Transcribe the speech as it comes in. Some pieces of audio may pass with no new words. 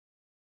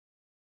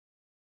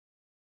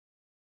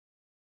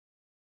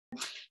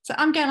So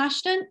I'm Gail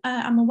Ashton.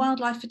 I'm a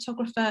wildlife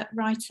photographer,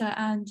 writer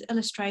and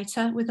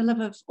illustrator with a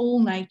love of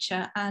all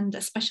nature and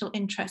a special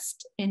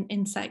interest in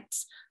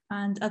insects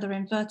and other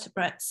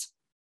invertebrates.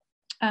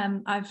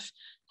 I've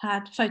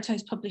had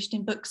photos published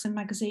in books and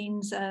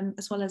magazines,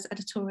 as well as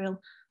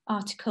editorial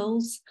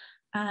articles.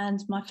 And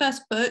my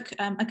first book,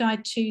 A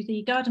Guide to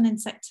the Garden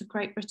Insects of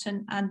Great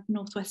Britain and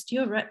Northwest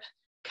Europe,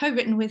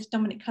 co-written with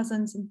Dominic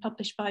Cousins and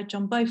published by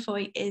John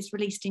Beaufoy, is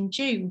released in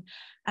June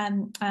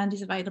and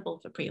is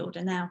available for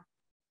pre-order now.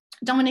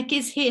 Dominic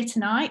is here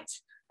tonight.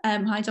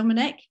 Hi,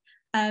 Dominic.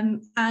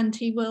 And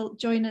he will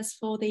join us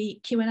for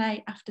the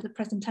Q&A after the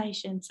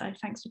presentation. So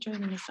thanks for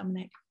joining us,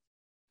 Dominic.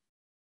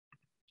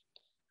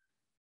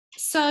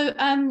 So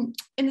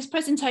in this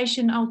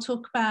presentation, I'll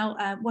talk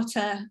about what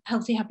a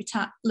healthy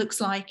habitat looks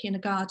like in a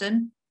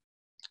garden,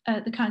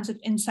 the kinds of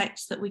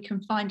insects that we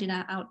can find in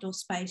our outdoor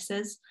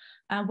spaces,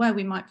 where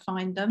we might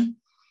find them,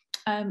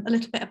 a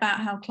little bit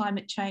about how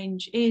climate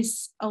change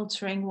is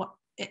altering what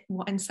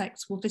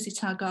insects will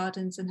visit our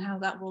gardens and how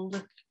that will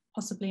look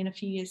possibly in a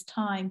few years'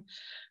 time.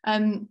 A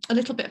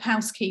little bit of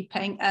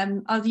housekeeping.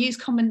 I'll use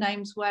common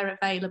names where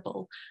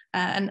available,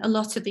 and a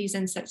lot of these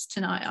insects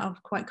tonight are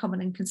quite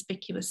common and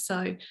conspicuous,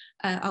 so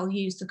I'll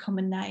use the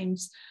common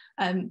names.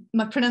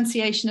 My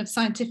pronunciation of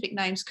scientific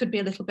names could be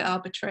a little bit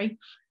arbitrary,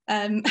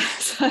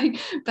 so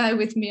bear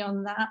with me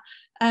on that.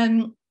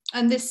 And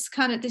this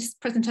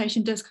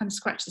presentation does kind of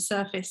scratch the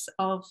surface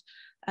of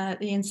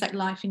the insect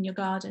life in your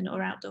garden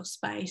or outdoor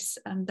space.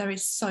 There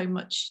is so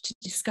much to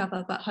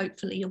discover, but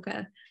hopefully you'll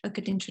get a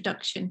good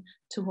introduction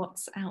to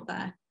what's out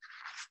there.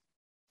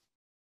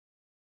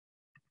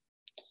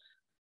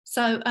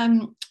 So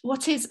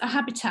what is a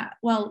habitat?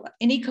 Well,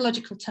 in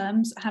ecological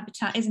terms, a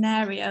habitat is an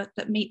area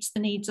that meets the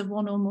needs of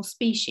one or more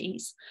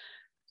species.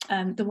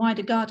 The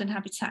wider garden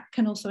habitat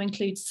can also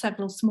include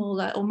several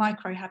smaller or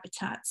micro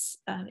habitats,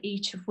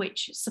 each of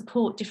which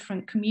support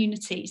different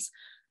communities.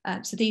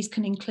 So these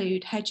can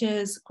include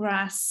hedges,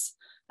 grass,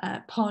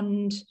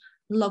 pond,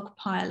 log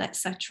pile,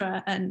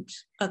 etc., and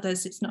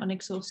others. It's not an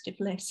exhaustive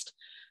list.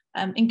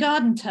 In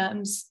garden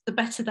terms, the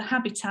better the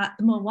habitat,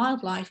 the more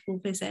wildlife will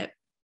visit.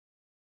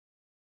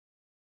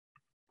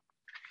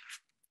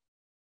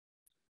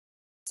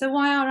 So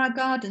why are our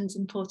gardens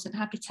important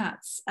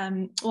habitats?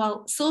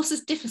 Well,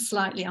 sources differ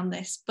slightly on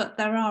this, but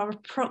there are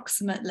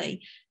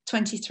approximately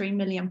 23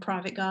 million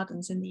private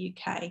gardens in the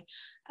UK.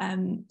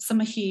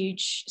 Some are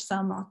huge,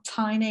 some are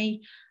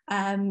tiny,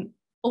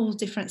 all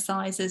different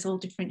sizes, all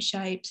different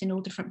shapes, in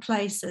all different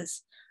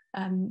places.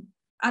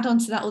 Add on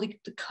to that all the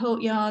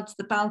courtyards,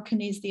 the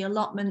balconies, the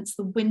allotments,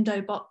 the window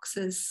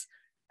boxes,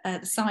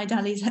 the side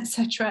alleys,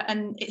 etc.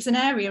 And it's an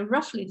area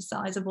roughly the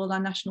size of all our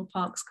national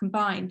parks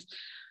combined.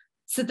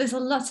 So there's a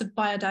lot of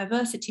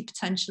biodiversity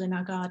potential in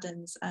our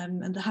gardens,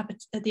 and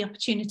the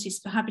opportunities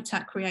for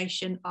habitat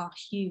creation are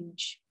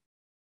huge.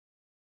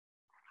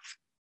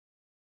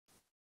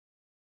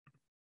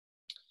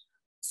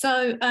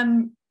 So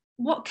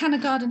what can a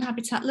garden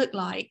habitat look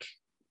like?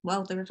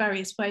 Well, there are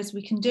various ways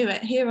we can do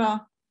it. Here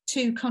are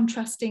two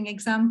contrasting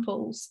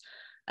examples.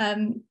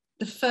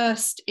 The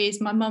first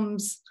is my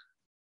mum's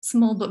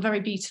small but very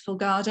beautiful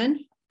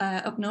garden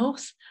up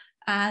north.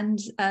 And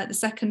the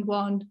second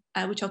one,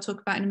 which I'll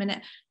talk about in a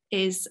minute,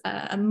 is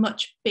a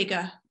much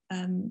bigger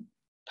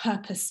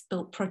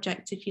purpose-built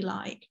project, if you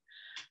like.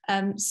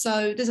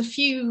 So there's a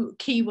few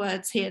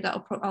keywords here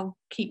that I'll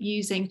keep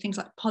using, things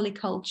like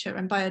polyculture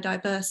and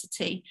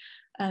biodiversity,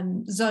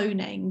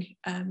 zoning,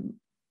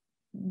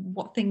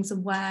 what things are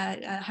where,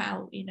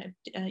 how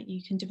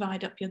you can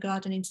divide up your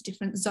garden into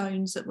different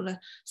zones that will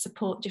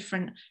support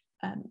different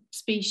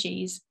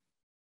species,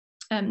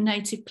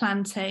 native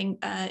planting,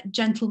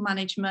 gentle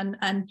management,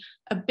 and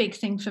a big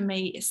thing for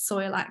me is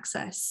soil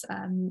access.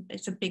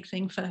 It's a big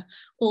thing for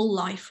all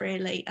life,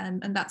 really,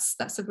 and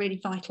that's a really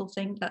vital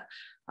thing that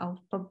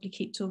I'll probably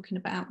keep talking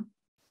about.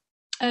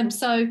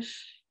 So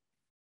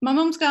my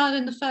mum's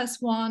garden, the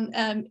first one,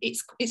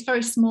 it's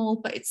very small,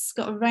 but it's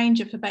got a range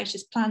of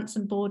herbaceous plants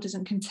and borders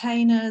and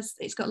containers.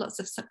 It's got lots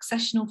of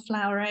successional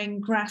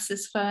flowering,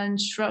 grasses,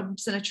 ferns,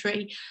 shrubs, and a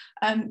tree.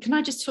 Can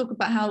I just talk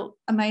about how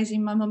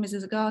amazing my mum is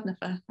as a gardener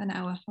for an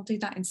hour? I'll do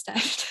that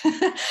instead.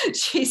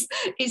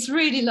 It's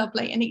really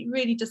lovely, and it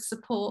really does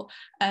support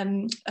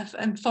and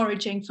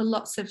foraging for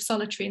lots of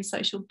solitary and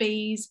social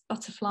bees,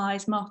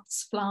 butterflies,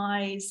 moths,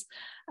 flies,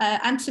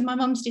 and to my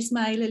mum's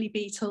dismay, lily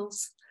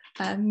beetles.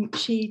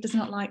 She does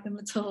not like them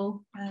at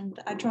all, and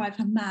I drive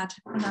her mad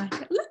when I look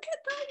at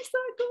them,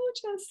 they're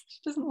gorgeous. She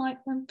doesn't like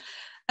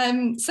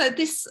them. So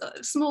this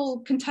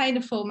small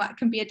container format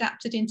can be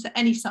adapted into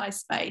any size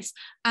space,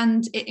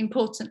 and it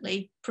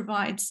importantly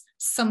provides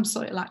some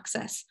soil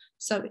access.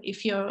 So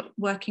if you're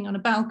working on a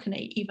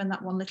balcony, even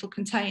that one little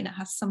container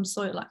has some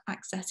soil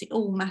access. It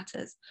all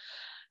matters.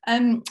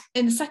 In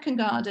the second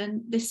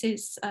garden, this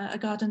is a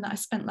garden that I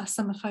spent last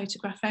summer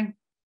photographing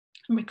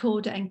and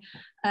recording.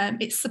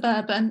 It's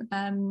suburban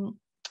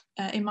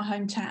in my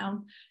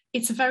hometown.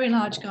 It's a very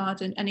large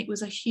garden, and it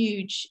was a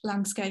huge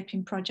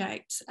landscaping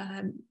project,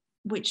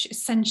 which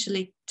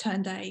essentially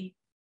turned a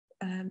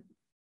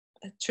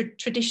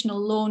traditional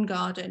lawn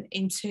garden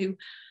into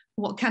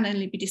what can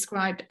only be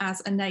described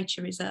as a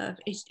nature reserve.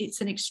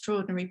 It's an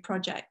extraordinary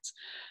project.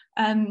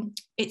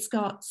 It's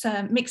got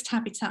mixed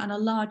habitat on a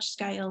large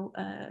scale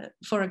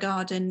for a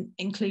garden,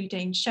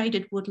 including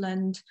shaded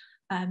woodland.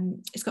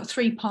 It's got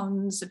 3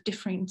 ponds of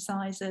differing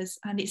sizes,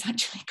 and it's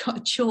actually got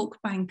a chalk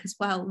bank as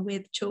well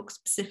with chalk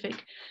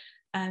specific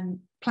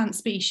plant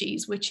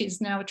species, which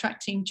is now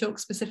attracting chalk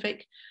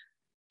specific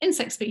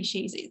insect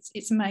species.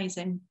 It's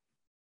amazing.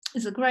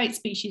 There's a great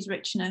species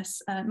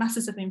richness,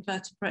 masses of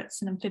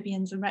invertebrates and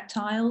amphibians and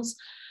reptiles.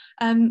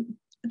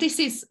 This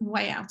is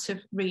way out of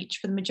reach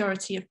for the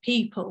majority of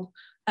people,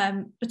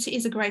 but it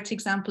is a great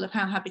example of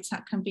how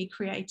habitat can be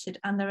created,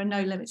 and there are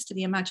no limits to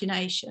the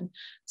imagination.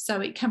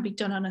 So it can be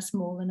done on a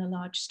small and a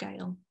large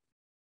scale.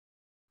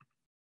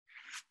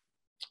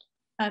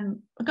 A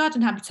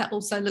garden habitat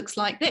also looks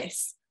like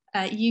this.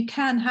 You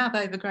can have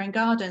overgrown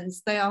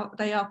gardens. They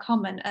are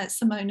common.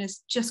 Some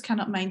owners just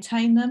cannot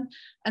maintain them,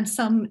 and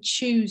some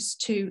choose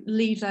to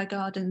leave their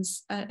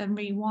gardens and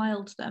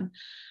rewild them.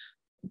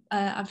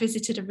 I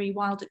visited a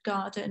rewilded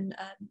garden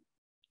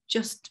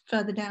just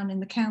further down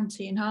in the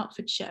county in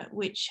Hertfordshire,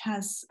 which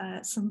has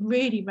some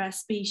really rare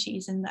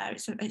species in there.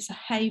 It's a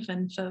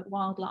haven for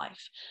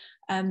wildlife.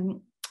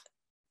 And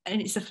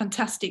it's a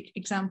fantastic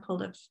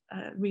example of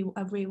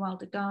a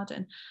rewilded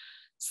garden.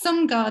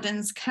 Some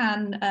gardens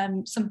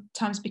can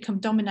sometimes become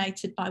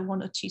dominated by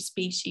 1 or 2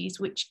 species,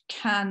 which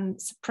can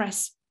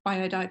suppress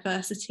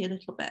biodiversity a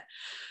little bit,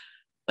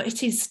 but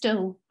it is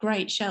still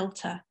great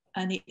shelter,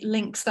 and it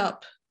links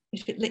up.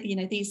 If it, you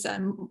know, these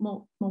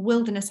more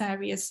wilderness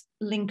areas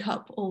link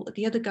up all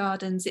the other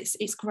gardens,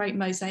 it's great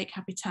mosaic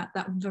habitat,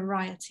 that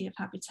variety of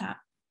habitat.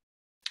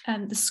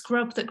 The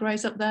scrub that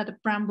grows up there, the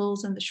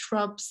brambles and the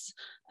shrubs,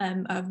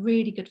 are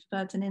really good for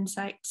birds and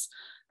insects.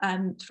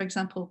 For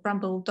example,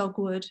 bramble,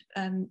 dogwood,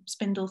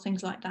 spindle,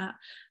 things like that.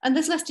 And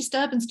there's less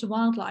disturbance to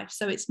wildlife,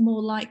 so it's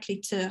more likely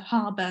to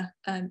harbour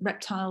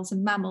reptiles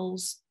and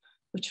mammals,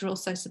 which are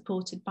also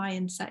supported by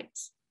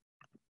insects.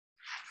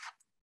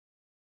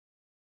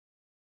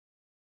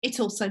 It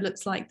also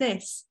looks like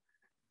this.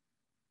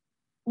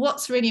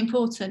 What's really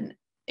important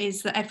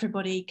is that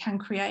everybody can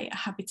create a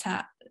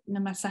habitat, no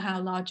matter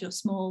how large or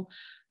small.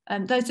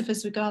 Those of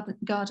us with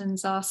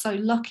gardens are so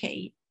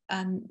lucky.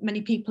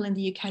 Many people in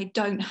the UK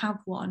don't have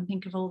one.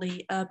 Think of all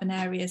the urban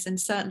areas, and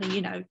certainly,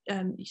 you know,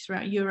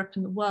 throughout Europe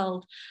and the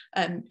world,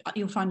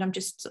 you'll find I'm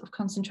just sort of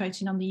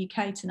concentrating on the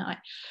UK tonight.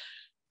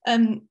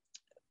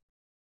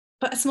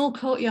 But a small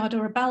courtyard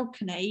or a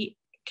balcony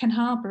can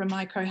harbour a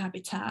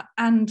microhabitat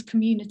and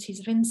communities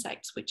of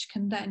insects, which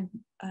can then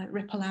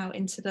ripple out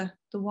into the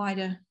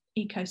wider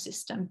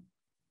ecosystem.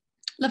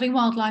 Loving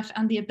wildlife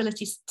and the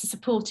ability to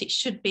support it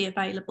should be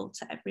available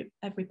to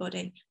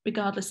everybody,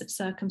 regardless of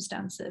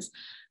circumstances.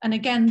 And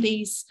again,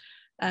 these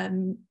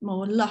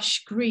more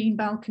lush green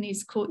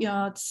balconies,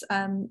 courtyards,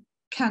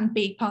 can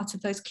be part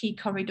of those key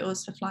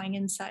corridors for flying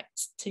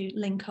insects to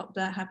link up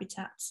their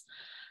habitats.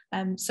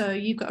 So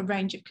you've got a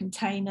range of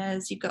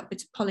containers, you've got a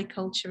bit of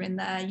polyculture in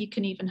there, you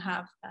can even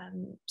have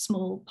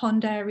small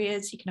pond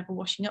areas, you can have a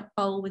washing up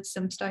bowl with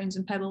some stones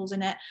and pebbles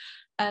in it.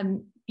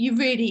 You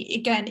really,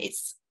 again,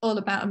 it's all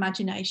about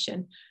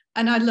imagination.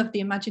 And I love the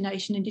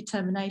imagination and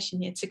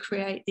determination here to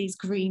create these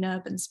green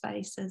urban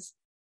spaces.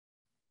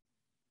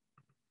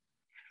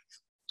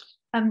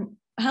 A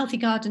healthy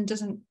garden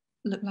doesn't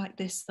look like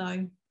this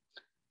though.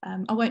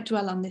 I won't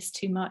dwell on this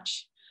too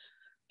much,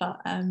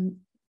 but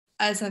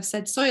as I've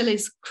said, soil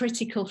is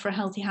critical for a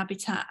healthy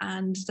habitat,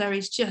 and there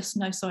is just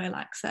no soil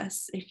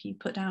access if you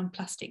put down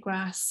plastic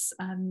grass.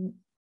 I'm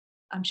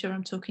sure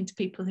I'm talking to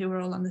people who are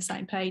all on the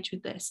same page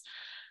with this.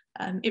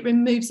 It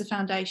removes the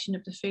foundation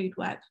of the food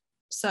web.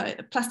 So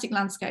plastic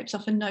landscapes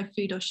offer no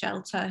food or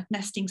shelter,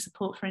 nesting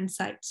support for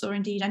insects, or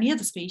indeed any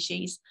other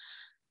species.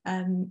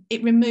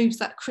 It removes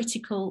that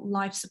critical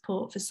life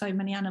support for so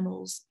many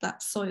animals,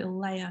 that soil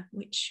layer,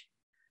 which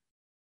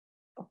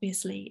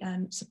obviously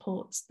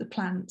supports the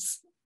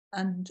plants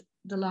and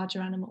the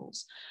larger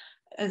animals.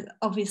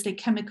 Obviously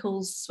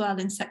chemicals as well,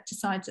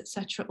 insecticides,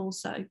 etc.,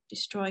 also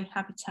destroy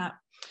habitat.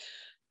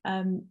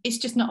 It's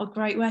just not a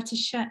great way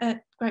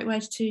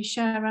to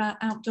share our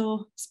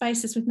outdoor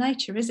spaces with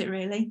nature, is it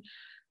really?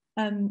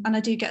 And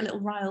I do get a little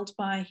riled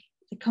by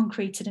the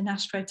concreted and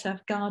astroturf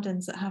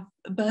gardens that have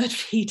bird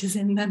feeders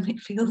in them.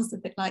 It feels a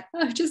bit like,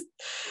 oh, just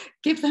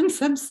give them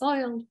some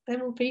soil, they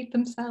will feed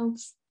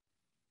themselves.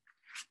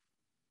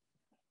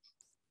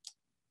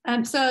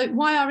 So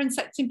why are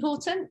insects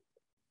important?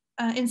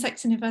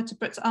 Insects and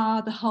invertebrates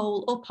are the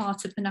whole or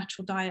part of the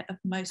natural diet of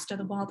most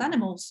other wild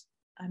animals.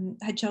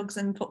 Hedgehogs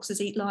and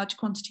foxes eat large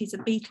quantities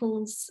of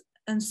beetles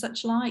and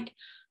such like.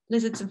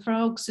 Lizards and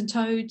frogs and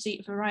toads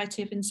eat a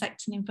variety of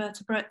insects and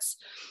invertebrates.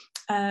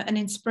 And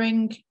in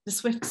spring, the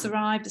swifts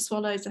arrive, the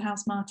swallows, the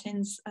house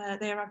martins.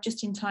 They arrive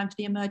just in time for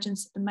the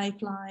emergence of the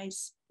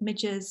mayflies,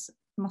 midges,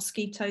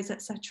 mosquitoes,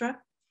 etc.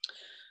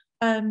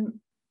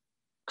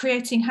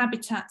 Creating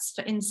habitats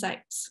for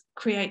insects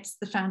creates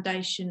the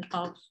foundation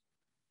of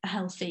a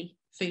healthy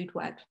food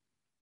web.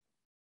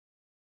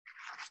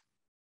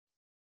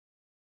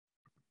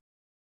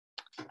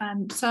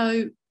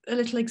 So a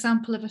little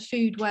example of a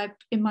food web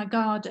in my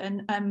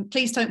garden.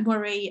 Please don't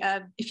worry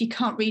if you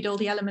can't read all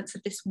the elements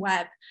of this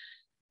web.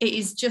 It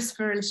is just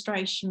for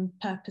illustration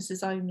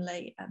purposes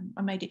only.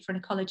 I made it for an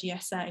ecology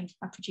essay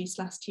I produced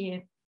last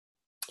year.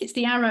 It's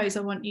the arrows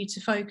I want you to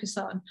focus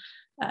on.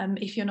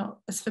 If you're not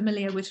as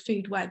familiar with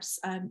food webs,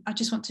 I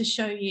just want to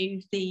show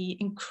you the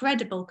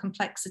incredible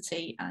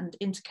complexity and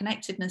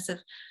interconnectedness of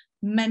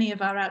many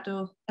of our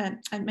outdoor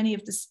and many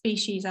of the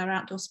species our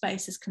outdoor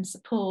spaces can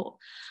support,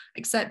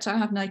 except I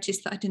have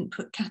noticed that I didn't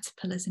put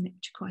caterpillars in it,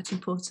 which are quite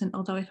important,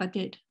 although if I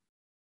did,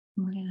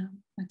 well, yeah,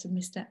 I'd have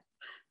missed it.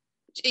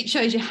 It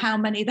shows you how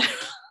many there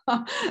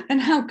are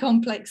and how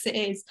complex it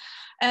is.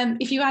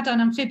 If you add on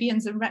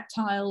amphibians and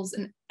reptiles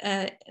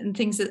and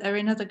things that are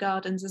in other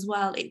gardens as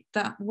well,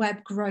 that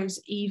web grows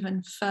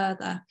even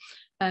further.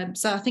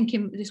 So I think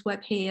in this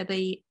web here,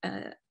 the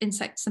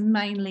insects are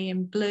mainly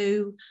in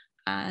blue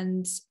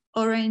and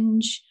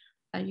orange.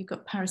 You've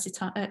got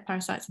parasites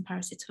and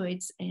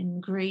parasitoids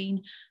in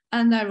green,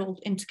 and they're all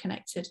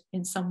interconnected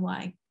in some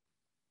way.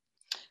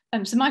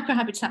 So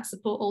microhabitats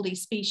support all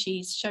these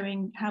species,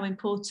 showing how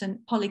important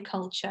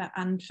polyculture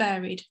and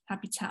varied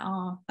habitat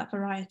are. That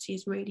variety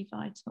is really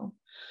vital.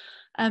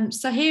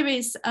 So here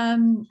is a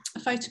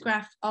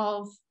photograph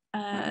of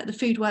the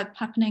food web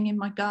happening in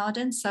my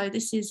garden. So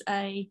this is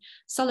a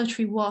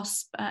solitary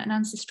wasp, an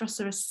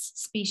Ancestrocerus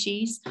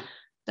species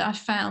that I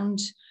found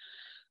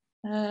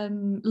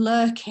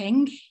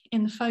lurking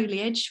in the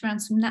foliage around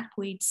some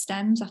knapweed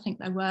stems, I think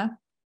they were.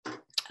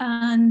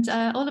 And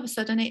all of a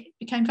sudden it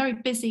became very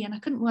busy and I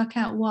couldn't work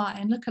out why.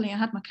 And luckily I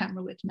had my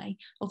camera with me,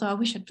 although I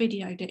wish I'd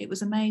videoed it. It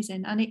was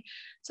amazing. And it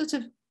sort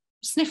of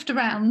sniffed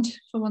around,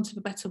 for want of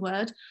a better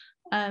word,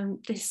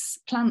 this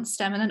plant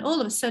stem. And then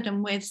all of a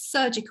sudden, with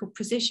surgical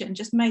precision,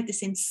 just made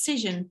this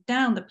incision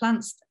down the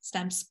plant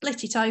stem,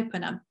 split it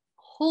open and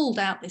pulled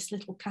out this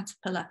little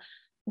caterpillar,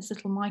 this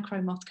little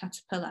micro moth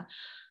caterpillar,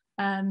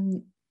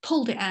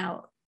 pulled it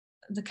out.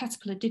 The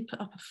caterpillar did put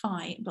up a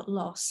fight but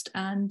lost,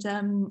 and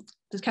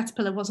the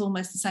caterpillar was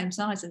almost the same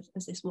size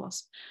as this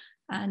wasp,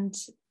 and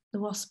the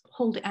wasp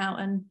hauled it out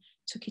and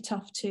took it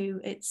off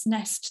to its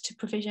nest to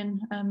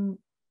provision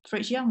for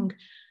its young.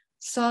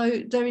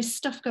 So there is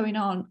stuff going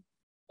on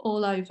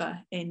all over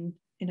in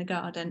a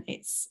garden.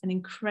 It's an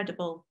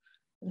incredible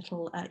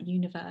little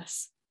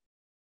universe.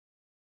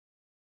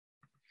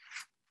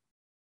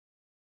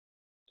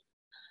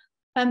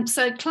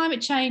 So climate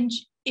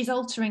change is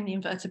altering the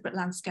invertebrate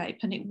landscape,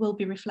 and it will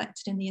be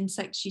reflected in the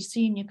insects you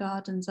see in your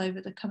gardens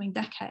over the coming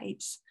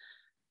decades.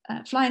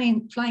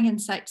 Flying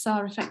insects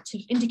are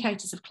effective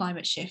indicators of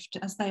climate shift,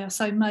 as they are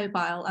so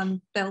mobile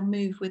and they'll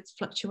move with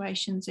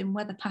fluctuations in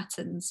weather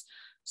patterns.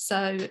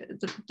 So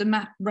the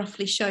map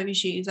roughly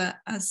shows you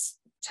that as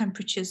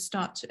temperatures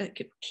start to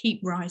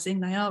keep rising,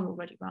 they are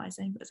already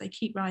rising, but as they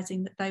keep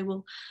rising, that they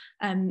will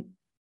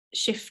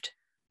shift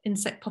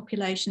insect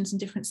populations and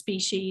different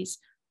species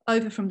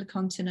over from the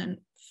continent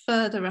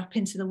further up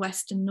into the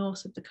west and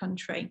north of the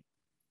country.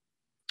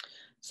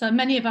 So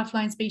many of our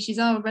flying species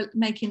are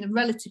making a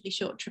relatively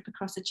short trip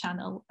across the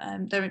channel.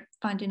 They're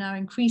finding our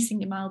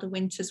increasingly milder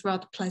winters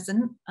rather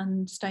pleasant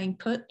and staying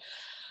put.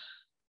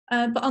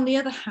 But on the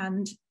other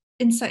hand,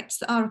 insects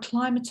that are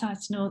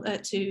acclimatised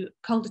to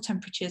colder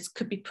temperatures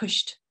could be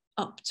pushed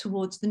up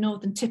towards the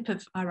northern tip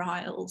of our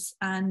isles,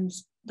 and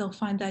they'll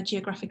find their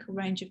geographical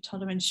range of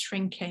tolerance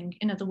shrinking.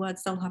 In other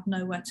words, they'll have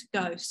nowhere to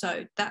go.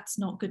 So that's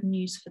not good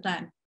news for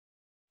them.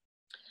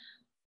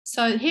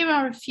 So here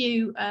are a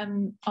few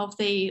of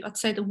the, I'd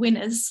say, the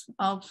winners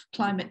of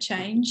climate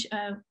change,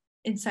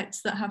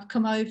 insects that have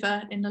come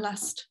over in the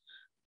last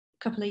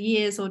couple of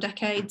years or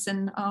decades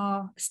and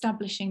are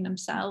establishing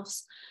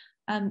themselves.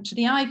 So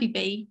the ivy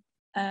bee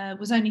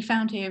was only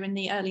found here in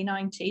the early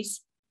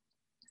 90s,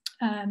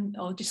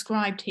 or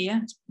described here.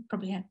 It's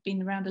probably had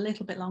been around a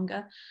little bit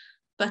longer,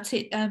 but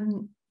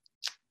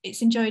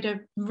it's enjoyed a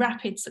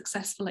rapid,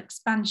 successful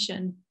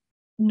expansion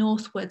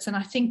northwards, and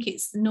I think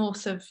it's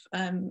north of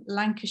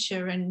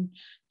Lancashire and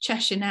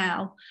Cheshire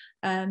now.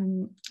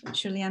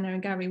 Surely Anna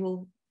and Gary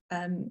will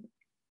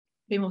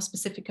be more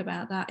specific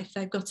about that if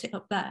they've got it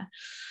up there.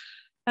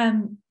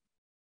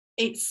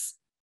 It's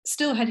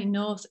still heading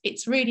north.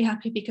 It's really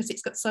happy because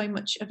it's got so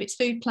much of its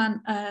food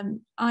plant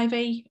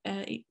ivy.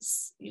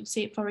 You'll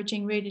see it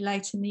foraging really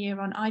late in the year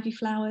on ivy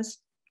flowers.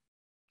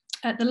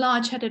 The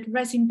large-headed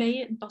resin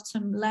bee at the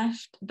bottom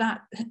left,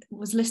 that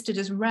was listed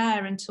as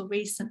rare until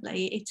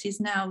recently. It is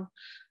now,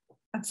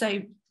 I'd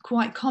say,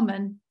 quite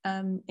common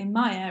in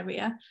my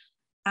area,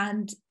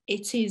 and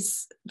it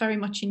is very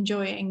much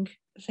enjoying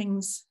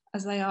things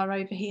as they are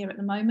over here at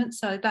the moment.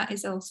 So that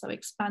is also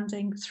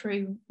expanding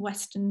through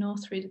west and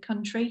north through the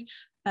country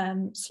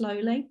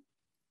slowly.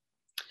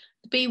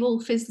 The bee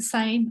wolf is the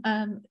same,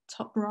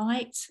 top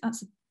right.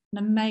 That's an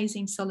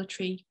amazing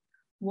solitary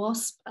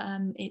wasp.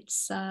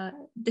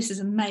 This is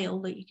a male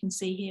that you can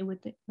see here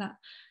with that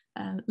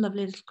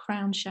lovely little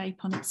crown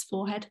shape on its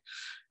forehead,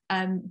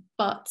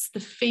 but the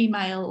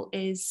female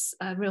is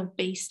a real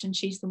beast, and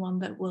she's the one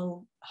that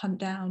will hunt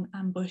down,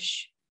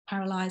 ambush,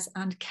 paralyze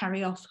and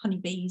carry off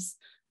honeybees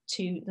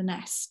to the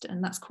nest,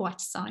 and that's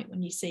quite a sight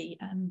when you see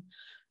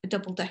a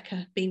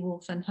double-decker bee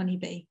wolf and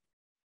honeybee.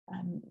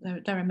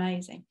 They're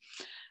amazing.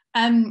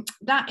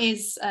 That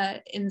is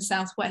in the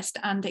southwest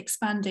and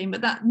expanding,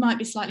 but that might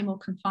be slightly more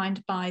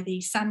confined by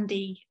the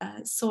sandy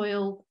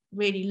soil,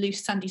 really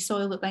loose sandy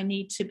soil that they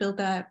need to build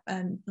their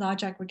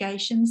large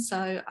aggregations.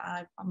 So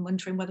I'm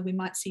wondering whether we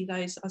might see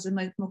those as a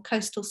more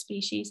coastal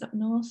species up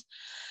north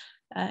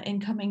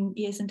in coming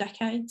years and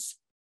decades.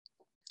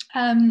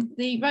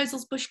 The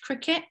Rose's bush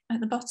cricket at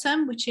the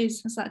bottom, which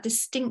has that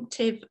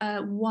distinctive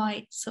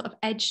white sort of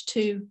edge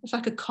to, it's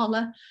like a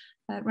collar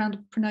around a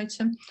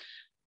pronotum.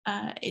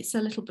 It's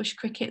a little bush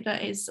cricket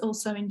that is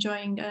also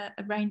enjoying a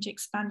range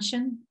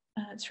expansion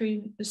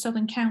through the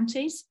southern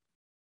counties.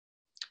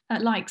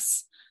 It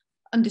likes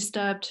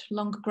undisturbed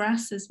longer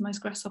grass, as most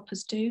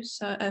grasshoppers do,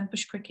 so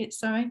bush cricket,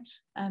 sorry,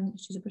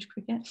 this is a bush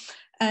cricket,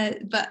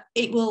 but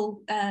it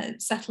will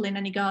settle in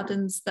any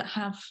gardens that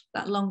have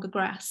that longer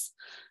grass.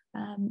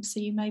 So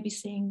you may be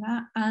seeing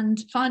that. And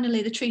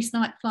finally, the tree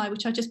snipefly,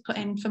 which I just put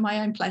in for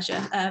my own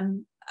pleasure.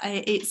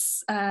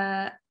 It's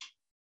a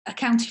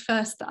county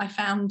first that I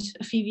found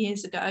a few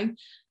years ago,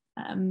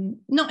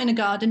 not in a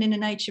garden, in a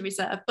nature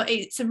reserve, but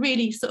it's a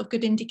really sort of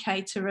good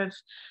indicator of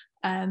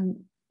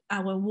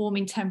our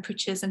warming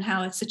temperatures and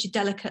how such a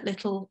delicate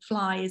little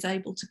fly is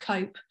able to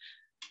cope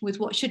with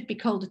what should be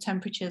colder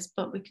temperatures,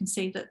 but we can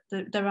see that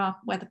there are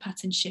weather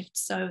pattern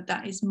shifts, so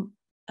that is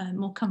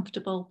more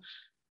comfortable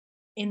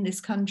in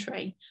this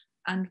country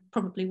and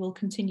probably will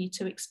continue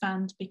to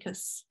expand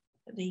because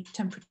the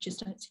temperatures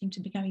don't seem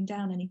to be going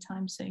down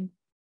anytime soon.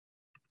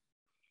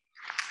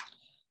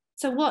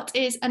 So what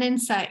is an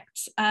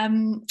insect?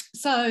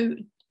 So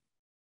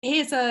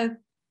here's a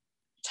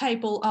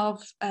table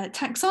of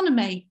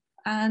taxonomy,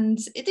 and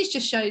this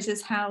just shows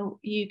us how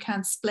you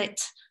can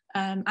split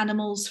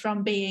animals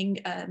from being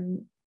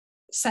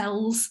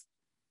cells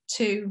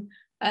to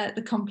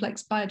the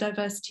complex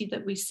biodiversity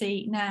that we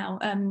see now.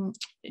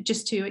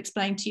 Just to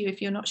explain to you,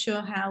 if you're not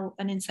sure how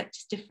an insect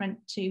is different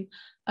to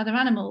other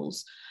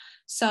animals.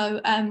 So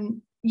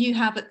you've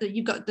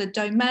got the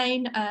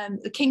domain,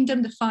 the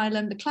kingdom, the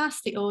phylum, the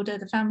class, the order,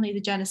 the family,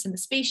 the genus, and the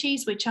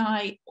species, which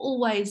I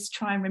always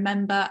try and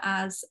remember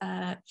as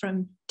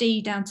from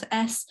D down to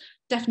S.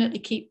 Definitely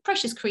keep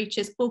precious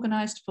creatures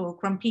organised for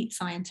grumpy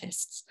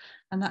scientists,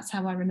 and that's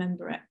how I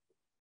remember it.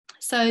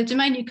 So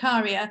domain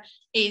eukarya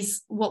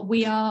is what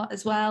we are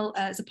as well,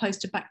 as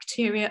opposed to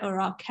bacteria or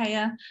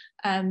archaea.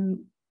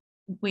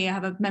 We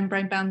have a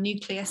membrane-bound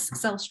nucleus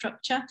cell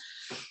structure.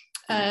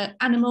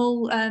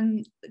 Animal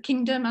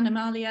kingdom,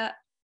 animalia,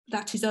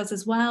 that is us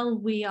as well.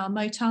 We are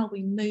motile,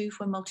 we move,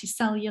 we're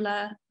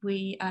multicellular,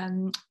 we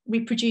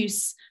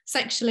reproduce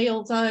sexually,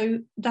 although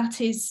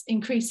that is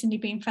increasingly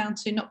being found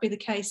to not be the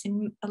case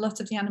in a lot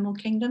of the animal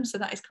kingdom, so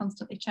that is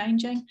constantly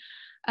changing.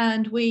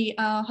 And we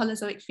are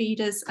holozoic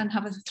feeders and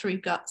have a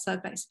through gut, so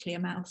basically a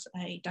mouth,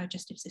 a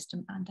digestive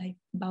system, and a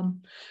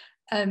bum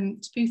to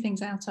spew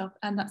things out of,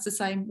 and that's the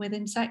same with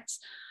insects.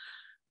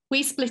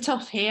 We split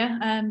off here,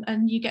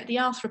 and you get the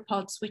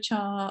arthropods, which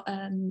are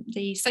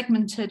the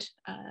segmented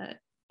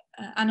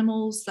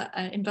animals,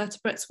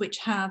 invertebrates, which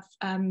have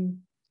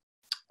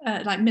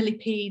like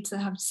millipedes, that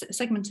have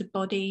segmented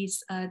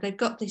bodies. They've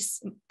got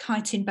this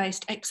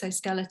chitin-based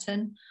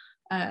exoskeleton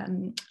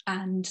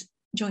and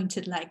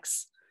jointed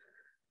legs.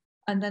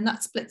 And then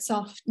that splits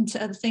off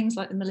into other things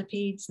like the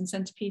millipedes and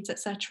centipedes,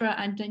 etc.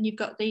 And then you've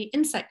got the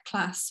insect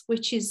class,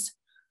 which is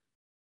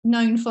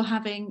known for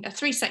having a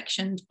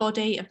three-sectioned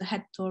body of the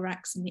head,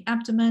 thorax, and the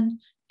abdomen.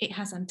 It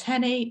has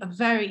antennae of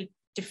very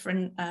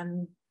different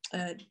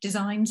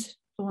designs,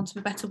 for want of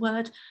a better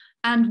word,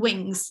 and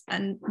wings.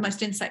 And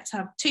most insects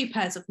have two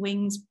pairs of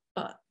wings,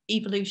 but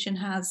evolution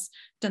has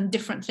done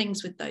different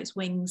things with those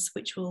wings,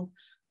 which we'll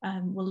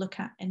look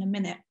at in a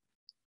minute.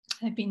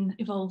 They've been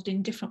evolved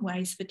in different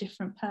ways for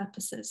different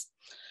purposes.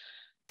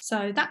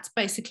 So that's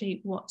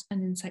basically what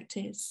an insect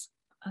is,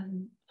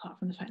 apart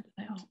from the fact that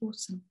they are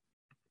awesome.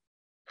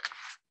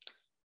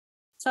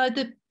 So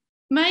the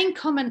main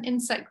common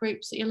insect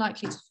groups that you're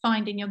likely to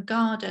find in your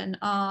garden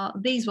are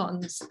these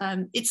ones.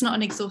 It's not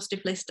an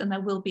exhaustive list, and there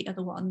will be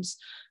other ones,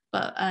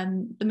 but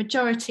the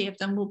majority of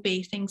them will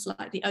be things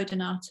like the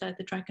odonata,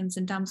 the dragons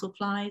and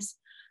damselflies,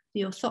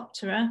 the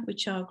Orthoptera,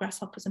 which are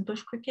grasshoppers and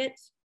bush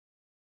crickets,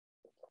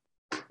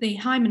 the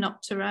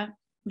Hymenoptera,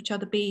 which are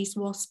the bees,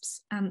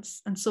 wasps,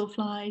 ants, and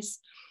sawflies,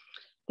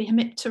 the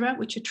Hemiptera,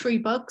 which are true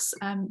bugs.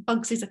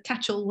 Bugs is a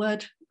catch-all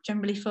word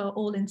generally for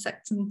all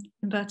insects and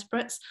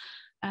invertebrates,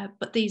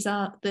 but these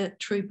are the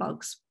true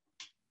bugs.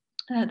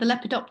 The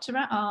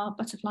Lepidoptera are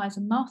butterflies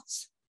and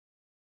moths,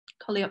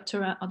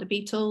 Coleoptera are the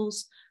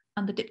beetles,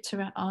 and the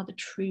Diptera are the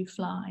true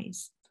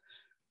flies.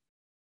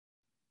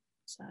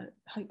 So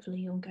hopefully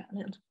you'll get a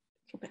little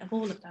bit of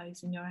all of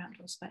those in your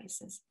outdoor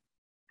spaces.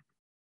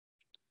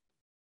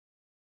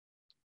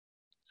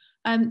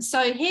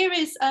 So here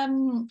is a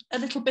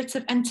little bit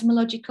of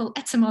etymology,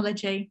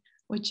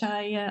 which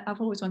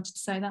I've always wanted to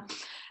say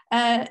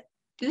that.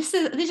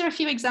 these are a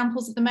few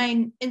examples of the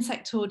main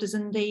insect orders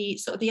and the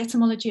sort of the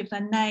etymology of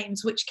their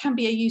names, which can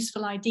be a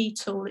useful ID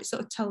tool. It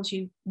sort of tells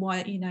you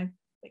why, you know,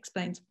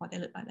 explains why they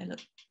look like they look,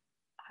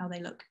 how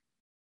they look.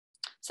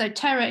 So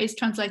Ptera is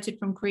translated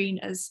from green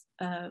as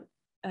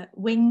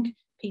wing,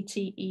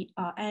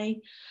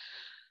 P-T-E-R-A.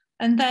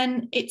 And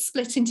then it's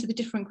split into the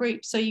different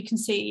groups. So you can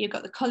see you've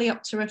got the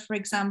Coleoptera, for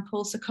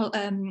example. So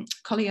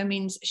coleo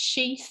means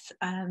sheath.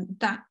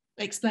 That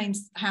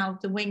explains how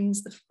the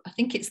wings, I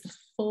think it's the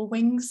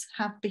forewings,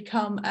 have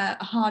become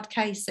a hard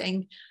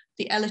casing,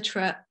 the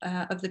elytra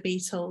of the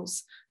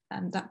beetles,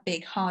 that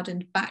big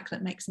hardened back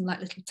that makes them like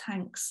little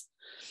tanks.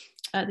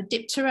 The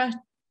Diptera,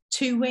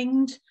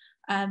 two-winged.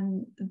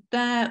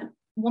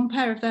 One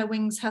pair of their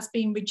wings has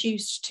been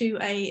reduced to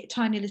a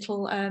tiny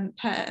little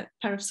pair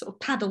of sort of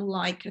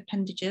paddle-like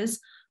appendages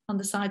on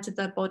the sides of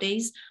their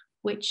bodies,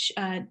 which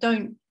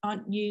aren't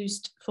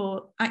used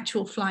for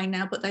actual flying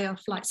now, but they are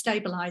flight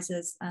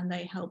stabilizers, and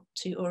they help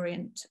to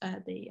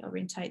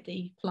orientate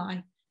the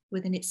fly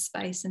within its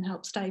space and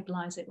help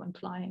stabilize it when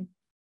flying.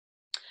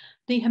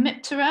 The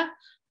Hemiptera,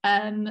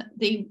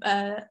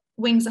 the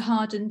wings are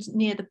hardened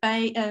near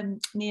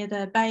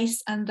the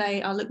base, and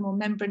they look more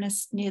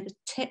membranous near the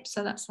tip,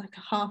 so that's like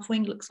a half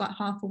wing, looks like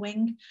half a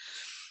wing.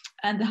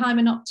 And the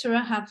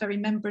Hymenoptera have very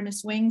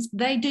membranous wings.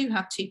 They do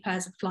have two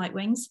pairs of flight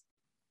wings,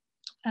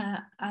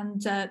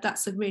 and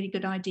that's a really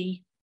good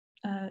ID,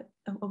 a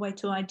way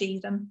to ID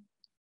them,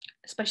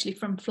 especially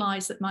from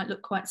flies that might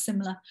look quite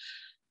similar.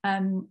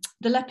 The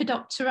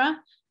Lepidoptera,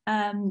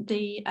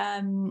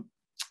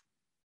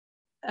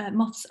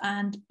 moths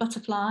and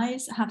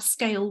butterflies have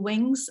scale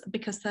wings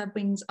because their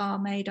wings are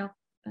made of,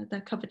 they're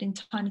covered in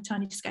tiny,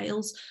 tiny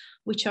scales,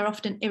 which are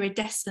often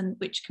iridescent,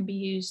 which can be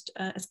used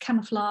as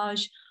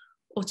camouflage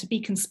or to be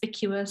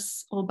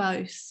conspicuous, or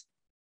both.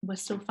 We're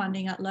still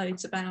finding out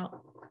loads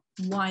about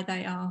why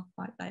they are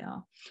like they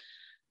are.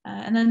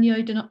 And then the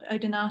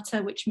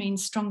Odonata, which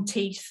means strong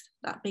teeth,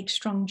 that big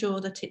strong jaw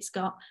that it's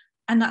got.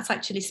 And that's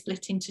actually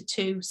split into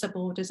two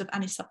suborders of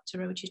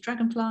Anisoptera, which is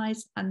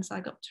dragonflies, and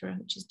Zygoptera,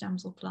 which is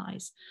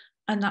damselflies.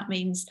 And that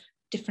means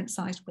different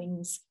sized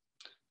wings.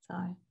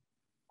 So,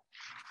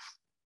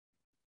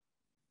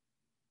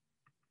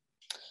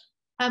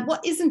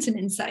 what isn't an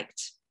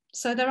insect?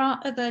 So there are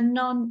other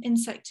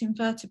non-insect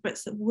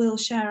invertebrates that will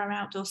share our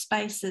outdoor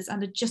spaces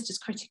and are just as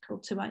critical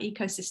to our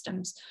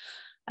ecosystems.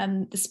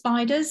 The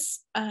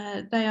spiders,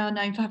 they are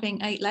known for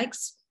having 8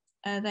 legs.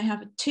 They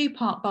have a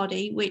 2-part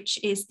body,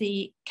 which is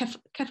the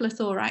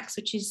cephalothorax,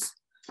 which is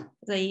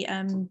the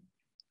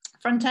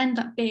front end,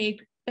 that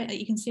big bit that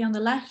you can see on the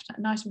left, a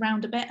nice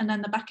rounder bit, and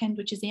then the back end,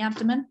 which is the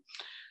abdomen.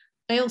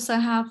 They also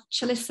have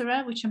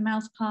chelicera, which are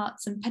mouth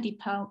parts, and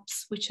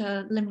pedipalps, which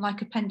are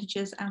limb-like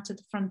appendages out of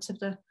the front of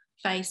the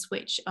face,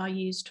 which are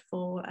used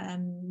for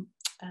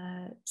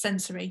their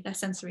sensory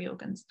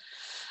organs.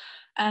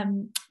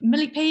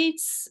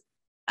 Millipedes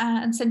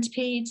and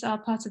centipedes are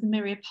part of the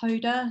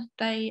Myriapoda.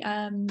 They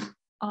are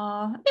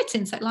a bit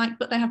insect-like,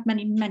 but they have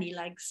many, many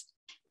legs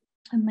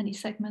and many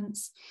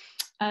segments.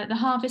 The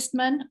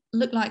harvestmen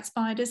look like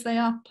spiders. They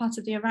are part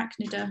of the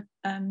arachnida,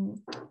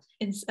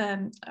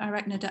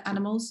 arachnida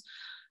animals,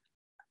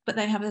 but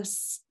they have a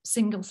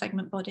single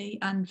segment body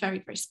and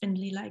very, very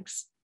spindly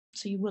legs.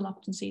 So you will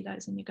often see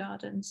those in your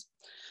gardens.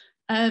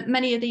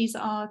 Many of these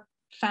are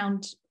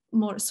found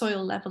more at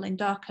soil level in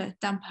darker,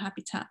 damper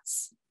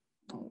habitats.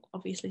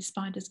 Obviously,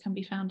 spiders can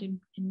be found in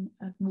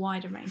a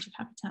wider range of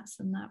habitats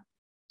than that.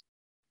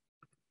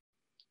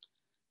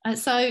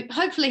 So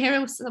hopefully here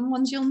are some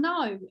ones you'll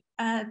know.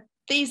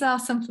 These are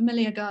some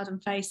familiar garden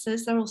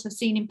faces. They're also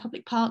seen in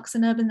public parks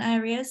and urban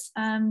areas.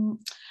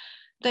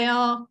 They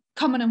are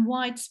common and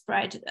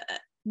widespread,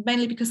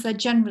 mainly because they're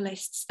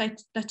generalists. They're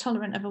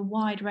tolerant of a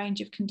wide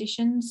range of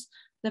conditions.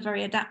 They're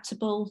very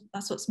adaptable.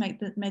 That's what's made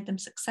them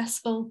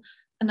successful.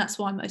 And that's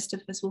why most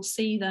of us will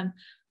see them.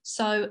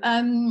 So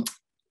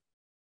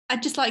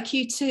I'd just like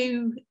you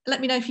to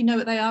let me know if you know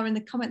what they are in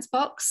the comments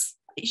box.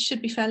 It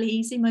should be fairly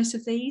easy, most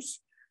of these.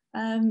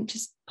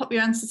 Just pop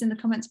your answers in the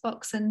comments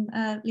box, and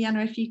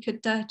Leanna, if you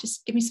could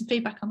just give me some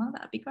feedback on that,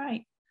 that'd be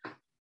great.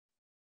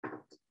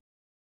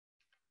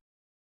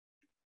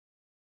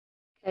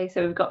 Okay,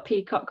 so we've got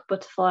peacock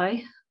butterfly.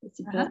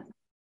 Yeah,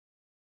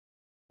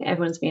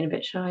 everyone's being a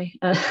bit shy.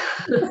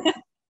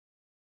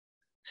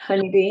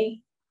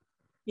 Honeybee.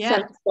 Yeah.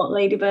 Sunspot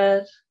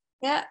ladybird.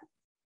 Yeah.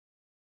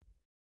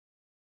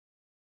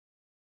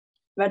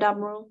 Red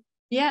admiral.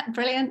 Yeah,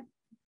 brilliant.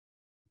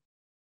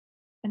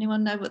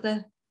 Anyone know what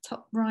the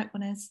top right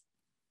one is?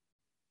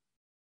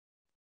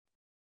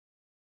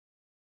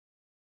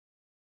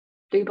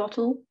 Blue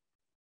bottle.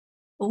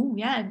 Oh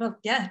yeah, well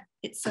yeah,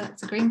 it's a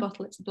green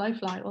bottle. It's a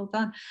blowfly. Well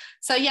done.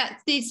 So yeah,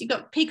 these you've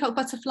got peacock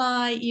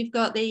butterfly. You've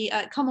got the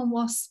common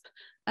wasp,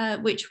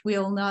 which we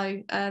all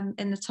know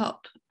in the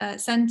top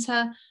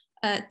centre.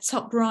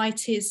 Top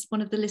right is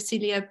one of the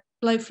Lycilia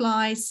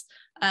blowflies,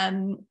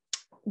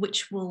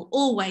 which will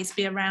always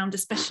be around,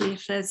 especially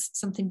if there's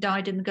something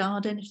died in the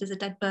garden. If there's a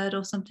dead bird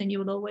or something, you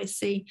will always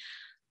see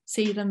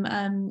them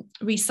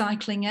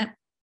recycling it.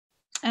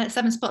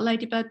 Seven-spot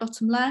ladybird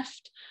bottom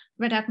left,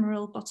 red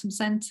admiral bottom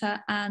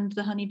centre, and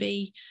the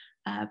honeybee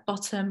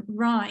bottom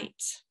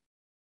right.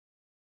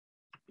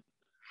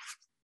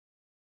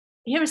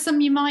 Here are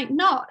some you might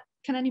not.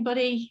 Can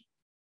anybody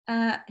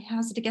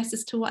hazard a guess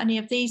as to what any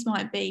of these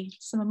might be?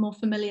 Some are more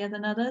familiar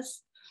than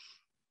others.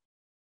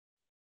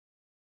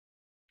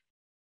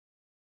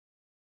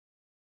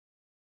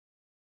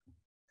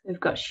 We've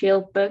got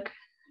shield bug.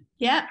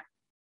 Yeah,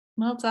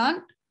 well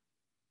done.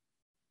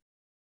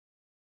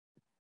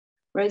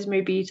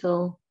 Rosemary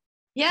beetle.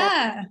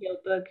 Yeah. Shield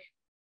bug.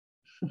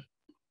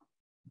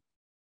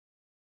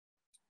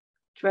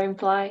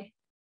 Dronefly.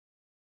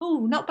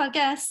 Oh, not bad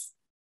guess.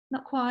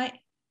 Not quite.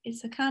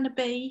 It's a kind of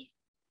bee.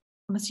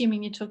 I'm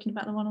assuming you're talking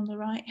about the one on the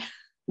right.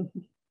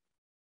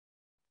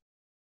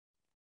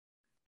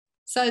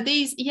 So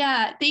these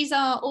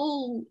are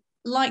all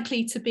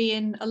likely to be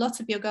in a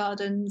lot of your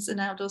gardens and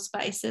outdoor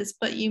spaces,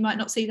 but you might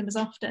not see them as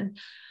often.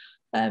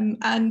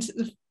 And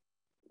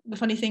the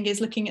funny thing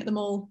is, looking at them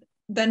all,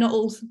 they're not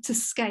all to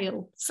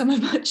scale. Some are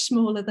much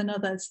smaller than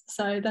others,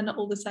 so they're not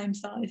all the same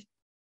size.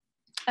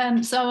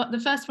 So the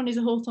first one is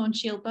a hawthorn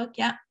shieldbug.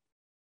 Yeah,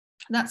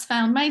 that's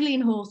found mainly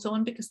in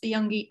hawthorn because the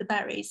young eat the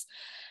berries,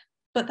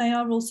 but they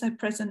are also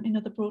present in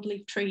other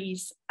broadleaf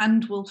trees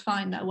and will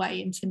find their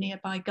way into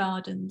nearby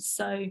gardens.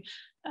 So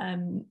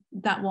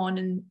that one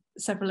and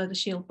several other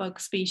shieldbug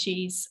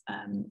species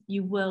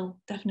you will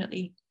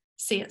definitely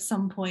see at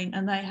some point,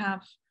 and they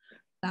have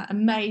that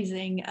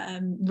amazing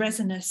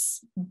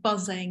resinous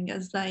buzzing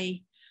as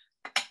they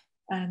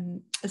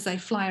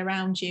fly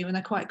around you, and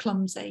they're quite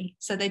clumsy,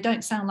 so they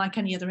don't sound like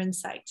any other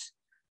insect.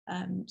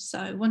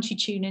 So once you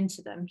tune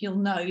into them, you'll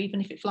know,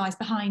 even if it flies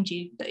behind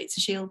you, that it's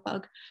a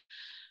shieldbug.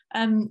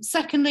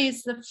 Secondly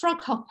is the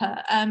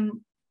froghopper.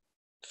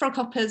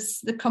 Froghopers,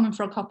 the common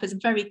froghopers, are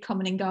very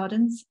common in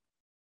gardens.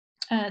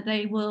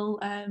 They will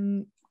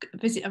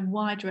visit a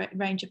wide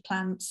range of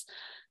plants.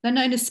 They're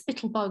known as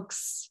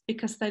spittlebugs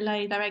because they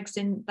lay their eggs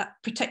in that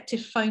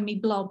protective foamy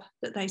blob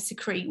that they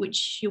secrete,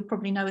 which you'll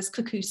probably know as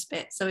cuckoo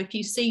spit. So if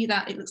you see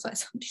that, it looks like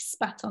somebody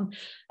spat on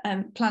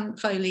plant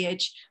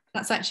foliage.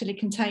 That's actually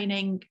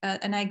containing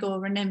an egg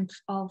or a nymph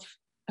of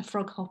a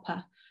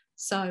froghopper.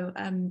 So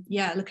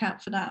yeah, look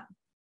out for that.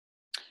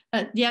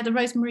 Yeah, the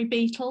rosemary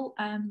beetle,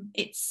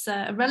 it's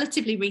a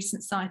relatively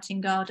recent sight in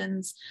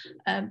gardens,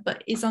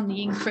 but is on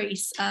the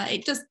increase.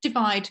 It does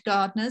divide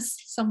gardeners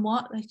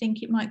somewhat. They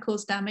think it might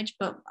cause damage,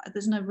 but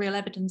there's no real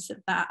evidence of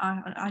that.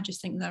 I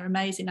just think they're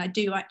amazing. I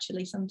do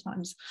actually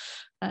sometimes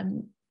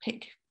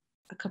pick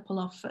a couple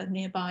off a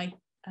nearby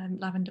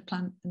lavender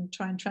plant and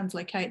try and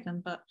translocate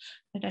them, but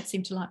they don't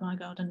seem to like my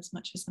garden as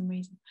much for some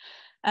reason.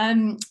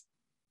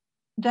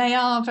 They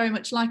are very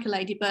much like a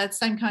ladybird,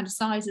 same kind of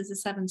size as a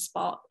seven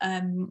spot,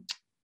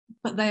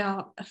 but they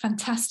are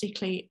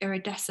fantastically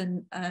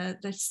iridescent.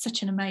 They're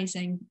such an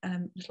amazing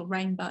little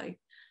rainbow,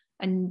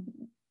 and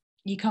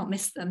you can't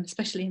miss them,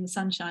 especially in the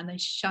sunshine. They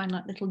shine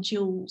like little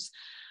jewels.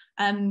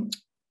 And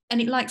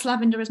it likes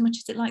lavender as much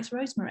as it likes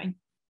rosemary,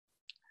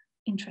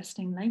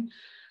 interestingly.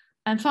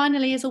 And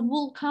finally is a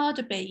wool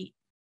carder bee,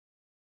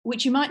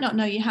 which you might not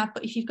know you have,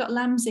 but if you've got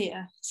lamb's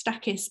ear,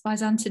 Stachys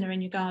byzantina,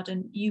 in your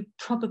garden, you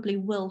probably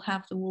will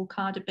have the wool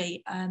carder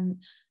bee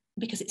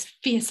because it's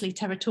fiercely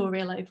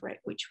territorial over it,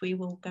 which we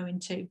will go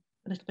into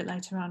a little bit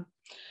later on.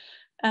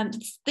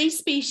 These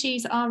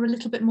species are a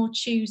little bit more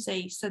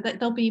choosy, so that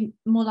they'll be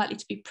more likely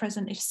to be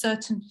present if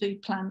certain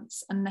food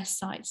plants and nest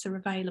sites are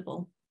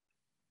available.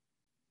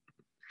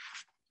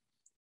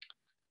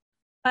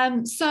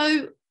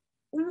 So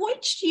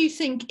which do you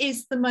think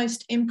is the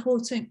most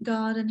important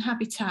garden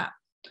habitat?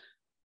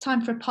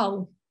 Time for a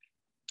poll.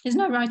 There's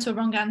no right or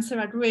wrong answer.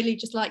 I'd really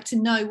just like to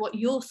know what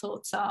your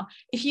thoughts are.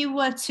 If you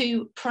were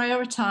to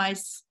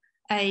prioritise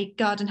a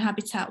garden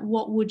habitat,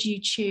 what would you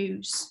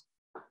choose?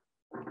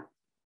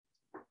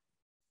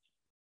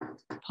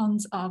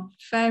 Ponds are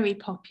very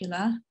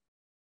popular.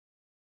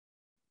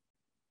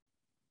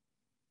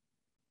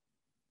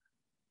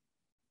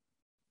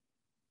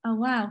 Oh,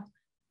 wow.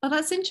 Oh,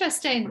 that's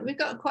interesting. We've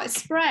got quite a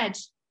spread.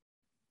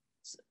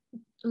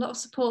 A lot of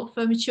support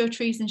for mature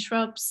trees and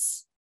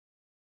shrubs.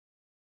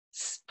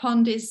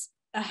 Pond is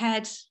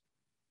ahead.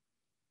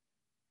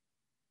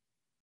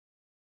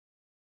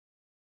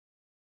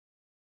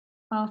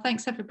 Oh,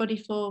 thanks everybody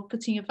for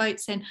putting your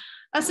votes in.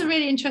 That's a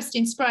really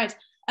interesting spread.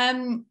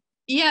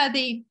 Yeah,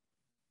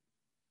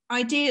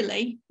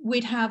 ideally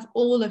we'd have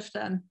all of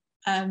them.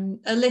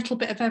 A little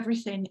bit of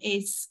everything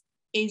is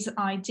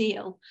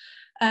ideal,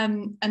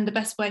 and the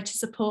best way to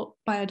support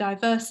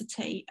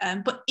biodiversity.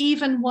 But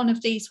even one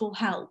of these will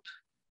help.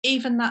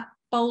 Even that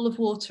bowl of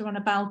water on a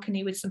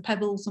balcony with some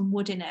pebbles and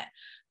wood in it,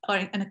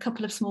 and a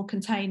couple of small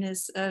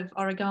containers of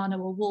oregano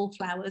or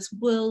wallflowers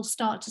will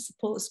start to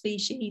support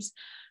species.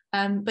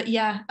 But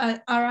yeah,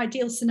 our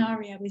ideal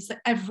scenario is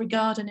that every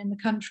garden in the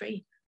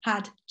country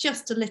had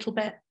just a little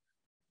bit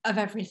of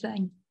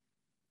everything.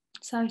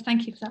 So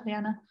thank you for that,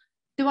 Leanna.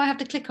 Do I have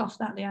to click off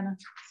that, Leanna?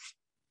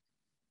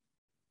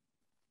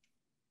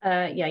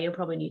 Yeah, you'll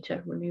probably need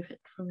to remove it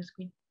from the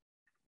screen.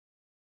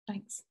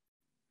 Thanks.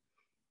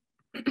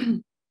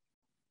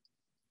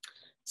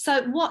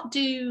 So what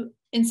do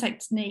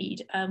insects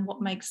need?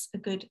 What makes a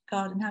good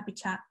garden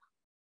habitat?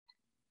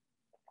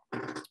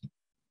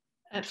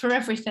 For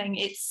everything,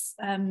 it's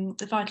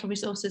the vital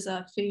resources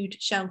are food,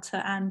 shelter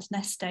and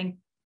nesting.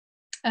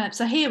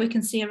 So here we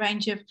can see a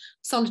range of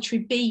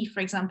solitary bee, for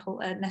example,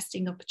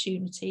 nesting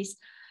opportunities.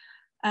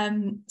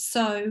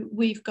 So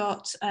we've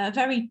got a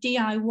very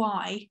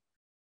DIY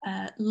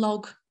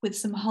log with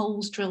some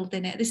holes drilled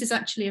in it. This is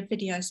actually a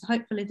video, so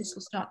hopefully this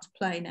will start to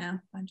play now.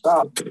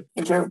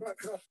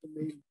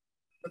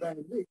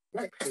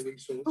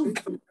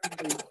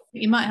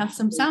 You might have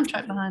some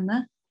soundtrack behind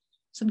there.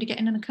 Somebody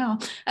getting in a car.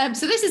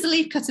 So this is a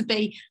leafcutter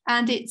bee,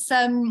 and it's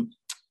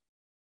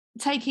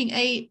taking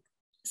a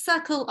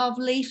circle of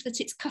leaf that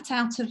it's cut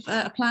out of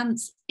a plant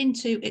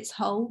into its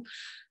hole.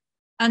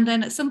 And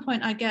then at some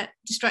point I get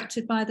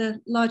distracted by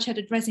the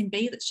large-headed resin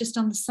bee that's just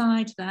on the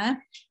side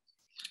there.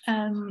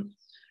 And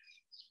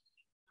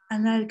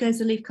there goes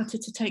the leaf cutter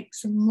to take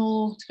some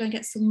more, to go and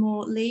get some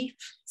more leaf.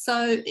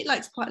 So it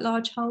likes quite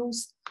large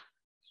holes.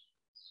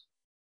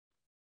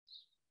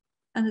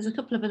 And there's a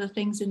couple of other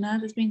things in there.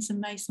 There's been some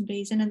mason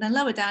bees in, and then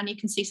lower down you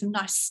can see some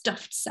nice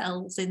stuffed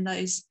cells in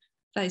those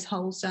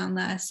holes down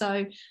there.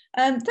 So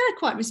they're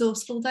quite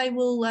resourceful. They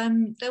will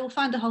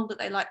find a hole that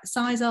they like the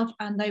size of,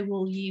 and they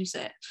will use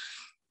it.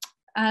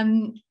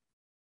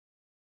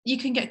 You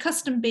can get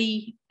custom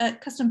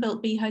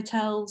built bee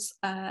hotels.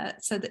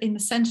 So that in the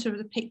centre of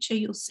the picture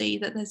you'll see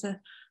that there's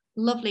a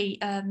lovely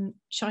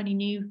shiny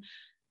new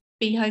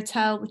bee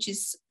hotel, which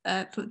is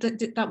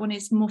that one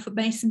is more for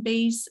mason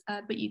bees,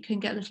 but you can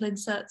get little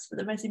inserts for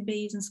the resin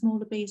bees and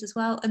smaller bees as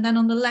well. And then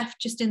on the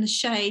left, just in the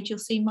shade, you'll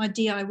see my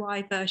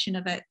DIY version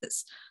of it.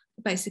 That's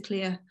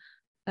basically a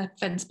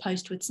fence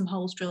post with some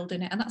holes drilled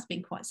in it, and that's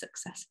been quite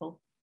successful.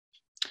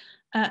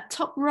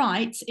 Top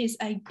right is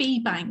a bee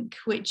bank,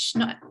 which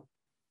not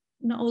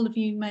all of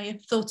you may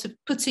have thought of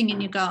putting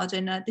in your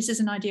garden. This is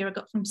an idea I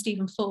got from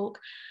Stephen Falk,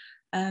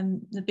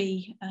 the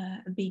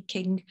bee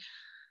king.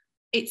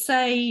 It's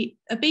a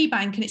bee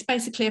bank, and it's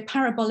basically a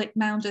parabolic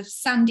mound of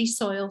sandy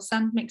soil,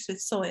 sand mixed with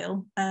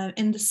soil,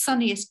 in the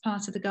sunniest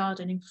part of the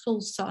garden in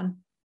full sun,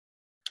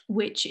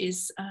 which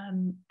is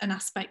an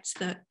aspect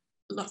that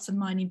lots of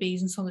mining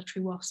bees and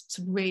solitary wasps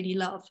really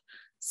love.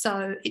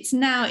 So it's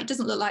now, it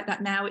doesn't look like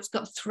that now. It's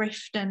got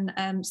thrift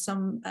and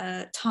some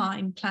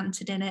thyme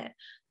planted in it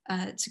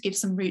to give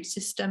some root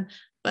system,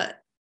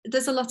 but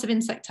there's a lot of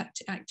insect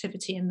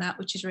activity in that,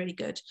 which is really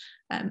good.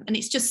 And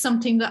it's just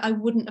something that I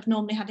wouldn't have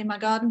normally had in my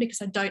garden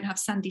because I don't have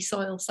sandy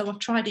soil. So I've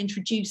tried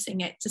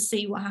introducing it to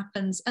see what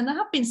happens, and there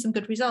have been some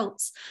good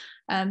results.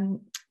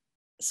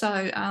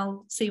 So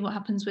I'll see what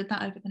happens with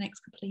that over the next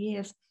couple of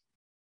years.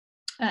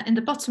 In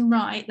the bottom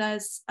right,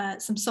 there's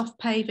some soft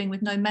paving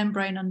with no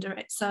membrane under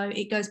it. So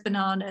it goes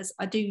bananas.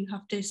 I do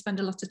have to spend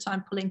a lot of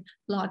time pulling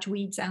large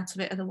weeds out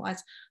of it.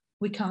 Otherwise,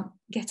 we can't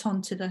get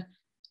onto the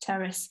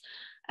terrace.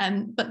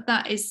 But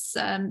that is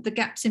the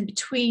gaps in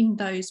between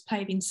those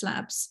paving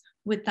slabs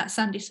with that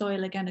sandy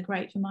soil, again, are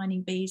great for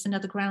mining bees and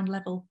other ground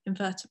level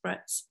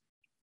invertebrates.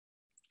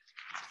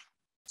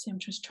 So I'm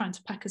just trying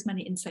to pack as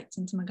many insects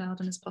into my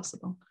garden as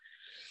possible.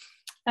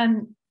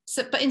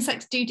 But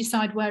insects do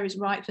decide where is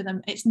right for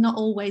them. It's not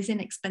always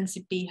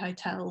inexpensive bee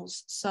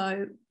hotels.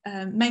 So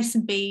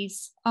mason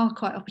bees are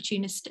quite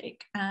opportunistic,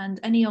 and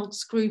any old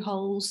screw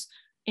holes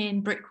in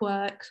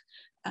brickwork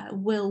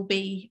will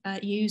be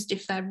used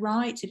if they're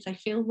right, if they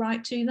feel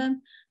right to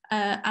them,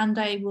 and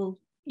they will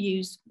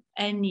use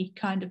any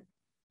kind of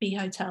bee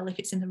hotel if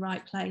it's in the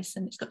right place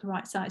and it's got the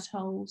right size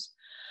holes.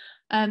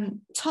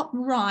 Top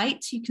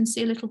right, you can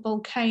see a little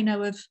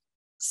volcano of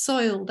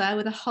soil there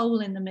with a hole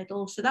in the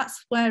middle. So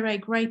that's where a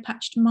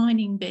grey-patched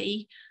mining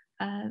bee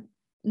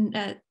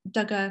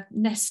dug a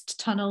nest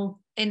tunnel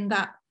in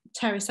that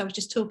terrace I was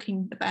just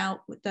talking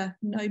about with the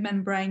no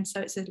membrane.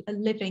 So it's a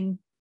living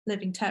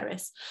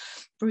terrace,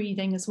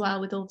 breathing as well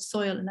with all the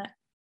soil in it.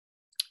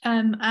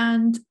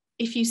 And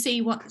if you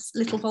see what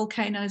little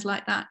volcanoes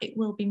like that, it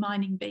will be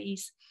mining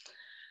bees.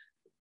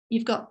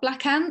 You've got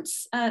black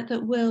ants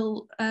that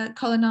will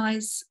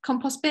colonise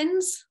compost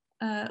bins,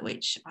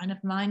 which I never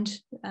mind.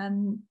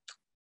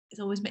 It's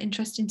always been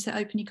interesting to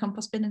open your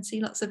compost bin and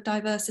see lots of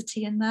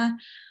diversity in there.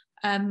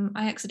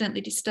 I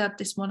accidentally disturbed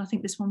this one. I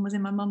think this one was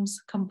in my mum's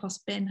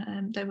compost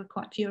bin. They were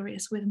quite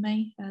furious with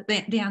me,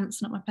 the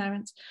ants, not my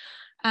parents,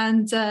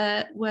 and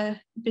were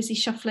busy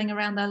shuffling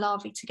around their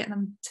larvae to get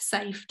them to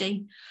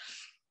safety.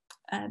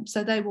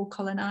 So they will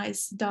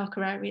colonise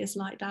darker areas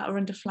like that or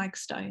under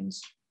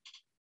flagstones.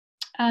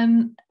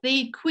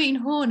 The queen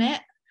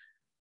hornet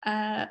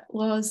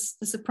was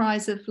the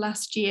surprise of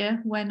last year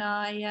when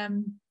I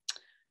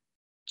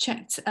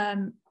checked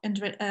under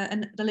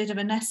the lid of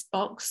a nest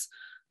box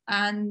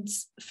and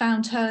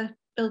found her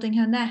building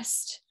her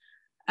nest.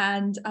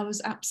 And I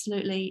was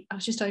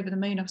just over the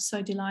moon. I was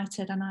so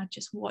delighted, and I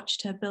just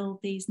watched her build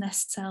these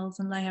nest cells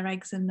and lay her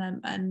eggs in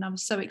them, and I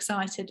was so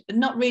excited, but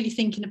not really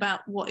thinking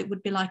about what it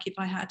would be like if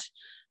I had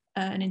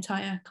an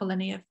entire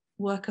colony of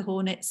worker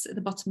hornets at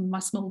the bottom of my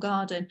small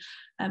garden.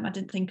 I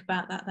didn't think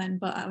about that then,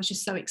 but I was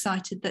just so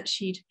excited that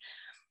she'd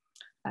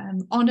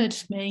honoured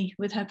me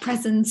with her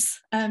presence.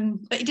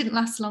 But it didn't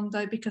last long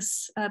though,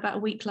 because about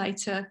a week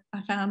later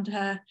I found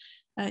her,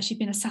 she'd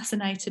been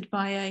assassinated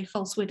by a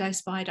false widow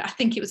spider. I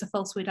think it was a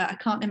false widow. I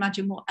can't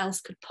imagine what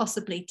else could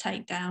possibly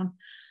take down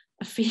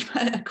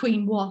a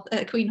queen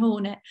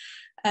hornet.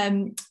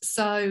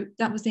 So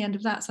that was the end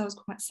of that. So I was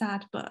quite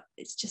sad, but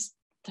they're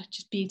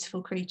just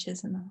beautiful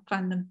creatures, and I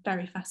find them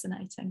very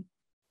fascinating.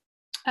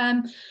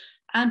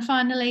 And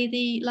finally,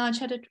 the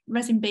large-headed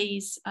resin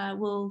bees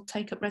will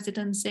take up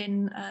residence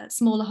in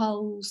smaller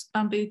holes,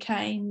 bamboo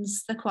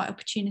canes. They're quite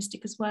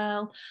opportunistic as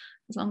well.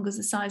 As long as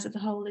the size of the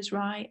hole is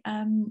right,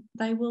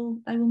 they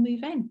will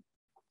move in.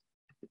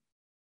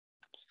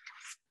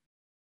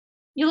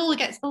 You'll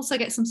also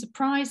get some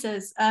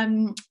surprises.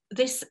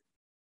 This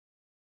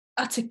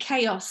utter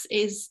chaos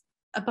is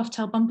a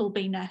buff-tailed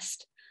bumblebee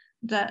nest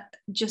that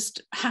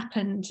just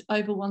happened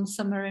over one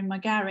summer in my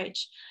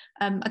garage.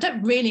 I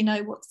don't really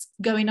know what's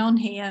going on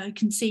here. You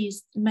can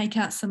make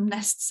out some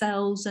nest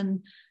cells,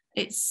 and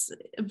it's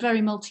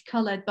very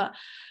multicoloured, but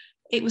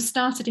it was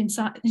started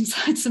inside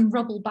some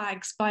rubble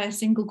bags by a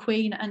single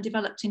queen and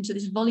developed into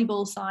this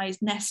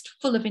volleyball-sized nest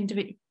full of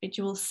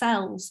individual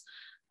cells.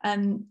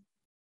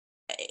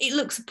 It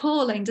looks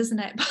appalling, doesn't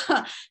it?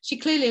 But she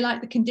clearly liked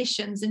the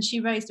conditions, and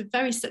she raised a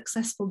very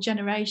successful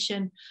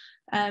generation.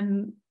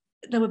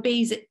 There were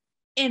bees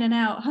in and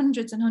out,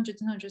 hundreds and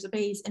hundreds and hundreds of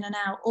bees in and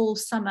out all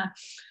summer.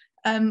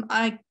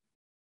 I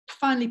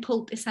finally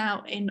pulled this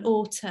out in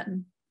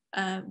autumn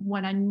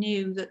when I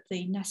knew that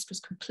the nest was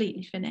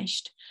completely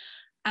finished,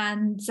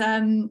 and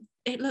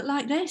it looked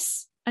like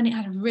this, and it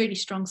had a really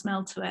strong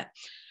smell to it.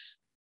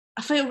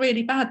 I feel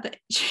really bad that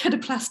she had a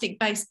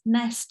plastic-based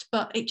nest,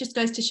 but it just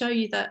goes to show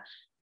you that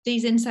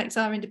these insects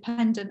are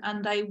independent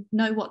and they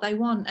know what they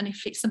want, and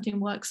if something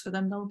works for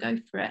them, they'll go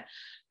for it.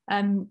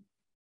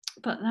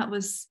 But that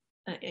was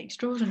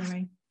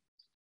extraordinary.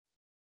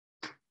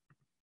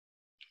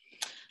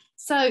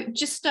 So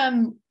just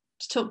to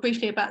talk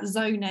briefly about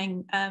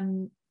zoning,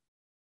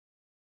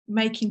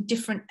 making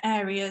different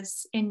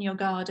areas in your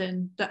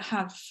garden that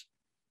have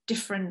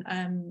different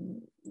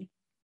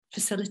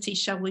facilities,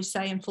 shall we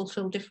say, and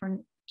fulfill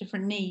different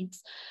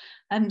needs.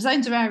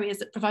 Zones are areas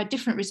that provide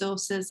different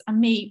resources and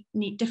meet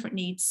different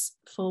needs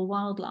for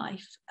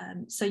wildlife.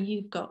 So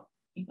you've got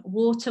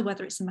water,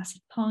 whether it's a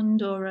massive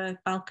pond or a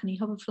balcony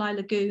hoverfly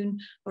lagoon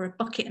or a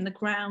bucket in the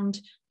ground,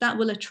 that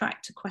will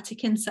attract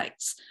aquatic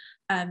insects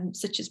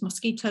such as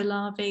mosquito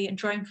larvae and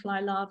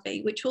dronefly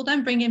larvae, which will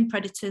then bring in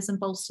predators and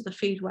bolster the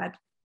food web,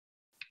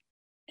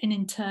 and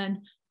in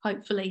turn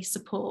hopefully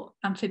support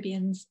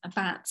amphibians,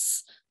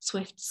 bats,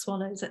 swifts,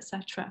 swallows,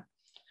 etc.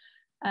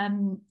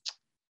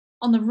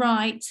 On the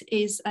right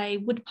is a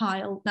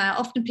woodpile. Now,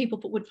 often people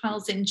put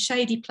woodpiles in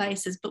shady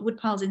places, but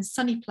woodpiles in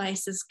sunny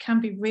places can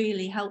be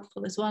really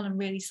helpful as well and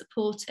really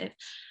supportive.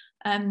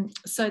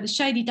 So the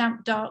shady,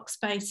 damp, dark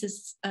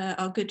spaces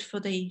are good for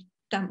the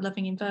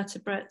damp-loving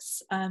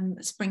invertebrates,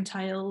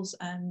 springtails,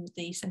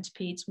 the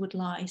centipedes,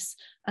 woodlice,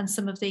 and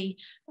some of the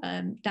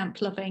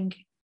damp-loving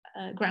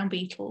ground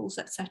beetles,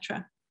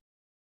 etc.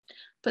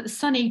 But the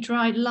sunny,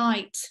 dry,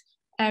 light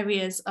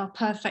areas are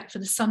perfect for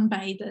the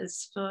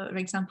sunbathers, for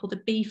example,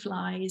 the bee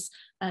flies,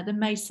 the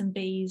mason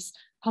bees,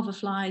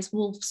 hoverflies,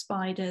 wolf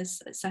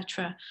spiders,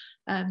 etc.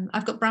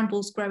 I've got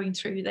brambles growing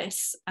through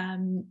this,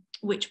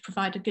 which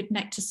provide a good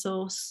nectar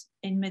source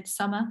in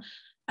midsummer.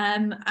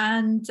 And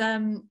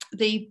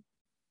the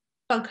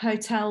bug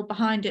hotel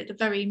behind it, the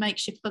very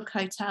makeshift bug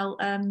hotel,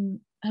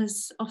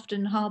 has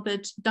often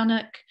harboured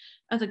dunnock,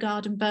 other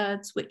garden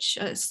birds, which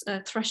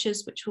are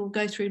thrushes, which will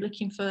go through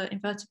looking for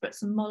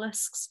invertebrates and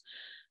mollusks.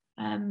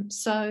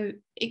 So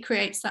it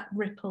creates that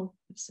ripple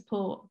of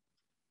support.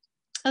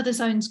 Other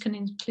zones can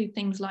include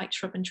things like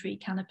shrub and tree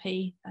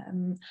canopy,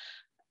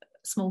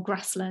 small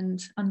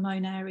grassland,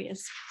 unmown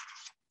areas.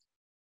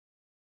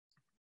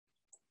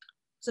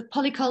 So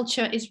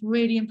polyculture is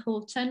really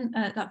important,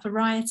 that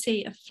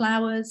variety of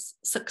flowers,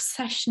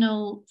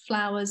 successional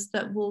flowers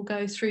that will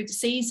go through the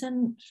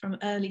season from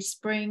early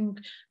spring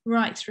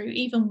right through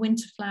even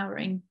winter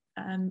flowering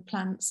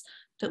plants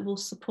that will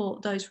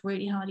support those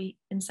really hardy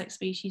insect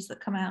species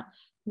that come out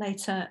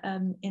later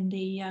in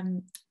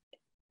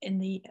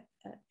the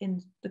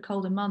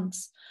colder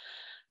months.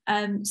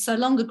 So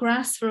longer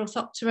grass for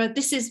Orthoptera.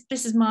 This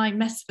is my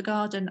mess for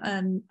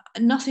garden.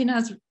 Nothing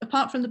has,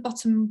 apart from the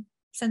bottom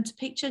centre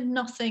picture,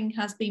 nothing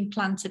has been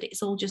planted.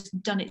 It's all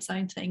just done its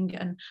own thing,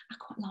 and I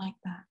quite like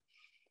that.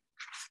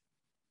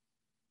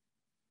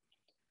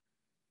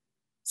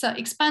 So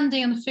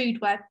expanding on the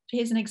food web,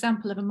 here's an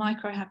example of a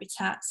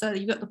microhabitat. So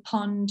you've got the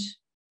pond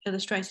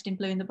illustrated in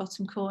blue in the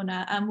bottom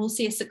corner, and we'll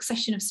see a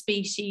succession of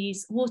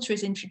species. Water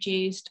is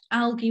introduced,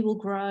 algae will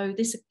grow.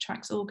 This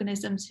attracts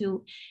organisms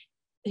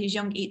whose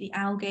young eat the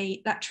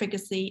algae. That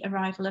triggers the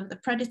arrival of the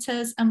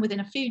predators, and within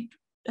a few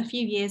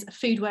years, a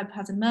food web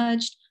has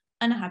emerged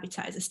and a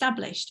habitat is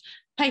established.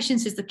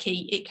 Patience is the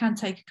key. It can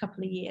take a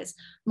couple of years.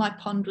 My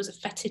pond was a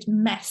fetid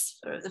mess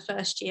for the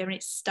first year and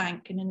it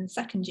stank, and in the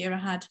second year I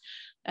had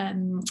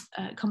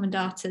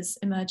commandatas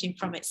emerging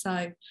from it.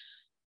 So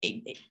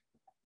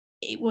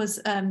it was,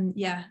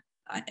 yeah,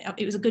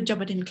 it was a good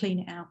job I didn't clean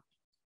it out.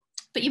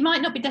 But you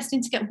might not be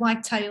destined to get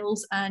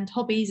wagtails and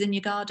hobbies in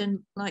your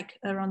garden like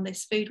are on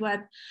this food web,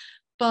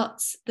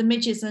 but the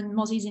midges and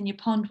mozzies in your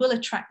pond will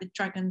attract the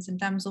dragons and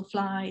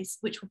damselflies,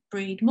 which will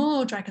breed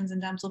more dragons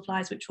and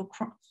damselflies, which will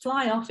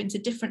fly off into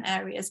different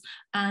areas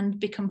and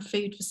become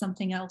food for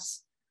something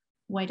else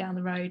way down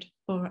the road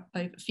or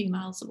over a few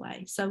miles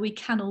away. So we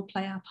can all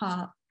play our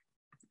part.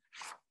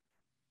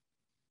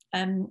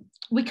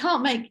 We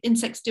can't make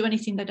insects do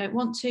anything they don't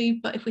want to,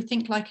 but if we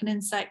think like an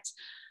insect,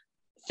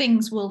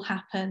 things will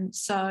happen.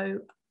 So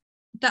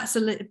that's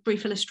a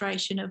brief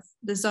illustration of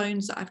the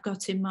zones that I've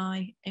got in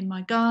my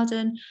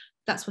garden.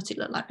 That's what it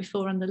looked like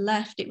before. On the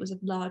left, it was a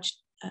large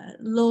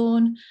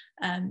lawn.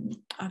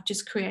 I've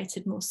just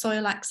created more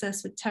soil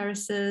access with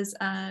terraces,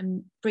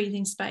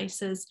 breathing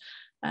spaces,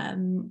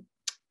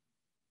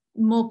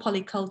 more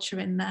polyculture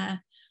in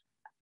there,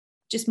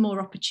 just more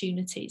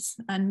opportunities,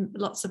 and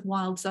lots of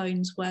wild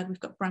zones where we've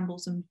got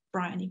brambles and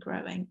bryony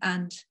growing,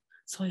 and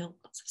soil,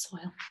 lots of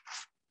soil.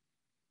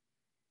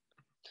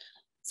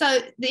 So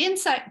the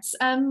insects,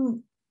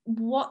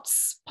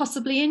 what's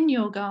possibly in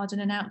your garden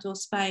and outdoor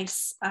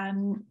space?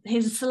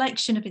 Here's a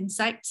selection of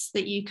insects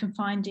that you can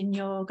find in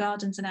your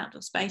gardens and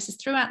outdoor spaces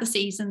throughout the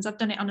seasons. I've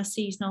done it on a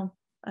seasonal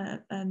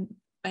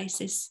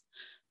basis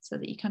so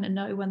that you kind of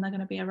know when they're going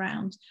to be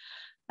around,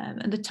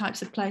 and the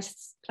types of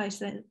places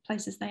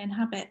they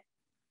inhabit.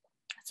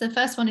 So the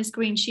first one is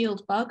green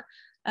shield bug.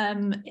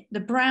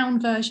 The brown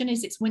version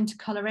is its winter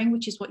colouring,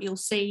 which is what you'll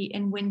see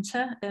in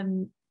winter.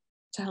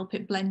 To help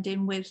it blend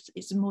in with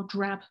its more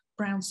drab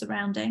brown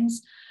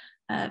surroundings,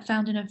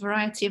 found in a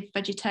variety of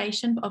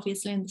vegetation, but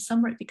obviously in the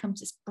summer it becomes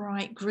this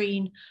bright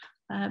green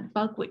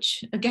bug,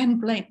 which again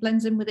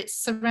blends in with its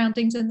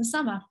surroundings in the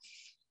summer.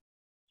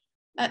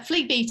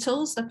 Flea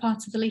beetles, they're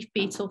part of the leaf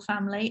beetle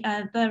family.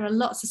 There are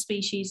lots of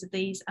species of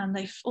these, and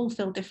they all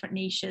fill different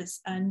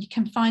niches, and you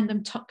can find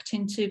them tucked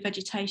into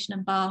vegetation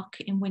and bark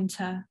in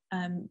winter,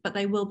 but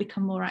they will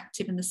become more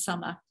active in the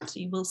summer, so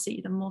you will see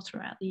them more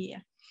throughout the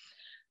year.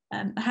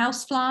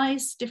 House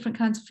flies, different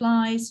kinds of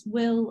flies,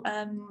 will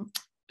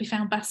be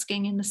found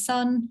basking in the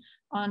sun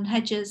on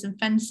hedges and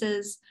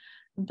fences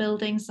and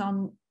buildings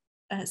on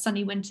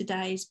sunny winter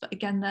days, but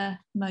again they're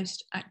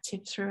most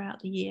active throughout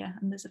the year,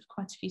 and there's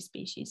quite a few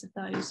species of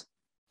those.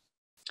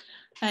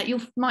 You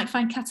might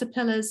find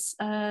caterpillars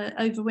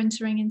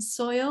overwintering in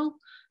soil,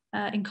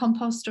 in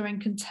compost or in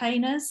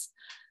containers.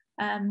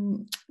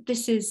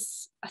 This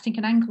is, I think,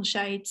 an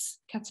ankleshades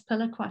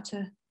caterpillar, quite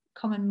a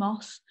common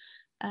moth.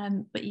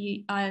 But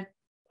I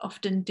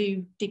often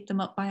do dig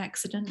them up by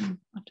accident and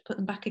have to put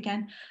them back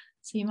again.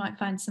 So you might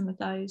find some of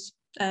those.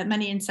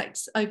 Many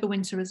insects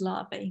overwinter as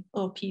larvae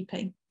or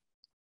pupae.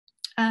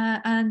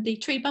 And the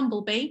tree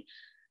bumblebee.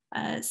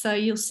 So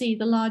you'll see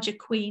the larger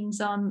queens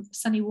on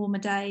sunny, warmer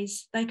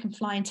days. They can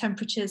fly in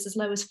temperatures as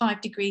low as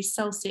 5 degrees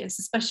Celsius,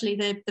 especially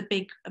the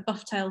big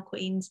buff-tailed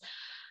queens.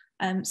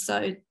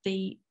 So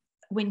the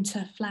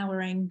winter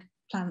flowering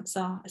plants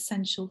are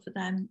essential for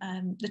them.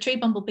 The tree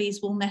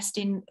bumblebees will nest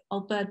in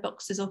old bird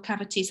boxes or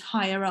cavities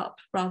higher up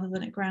rather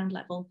than at ground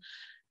level.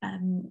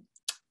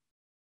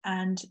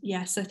 And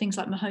yeah, so things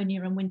like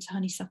Mahonia and winter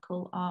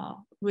honeysuckle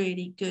are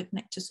really good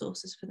nectar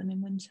sources for them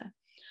in winter.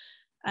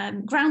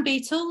 Ground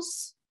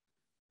beetles,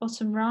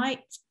 bottom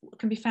right,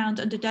 can be found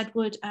under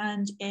deadwood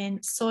and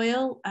in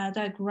soil.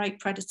 They're great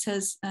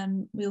predators.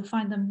 We'll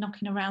find them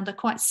knocking around. They're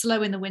quite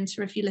slow in the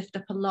winter if you lift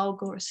up a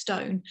log or a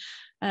stone,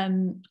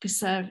 because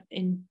they're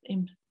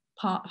in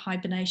part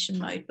hibernation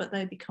mode, but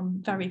they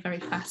become very, very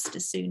fast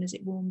as soon as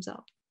it warms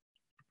up.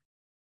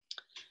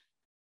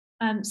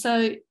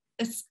 So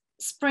as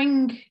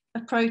spring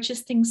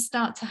approaches, things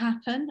start to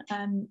happen.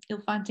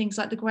 You'll find things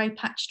like the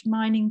grey-patched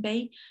mining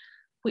bee,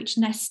 which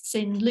nests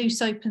in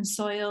loose open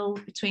soil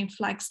between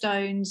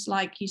flagstones,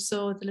 like you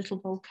saw the little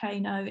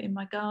volcano in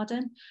my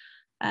garden.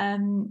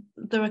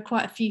 There are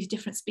quite a few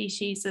different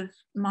species of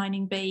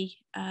mining bee.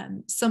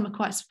 Some are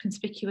quite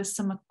conspicuous,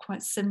 some are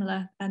quite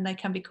similar, and they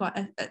can be quite,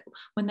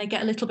 when they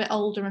get a little bit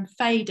older and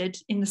faded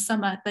in the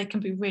summer, they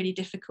can be really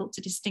difficult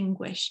to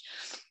distinguish.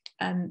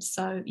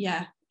 So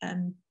yeah,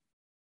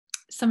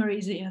 some are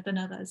easier than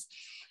others.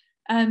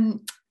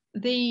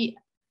 The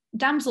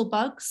damsel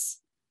bugs,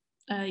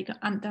 you've got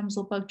ant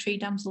damsel bug, tree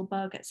damsel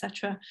bug,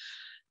 etc.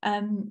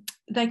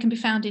 They can be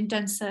found in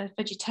denser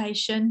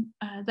vegetation.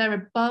 They're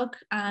a bug,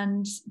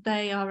 and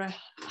they are a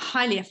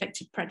highly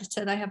effective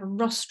predator. They have a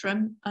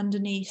rostrum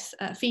underneath,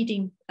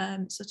 feeding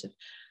sort of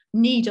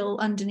needle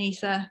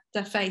underneath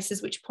their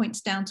faces, which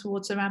points down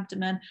towards their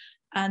abdomen,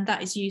 and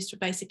that is used for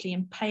basically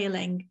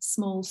impaling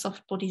small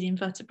soft-bodied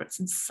invertebrates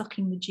and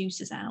sucking the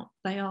juices out.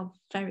 They are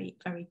very,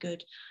 very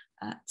good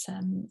at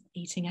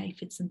eating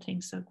aphids and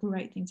things, so a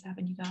great thing to have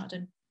in your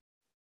garden.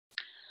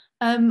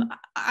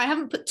 I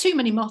haven't put too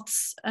many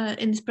moths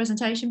in this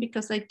presentation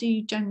because they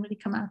do generally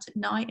come out at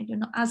night and you're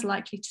not as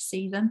likely to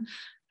see them,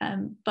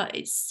 but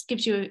it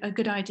gives you a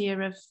good idea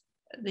of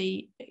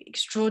the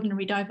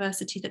extraordinary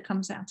diversity that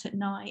comes out at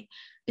night.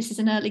 This is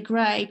an early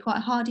grey, quite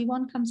a hardy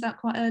one, comes out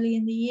quite early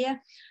in the year.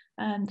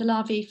 The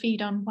larvae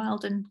feed on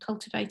wild and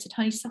cultivated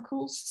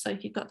honeysuckles. So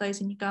if you've got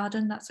those in your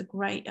garden, that's a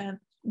great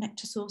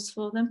nectar source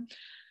for them.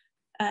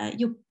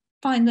 You'll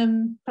find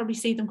them, probably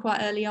see them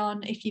quite early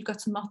on if you've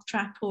got a moth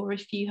trap or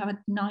if you have a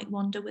night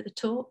wander with a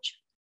torch.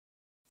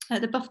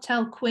 The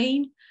buff-tailed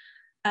queen,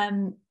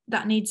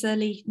 that needs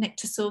early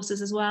nectar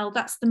sources as well.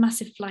 That's the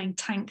massive flying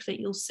tank that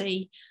you'll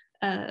see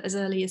as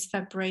early as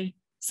February,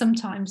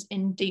 sometimes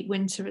in deep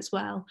winter as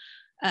well.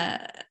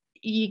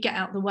 You get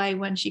out of the way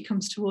when she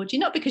comes towards you,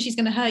 not because she's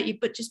going to hurt you,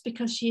 but just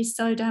because she is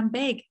so damn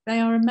big. They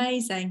are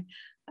amazing.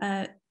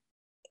 I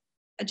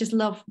just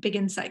love big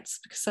insects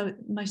because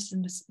most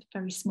of them are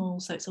very small,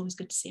 so it's always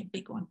good to see a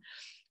big one.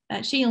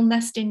 She'll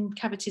nest in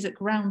cavities at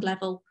ground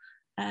level,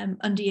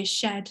 under your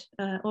shed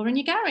or in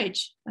your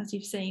garage, as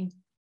you've seen.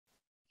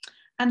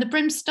 And the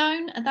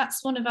brimstone,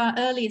 that's one of our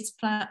earliest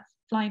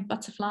flying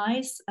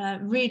butterflies,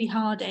 really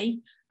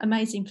hardy,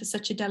 amazing for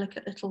such a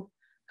delicate little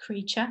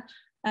creature.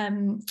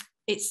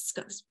 It's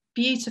got this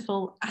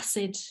beautiful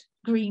acid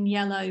green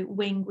yellow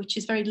wing, which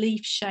is very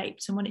leaf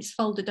shaped, and when it's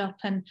folded up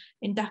and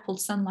in dappled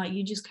sunlight,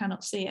 you just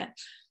cannot see it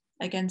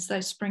against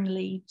those spring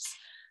leaves.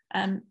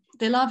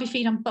 The larvae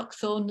feed on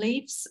buckthorn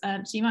leaves,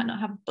 so you might not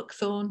have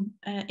buckthorn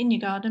in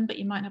your garden, but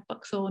you might have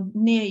buckthorn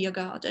near your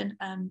garden,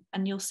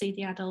 and you'll see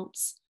the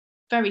adults,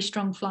 very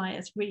strong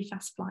flyers, really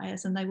fast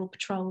flyers, and they will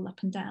patrol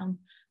up and down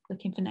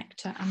looking for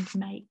nectar and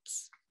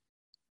mates.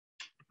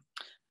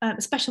 A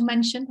special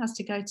mention has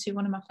to go to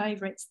one of my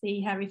favourites,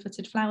 the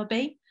hairy-footed flower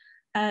bee.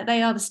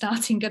 They are the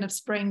starting gun of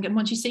spring, and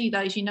once you see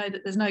those, you know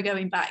that there's no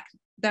going back.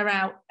 They're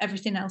out,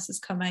 everything else is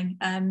coming.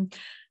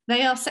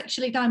 They are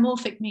sexually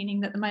dimorphic,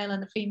 meaning that the male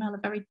and the female are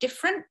very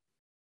different.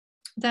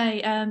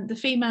 The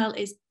female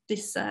is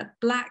this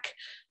black,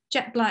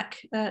 jet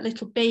black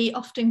little bee,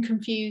 often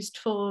confused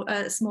for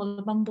a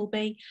smaller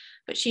bumblebee,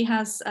 but she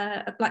has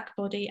a black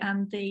body,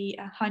 and the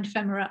hind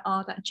femora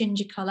are that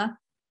ginger colour,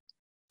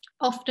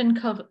 often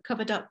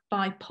covered up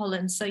by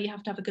pollen, so you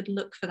have to have a good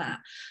look for that.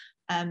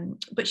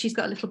 But she's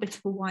got a little bit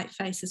of a white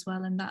face as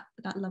well, and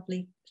that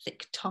lovely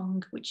thick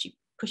tongue, which she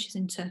pushes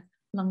into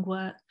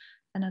lungwort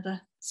and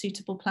other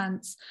suitable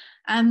plants.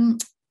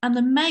 And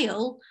the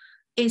male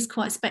is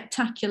quite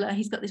spectacular.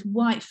 He's got this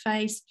white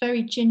face,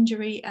 very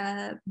gingery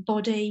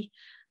body,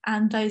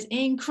 and those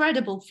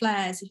incredible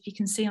flares, if you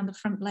can see on the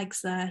front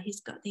legs there.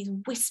 He's got these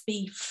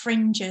wispy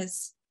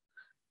fringes,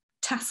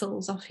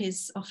 tassels off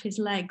his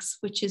legs,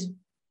 which is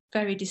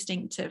very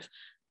distinctive.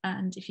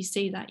 And if you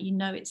see that, you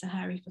know it's a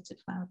hairy-footed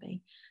flower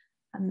bee.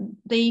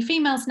 The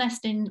females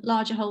nest in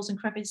larger holes and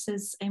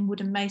crevices in wood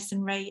and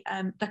masonry.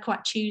 They're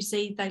quite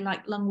choosy. They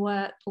like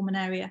lungwort,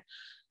 pulmonaria,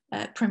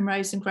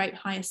 primrose and grape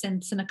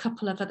hyacinths, and a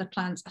couple of other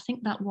plants. I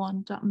think that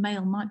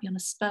male might be on a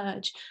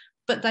spurge,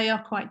 but they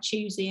are quite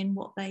choosy in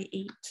what they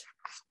eat.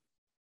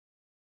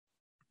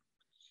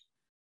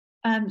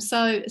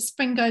 So as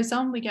spring goes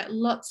on, we get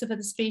lots of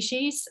other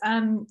species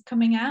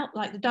coming out,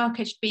 like the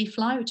dark-edged bee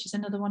fly, which is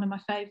another one of my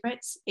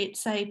favourites.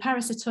 It's a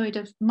parasitoid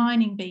of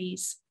mining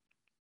bees,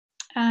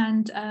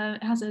 and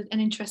it has an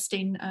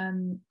interesting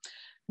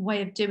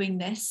way of doing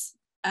this.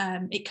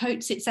 It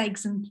coats its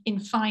eggs in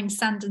fine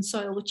sand and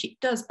soil, which it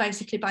does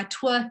basically by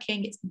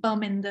twerking its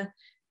bum in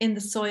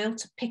the soil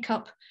to pick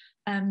up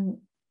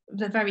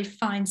the very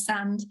fine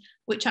sand,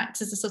 which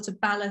acts as a sort of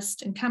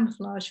ballast and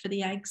camouflage for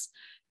the eggs.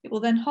 It will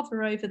then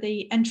hover over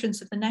the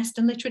entrance of the nest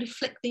and literally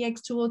flick the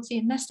eggs towards the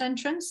nest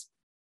entrance.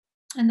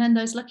 And then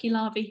those lucky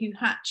larvae who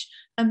hatch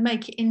and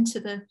make it into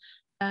the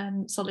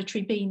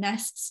solitary bee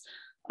nests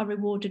are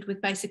rewarded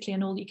with basically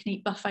an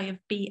all-you-can-eat buffet of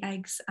bee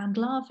eggs and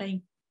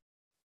larvae.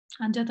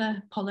 And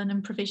other pollen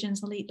and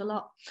provisions will eat the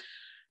lot.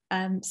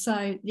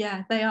 So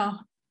yeah, they are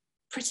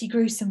pretty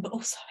gruesome, but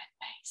also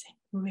amazing.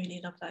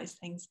 Really love those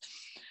things.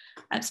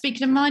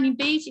 Speaking of mining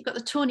bees, you've got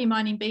the tawny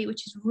mining bee,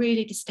 which is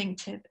really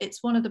distinctive.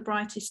 It's one of the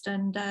brightest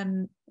and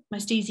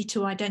most easy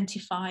to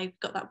identify. You've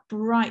got that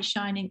bright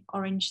shining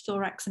orange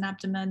thorax and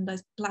abdomen,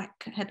 those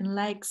black head and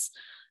legs.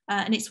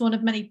 And it's one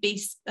of many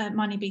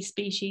mining bee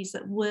species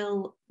that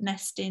will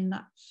nest in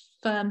that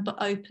firm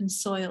but open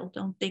soil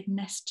on big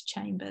nest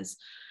chambers.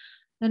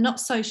 They're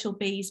not social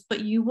bees, but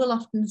you will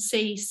often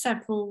see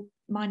several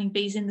mining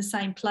bees in the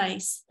same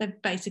place.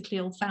 They've basically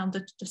all found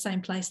the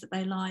same place that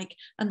they like,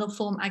 and they'll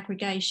form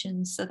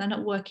aggregations. So they're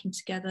not working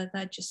together,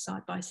 they're just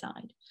side by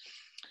side.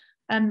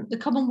 The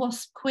common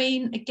wasp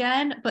queen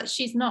again, but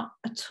she's not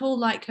at all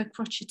like her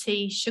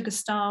crotchety,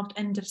 sugar-starved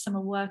end of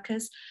summer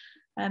workers.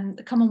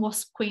 The common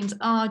wasp queens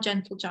are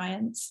gentle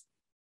giants.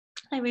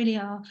 They really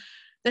are.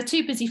 They're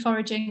too busy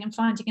foraging and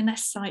finding a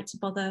nest site to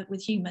bother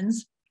with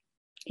humans.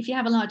 If you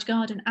have a large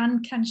garden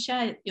and can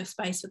share your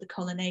space with the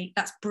colony,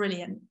 that's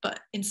brilliant.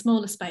 But in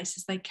smaller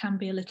spaces, they can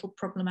be a little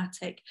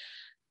problematic,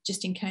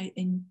 just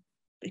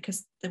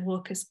because the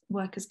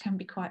workers can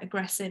be quite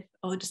aggressive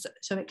or just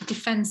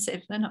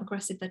defensive. They're not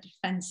aggressive, they're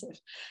defensive.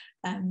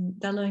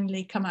 They'll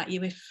only come at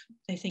you if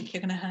they think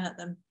you're going to hurt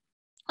them.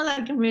 Or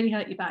they can really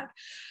hurt you back.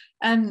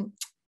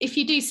 If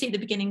you do see the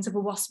beginnings of a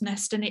wasp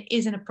nest and it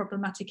is in a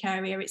problematic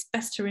area, it's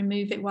best to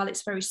remove it while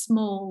it's very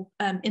small,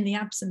 in the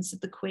absence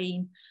of the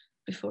queen,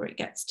 before it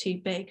gets too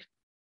big.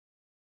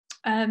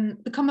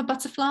 The common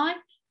butterfly,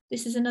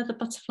 this is another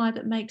butterfly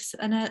that makes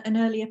an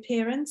early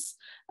appearance,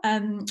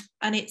 and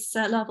its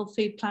larval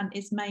food plant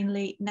is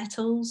mainly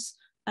nettles,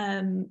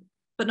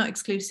 but not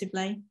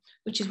exclusively,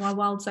 which is why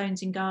wild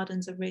zones in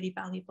gardens are really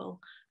valuable.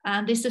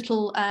 And this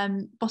little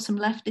bottom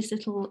left, this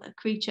little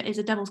creature is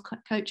a devil's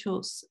coach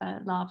horse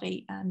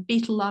larvae, and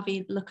beetle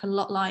larvae can look a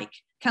lot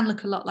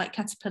like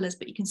caterpillars,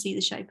 but you can see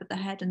the shape of the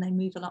head and they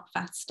move a lot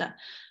faster,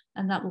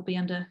 and that will be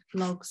under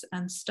logs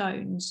and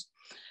stones.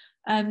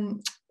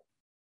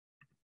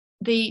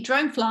 The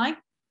dronefly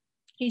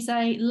is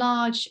a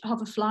large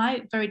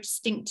hoverfly, very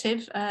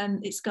distinctive.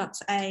 It's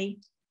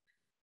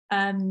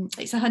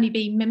a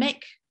honeybee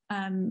mimic.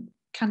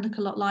 Can look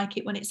a lot like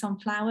it when it's on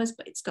flowers,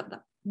 but it's got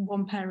that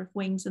one pair of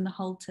wings and the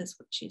halters,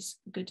 which is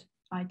a good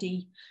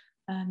ID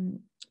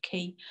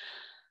key.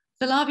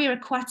 The larvae are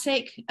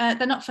aquatic.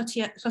 They're not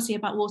fussy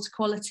about water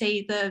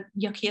quality. The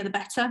yuckier the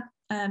better.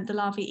 The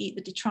larvae eat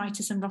the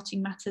detritus and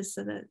rotting matters,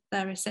 so that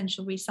they're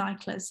essential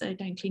recyclers, so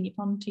don't clean your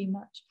pond too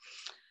much.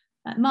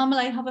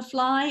 Marmalade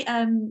hoverfly,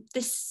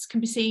 this can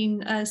be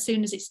seen as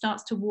soon as it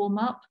starts to warm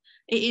up.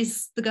 It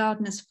is the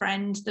gardener's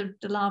friend. The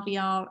larvae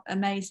are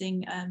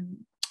amazing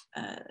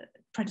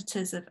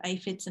predators of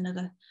aphids and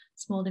other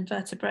small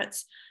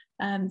invertebrates.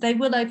 They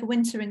will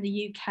overwinter in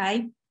the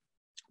UK,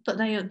 but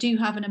they do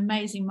have an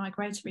amazing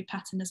migratory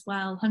pattern as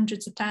well.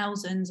 Hundreds of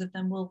thousands of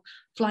them will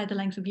fly the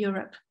length of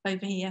Europe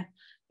over here,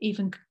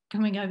 even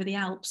coming over the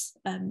Alps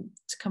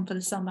to come for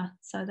the summer.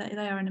 So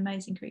they are an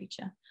amazing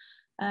creature.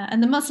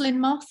 And the muslin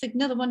moth,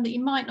 another one that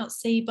you might not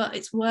see, but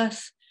it's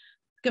worth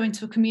going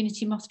to a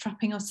community moth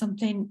trapping or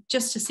something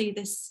just to see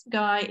this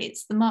guy.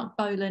 It's the Mark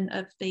Bolan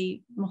of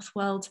the moth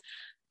world.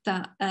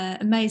 That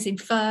amazing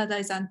fur,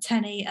 those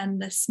antennae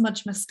and the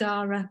smudge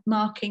mascara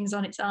markings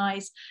on its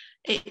eyes.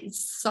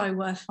 It's so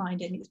worth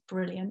finding, it's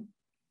brilliant.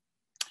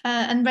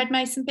 And red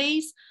mason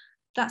bees,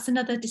 that's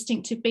another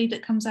distinctive bee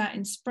that comes out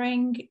in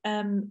spring.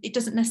 It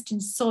doesn't nest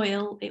in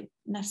soil, it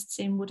nests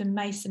in wooden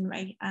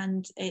masonry,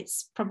 and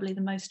it's probably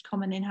the most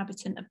common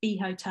inhabitant of bee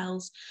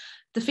hotels.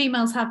 The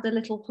females have the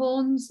little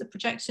horns, the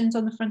projections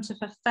on the front of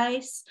her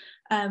face,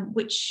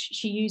 which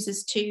she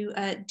uses to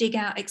dig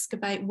out,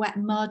 excavate wet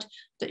mud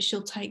that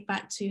she'll take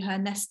back to her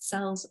nest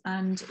cells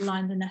and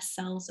line the nest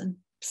cells and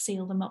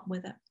seal them up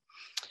with it.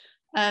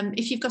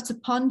 If you've got a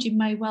pond, you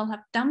may well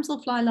have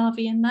damselfly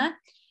larvae in there.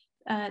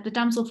 The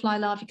damselfly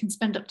larvae can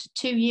spend up to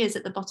 2 years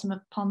at the bottom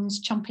of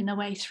ponds, chomping their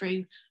way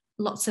through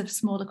lots of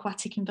small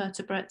aquatic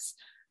invertebrates,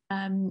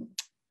 and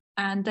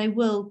they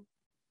will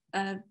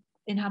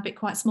inhabit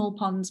quite small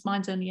ponds.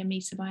 Mine's only a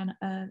metre by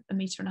a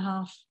metre and a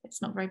half.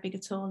 It's not very big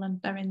at all, and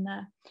they're in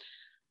there.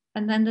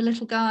 And then the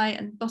little guy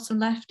and bottom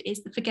left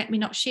is the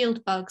forget-me-not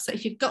shield bug. So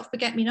if you've got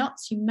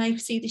forget-me-nots, you may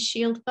see the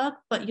shield bug,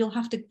 but you'll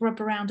have to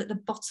grub around at the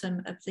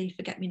bottom of the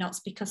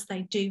forget-me-nots because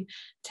they do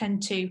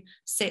tend to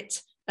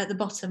sit at the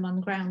bottom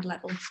on ground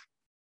level.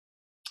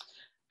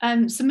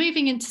 So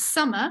moving into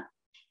summer,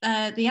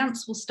 the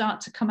ants will start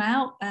to come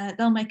out.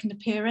 They'll make an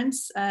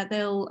appearance.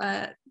 They'll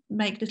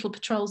make little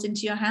patrols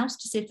into your house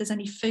to see if there's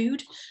any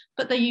food,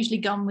 but they're usually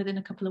gone within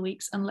a couple of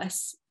weeks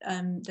unless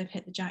they've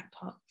hit the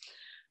jackpot.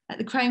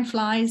 The crane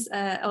flies,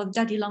 or the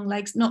daddy long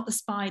legs, not the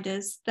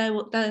spiders, their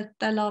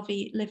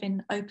larvae live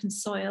in open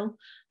soil,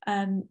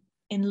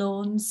 in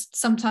lawns,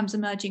 sometimes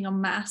emerging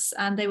en masse,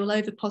 and they will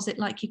oviposit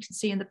like you can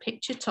see in the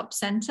picture, top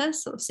centre,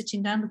 sort of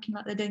sitting down looking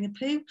like they're doing a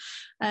poo,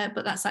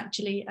 but that's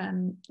actually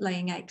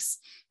laying eggs.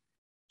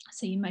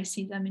 So you may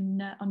see them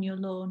on your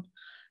lawn.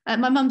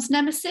 My mum's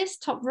nemesis,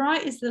 top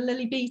right, is the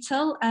lily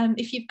beetle.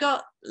 If you've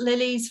got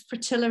lilies,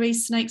 fritillaries,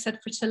 snake's head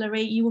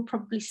fritillary, you will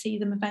probably see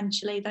them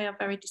eventually. They are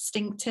very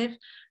distinctive.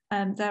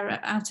 They're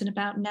out and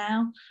about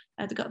now.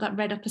 They've got that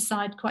red upper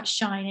side, quite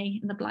shiny,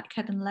 and the black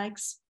head and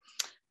legs.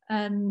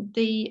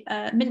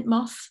 The mint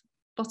moth,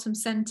 bottom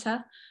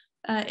centre,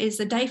 is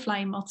a day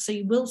flying moth, so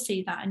you will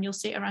see that, and you'll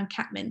see it around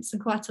catmints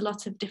and quite a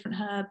lot of different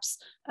herbs.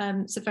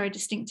 It's a very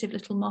distinctive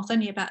little moth,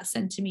 only about 1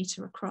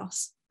 centimetre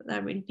across, but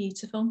they're really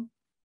beautiful.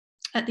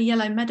 The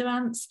yellow meadow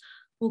ants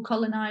will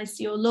colonise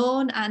your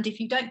lawn, and if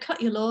you don't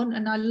cut your lawn,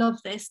 and I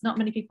love this, not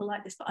many people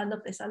like this, but I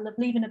love this, I love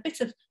leaving a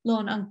bit of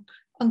lawn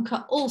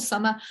uncut all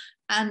summer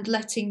and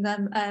letting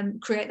them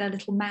create their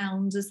little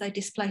mounds as they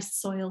displace the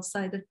soil,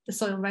 so the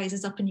soil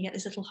raises up and you get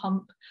this little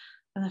hump,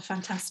 and they're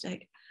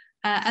fantastic.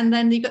 And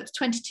then you've got the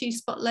 22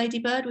 spot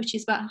ladybird, which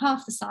is about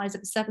half the size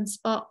of a 7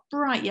 spot,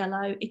 bright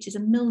yellow. It is a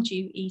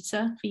mildew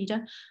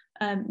feeder,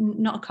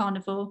 not a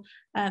carnivore,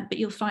 but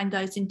you'll find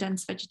those in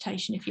dense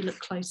vegetation if you look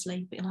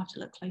closely, but you'll have to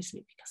look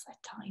closely because they're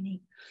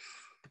tiny.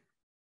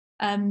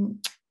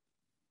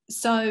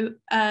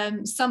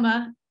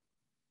 Summer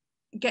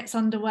gets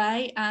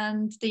underway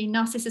and the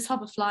Narcissus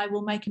hoverfly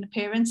will make an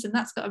appearance, and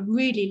that's got a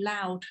really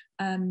loud,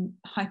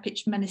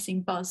 high-pitched,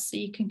 menacing buzz, so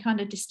you can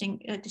kind of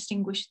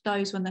distinguish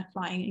those when they're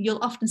flying.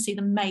 You'll often see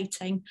them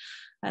mating.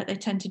 They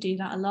tend to do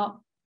that a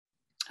lot,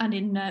 and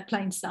in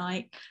plain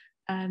sight.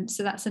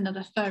 So that's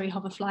another furry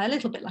hoverfly, a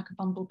little bit like a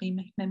bumblebee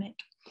mimic.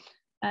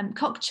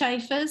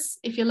 Cockchafers,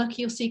 if you're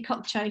lucky, you'll see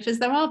cockchafers.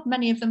 There are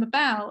many of them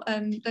about.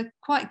 They're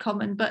quite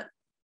common, but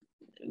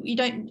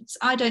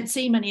I don't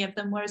see many of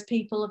them, whereas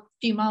people a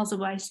few miles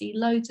away see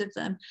loads of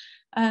them.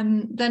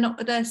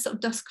 They're sort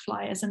of dusk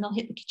flyers, and they'll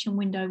hit the kitchen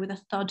window with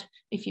a thud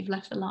if you've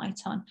left the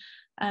light on.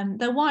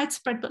 They're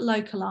widespread but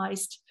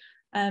localized.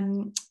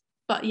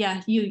 But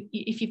yeah,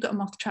 if you've got a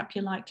moth trap,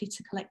 you're likely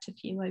to collect a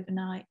few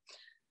overnight.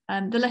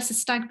 The lesser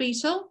stag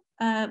beetle,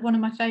 one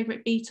of my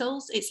favourite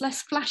beetles. It's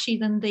less flashy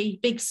than the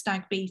big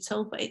stag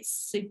beetle, but it's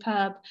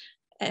superb.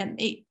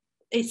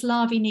 Its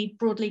larvae need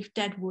broadleaf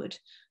deadwood,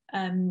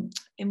 in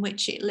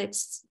which it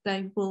lives.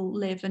 They will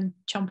live and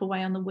chomp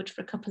away on the wood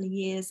for a couple of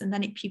years, and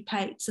then it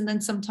pupates, and then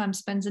sometimes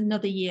spends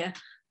another year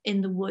in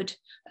the wood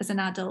as an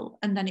adult,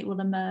 and then it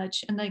will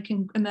emerge, and they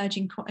can emerge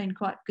in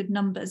quite good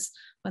numbers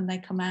when they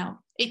come out.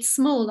 It's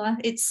smaller.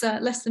 It's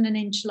less than an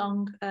inch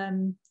long,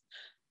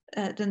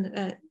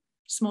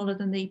 smaller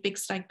than the big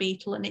stag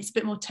beetle, and it's a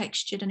bit more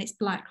textured, and it's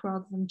black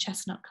rather than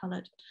chestnut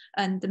coloured,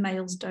 and the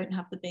males don't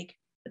have the big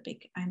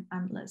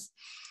antlers.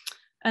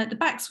 The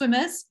back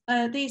swimmers,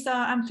 these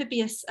are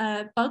amphibious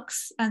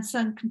bugs, and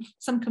some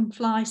can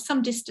fly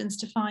some distance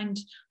to find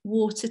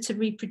water to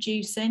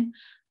reproduce in.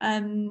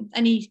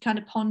 Any kind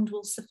of pond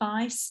will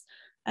suffice.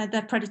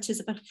 They're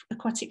predators of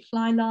aquatic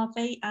fly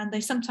larvae, and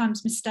they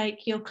sometimes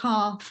mistake your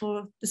car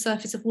for the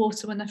surface of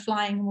water when they're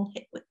flying, and will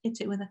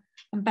hit it with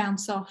and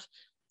bounce off.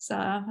 So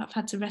I've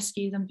had to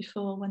rescue them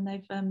before when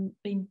they've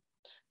been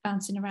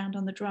bouncing around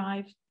on the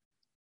drive.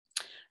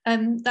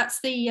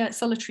 That's the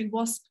solitary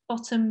wasp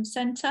bottom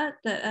centre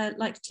that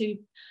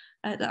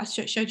that I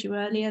showed you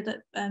earlier,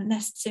 that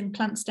nests in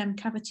plant stem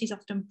cavities,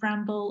 often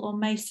bramble or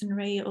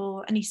masonry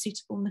or any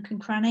suitable nook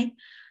and cranny.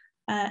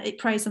 It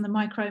preys on the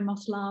micro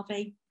moth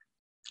larvae.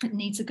 It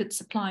needs a good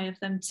supply of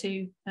them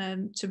to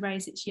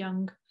raise its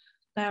young.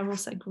 They are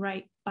also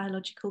great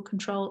biological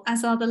control,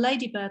 as are the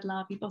ladybird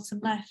larvae,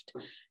 bottom left,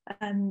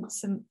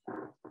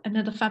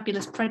 another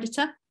fabulous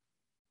predator.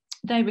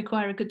 They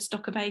require a good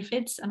stock of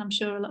aphids, and I'm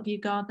sure a lot of you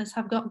gardeners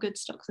have got good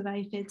stocks of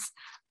aphids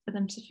for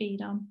them to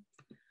feed on.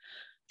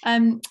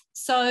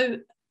 So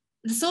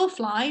the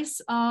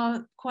sawflies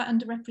are quite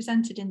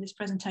underrepresented in this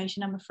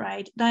presentation, I'm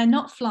afraid. They're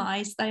not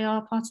flies, they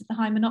are part of the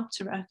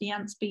Hymenoptera, the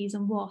ants, bees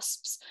and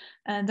wasps.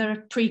 They're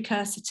a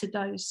precursor to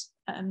those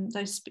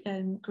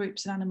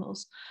groups of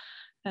animals,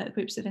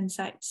 groups of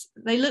insects.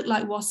 They look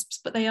like wasps,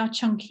 but they are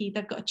chunky.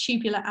 They've got a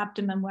tubular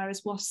abdomen,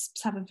 whereas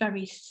wasps have a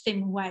very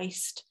thin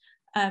waist.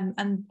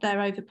 And their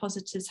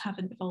ovipositors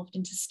haven't evolved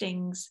into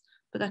stings,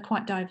 but they're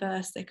quite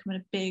diverse. They come in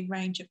a big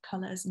range of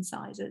colours and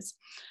sizes.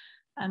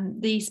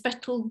 The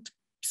speckled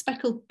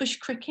bush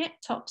cricket,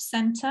 top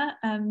centre,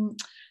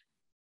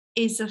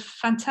 is a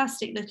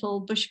fantastic little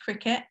bush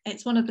cricket.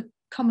 It's one of the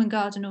common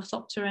garden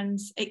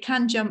orthopterans. It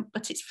can jump,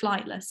 but it's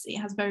flightless. It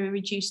has very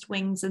reduced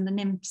wings, and the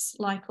nymphs,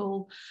 like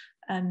all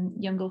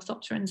young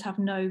orthopterans, have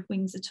no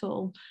wings at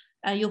all.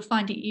 You'll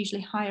find it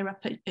usually higher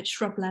up at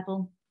shrub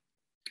level,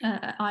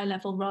 at eye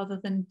level, rather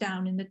than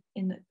down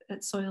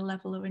at soil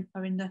level or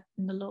in the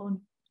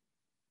lawn.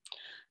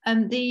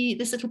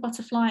 This little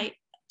butterfly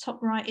top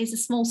right is a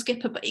small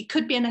skipper, but it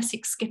could be an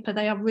Essex skipper.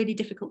 They are really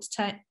difficult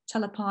to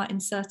tell apart from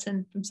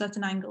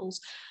certain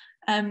angles.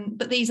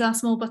 But these are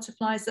small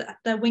butterflies that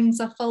their wings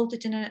are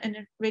folded in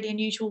a really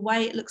unusual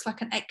way. It looks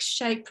like an X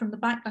shape from the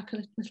back, like a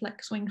little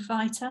X-wing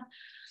fighter.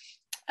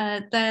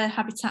 Their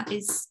habitat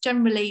is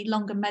generally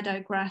longer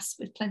meadow grass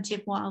with plenty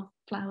of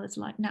wildflowers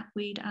like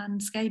knapweed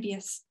and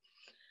scabious.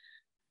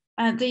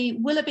 The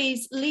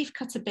Willoughby's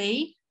leafcutter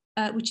bee,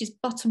 which is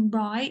bottom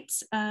right,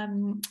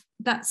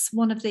 that's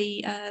one of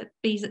the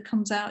bees that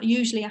comes out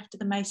usually after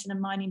the mason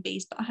and mining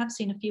bees, but I have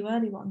seen a few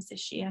early ones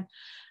this year.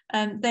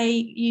 They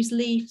use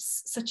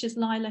leaves such as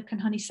lilac and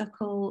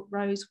honeysuckle,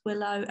 rose,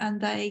 willow, and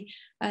they,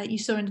 you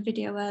saw in the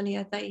video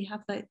earlier, they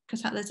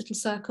cut out those little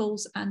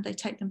circles and they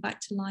take them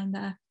back to line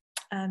their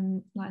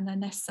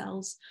nest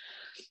cells,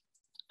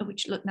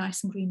 which look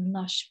nice and green and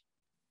lush.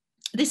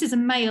 This is a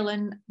male,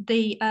 and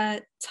the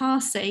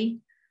tarsi,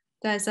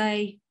 there's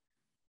a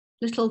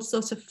little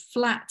sort of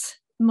flat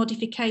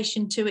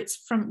modification to its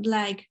front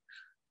leg,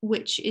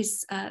 which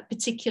is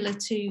particular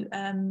to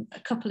a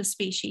couple of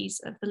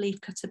species of the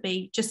leafcutter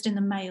bee, just in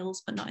the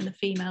males, but not in the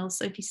females.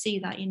 So if you see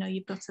that, you know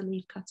you've got a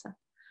leafcutter.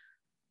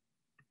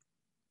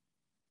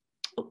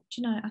 Oh, do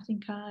you know, I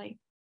think I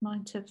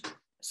might have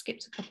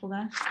skipped a couple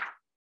there.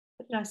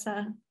 What did I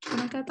say? Can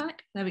I go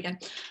back? There we go.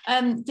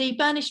 The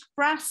burnished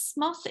brass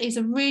moth is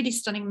a really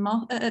stunning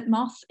moth.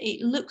 It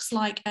looks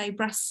like a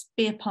brass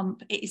beer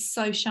pump. It is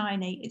so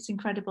shiny. It's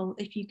incredible.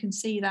 If you can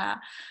see that,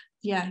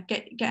 yeah,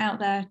 get out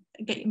there,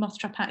 get your moth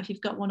trap out if you've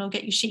got one, or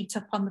get your sheet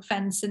up on the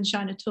fence and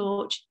shine a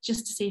torch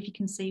just to see if you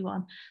can see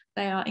one.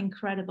 They are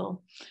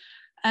incredible.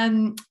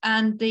 And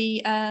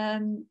the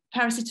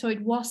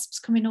parasitoid wasps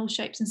come in all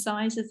shapes and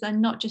sizes. They're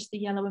not just the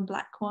yellow and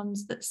black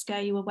ones that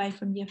scare you away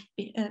from your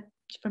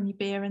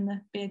beer in the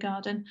beer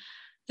garden.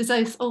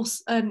 There's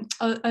also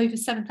over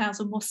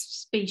 7,000 wasp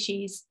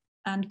species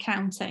and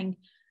counting,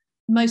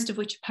 most of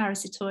which are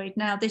parasitoid.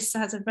 Now this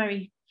has a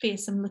very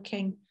fearsome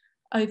looking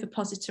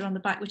ovipositor on the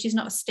back, which is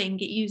not a sting.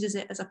 It uses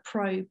it as a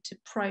probe to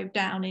probe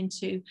down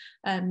into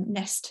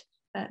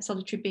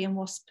solitary bee and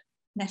wasp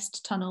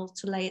nest tunnel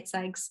to lay its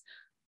eggs,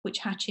 which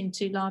hatch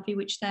into larvae,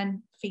 which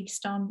then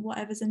feast on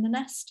whatever's in the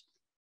nest.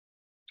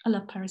 I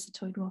love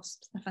parasitoid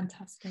wasps, they're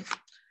fantastic.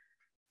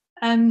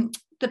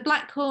 The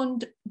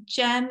black-horned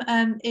gem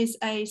is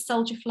a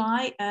soldier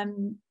fly.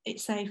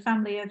 It's a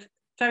family of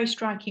very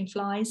striking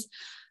flies,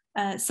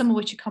 some of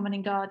which are common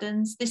in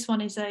gardens. This one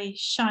is a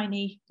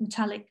shiny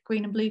metallic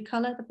green and blue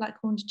colour, the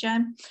black-horned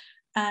gem.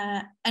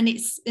 And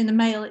it's in the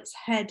male, its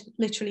head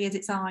literally is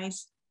its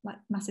eyes, like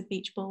massive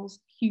beach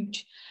balls,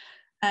 huge.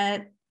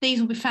 These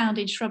will be found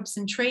in shrubs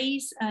and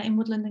trees, in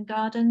woodland and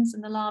gardens,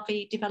 and the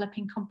larvae develop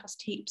in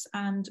compost heaps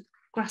and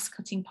grass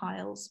cutting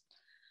piles.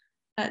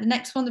 The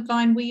next one, the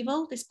vine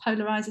weevil, this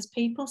polarises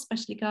people,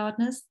 especially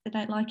gardeners. They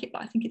don't like it,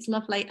 but I think it's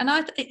lovely. And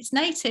it's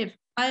native.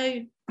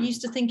 I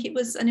used to think it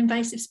was an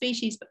invasive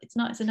species, but it's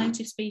not, it's a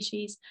native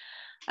species.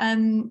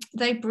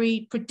 They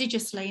breed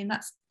prodigiously, and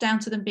that's down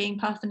to them being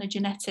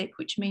parthenogenetic,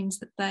 which means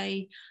that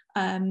they,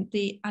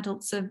 the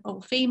adults are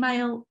all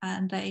female,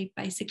 and they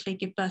basically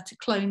give birth to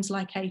clones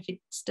like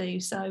aphids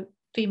do. So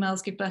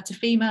females give birth to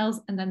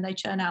females, and then they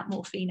churn out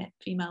more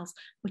females,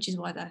 which is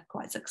why they're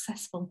quite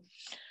successful.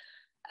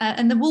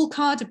 And the wool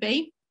carder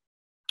bee,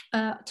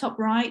 top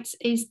right,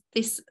 is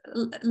this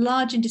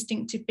large and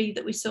distinctive bee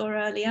that we saw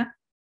earlier.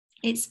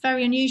 It's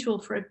very unusual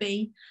for a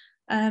bee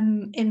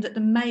in that the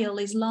male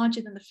is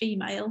larger than the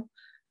female,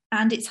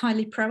 and it's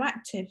highly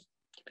proactive.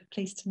 You'll be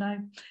pleased to know.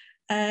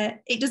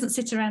 It doesn't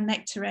sit around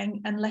nectaring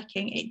and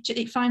lecking.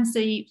 It finds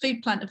the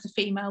food plant of the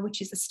female,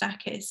 which is the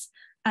stachys,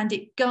 and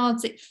it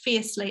guards it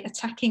fiercely,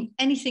 attacking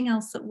anything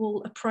else that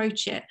will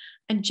approach it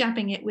and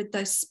jabbing it with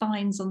those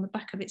spines on the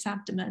back of its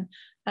abdomen,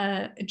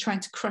 and trying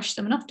to crush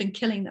them and often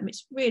killing them.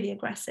 It's really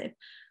aggressive.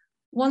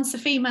 Once a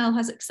female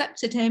has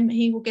accepted him,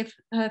 he will give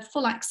her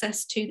full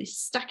access to the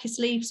stachys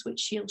leaves, which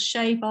she'll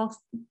shave off,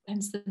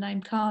 hence the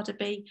name carder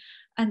bee,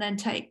 and then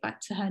take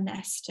back to her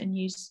nest and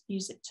use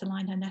it to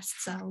line her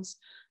nest cells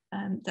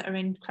that are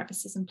in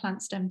crevices and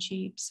plant stem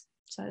tubes.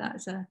 So that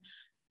is a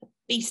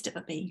beast of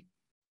a bee.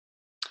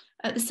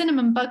 The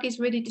cinnamon bug is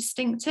really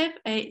distinctive.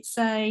 It's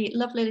a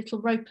lovely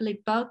little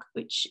rope-legged bug,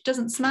 which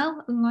doesn't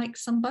smell, unlike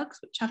some bugs,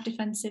 which have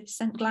defensive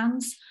scent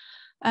glands.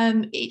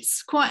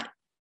 It's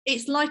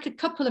like a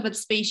couple of other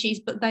species,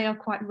 but they are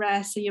quite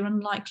rare, so you're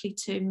unlikely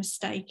to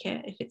mistake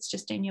it if it's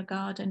just in your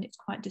garden. It's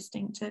quite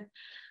distinctive.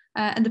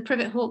 And the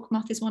privet hawk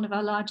moth is one of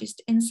our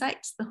largest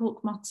insects. The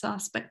hawk moths are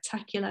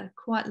spectacular,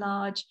 quite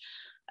large.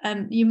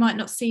 You might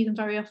not see them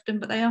very often,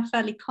 but they are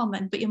fairly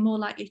common, but you're more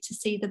likely to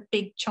see the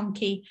big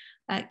chunky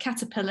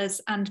caterpillars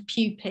and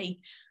pupae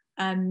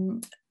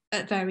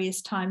at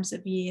various times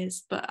of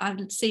years. But I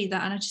would see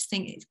that and I just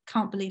think,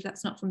 can't believe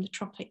that's not from the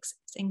tropics.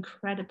 It's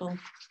incredible.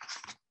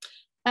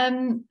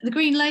 The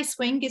green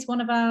lacewing is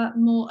one of our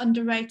more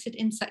underrated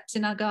insects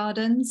in our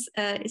gardens.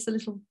 It's a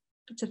little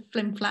bit of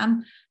flim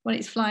flam when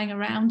it's flying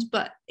around,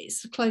 but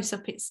it's close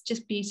up, it's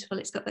just beautiful.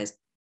 It's got those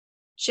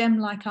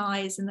gem-like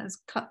eyes and those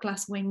cut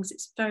glass wings.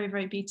 It's very,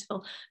 very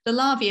beautiful. The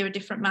larvae are a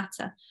different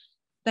matter.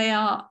 They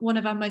are one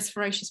of our most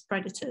ferocious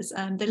predators.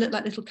 They look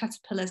like little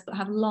caterpillars, but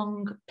have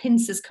long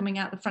pincers coming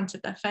out the front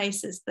of their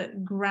faces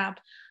that grab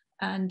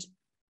and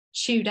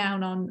chew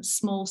down on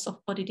small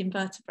soft-bodied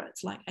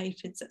invertebrates like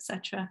aphids,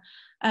 etc.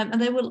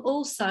 And they will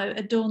also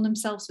adorn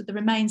themselves with the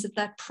remains of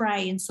their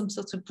prey in some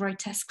sort of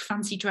grotesque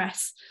fancy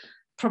dress,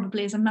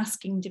 probably as a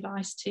masking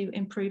device to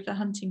improve their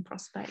hunting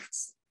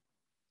prospects.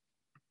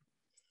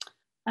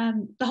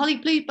 The holly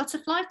blue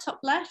butterfly, top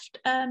left,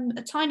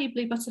 a tiny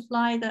blue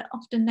butterfly that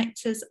often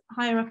nectars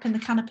higher up in the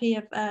canopy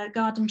of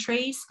garden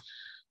trees.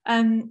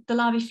 The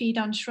larvae feed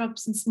on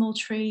shrubs and small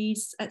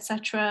trees,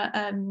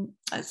 etc.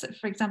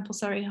 For example,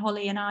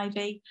 holly and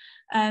ivy.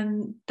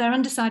 Their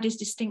underside is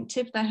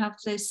distinctive. They have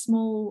those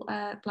small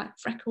black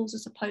freckles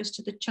as opposed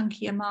to the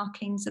chunkier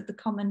markings of the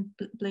common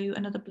blue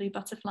and other blue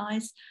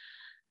butterflies.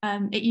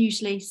 It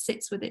usually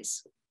sits with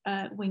its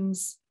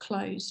wings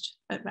closed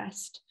at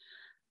rest.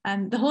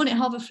 The hornet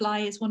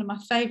hoverfly is one of my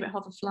favourite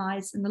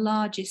hoverflies and the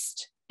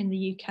largest in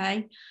the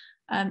UK.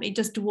 It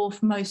does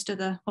dwarf most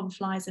other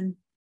hoverflies and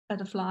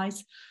other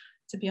flies,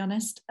 to be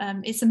honest.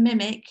 It's a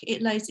mimic.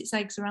 It lays its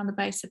eggs around the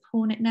base of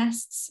hornet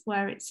nests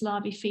where its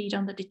larvae feed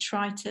on the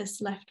detritus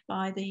left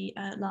by the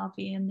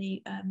larvae and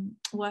the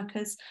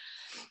workers.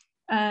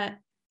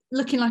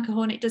 Looking like a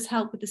hornet does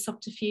help with the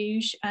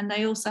subterfuge, and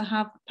they also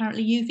have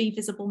apparently UV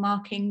visible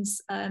markings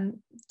that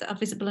are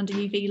visible under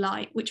UV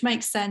light, which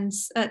makes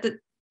sense. That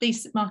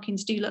these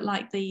markings do look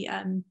like the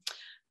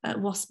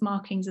wasp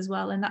markings as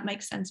well, and that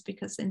makes sense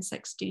because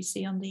insects do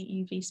see on the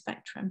UV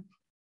spectrum.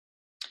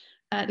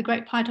 The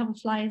great pied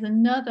hoverfly is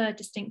another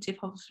distinctive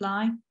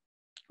hoverfly,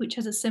 which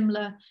has a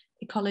similar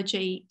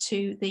ecology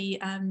to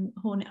the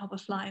hornet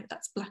hoverfly.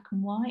 That's black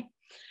and white.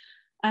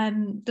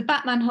 The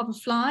Batman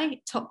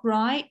hoverfly, top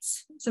right,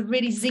 it's a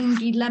really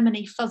zingy,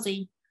 lemony,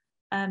 fuzzy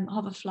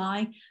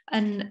hoverfly,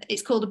 and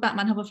it's called a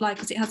Batman hoverfly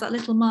because it has that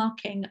little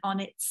marking on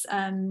its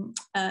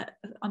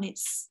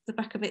the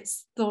back of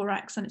its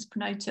thorax and its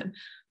pronotum,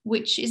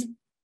 which is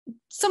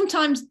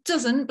sometimes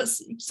doesn't, but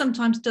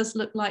sometimes does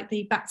look like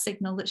the bat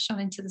signal that's shone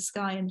into the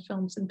sky in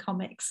films and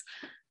comics.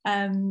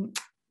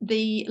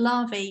 The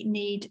larvae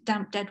need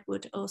damp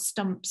deadwood or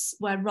stumps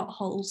where rot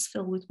holes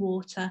fill with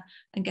water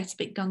and get a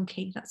bit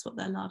gunky. That's what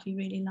their larvae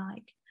really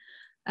like.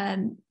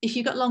 If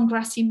you've got long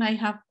grass, you may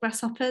have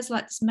grasshoppers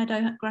like this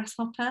meadow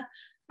grasshopper.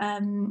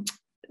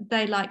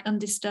 They like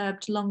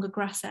undisturbed, longer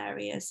grass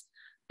areas.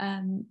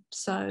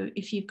 So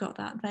if you've got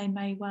that, they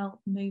may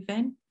well move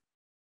in.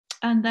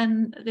 And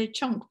then the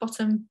chunk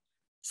bottom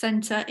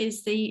centre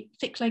is the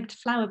thick-legged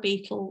flower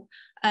beetle.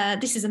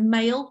 This is a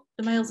male.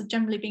 The males are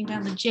generally being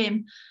down the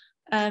gym.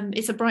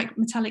 It's a bright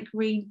metallic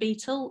green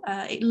beetle.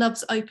 It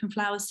loves open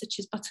flowers such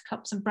as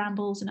buttercups and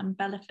brambles and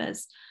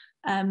umbellifers.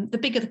 The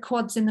bigger the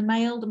quads in the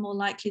male, the more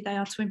likely they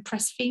are to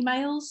impress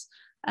females.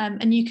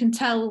 And you can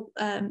tell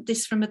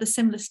this from other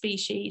similar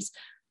species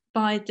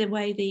by the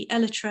way the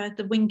elytra,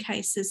 the wing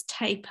cases,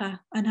 taper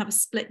and have a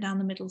split down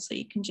the middle, so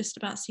you can just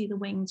about see the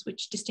wings,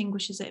 which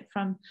distinguishes it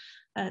from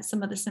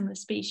some other similar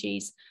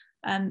species.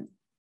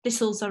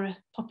 Thistles are a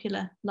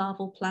popular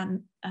larval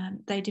plant.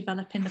 They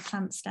develop in the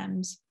plant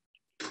stems.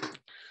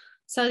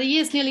 So the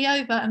year's nearly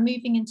over and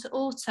moving into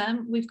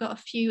autumn, we've got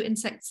a few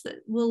insects that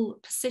will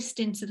persist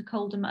into the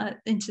colder,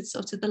 into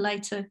sort of the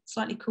later,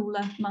 slightly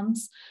cooler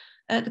months.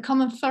 The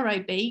common furrow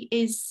bee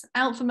is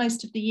out for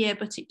most of the year,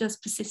 but it does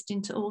persist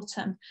into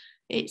autumn.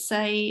 It's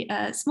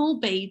a small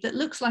bee that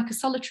looks like a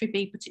solitary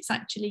bee, but it's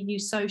actually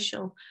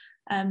eusocial.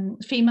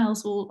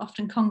 Females will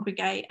often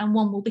congregate and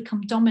one will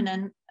become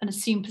dominant and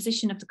assume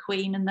position of the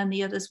queen, and then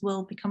the others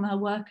will become her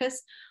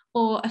workers.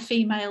 Or a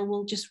female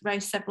will just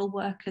raise several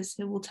workers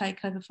who will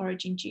take over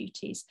foraging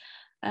duties.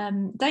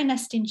 They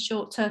nest in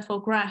short turf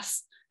or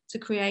grass to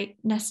create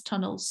nest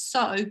tunnels.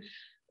 So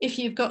if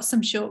you've got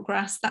some short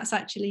grass,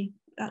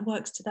 that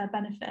works to their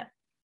benefit.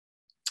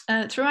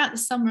 Throughout the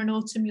summer and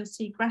autumn, you'll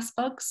see grass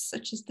bugs,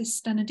 such as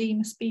this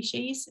Stenodema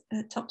species,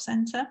 top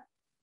centre.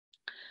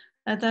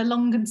 They're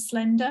long and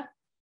slender.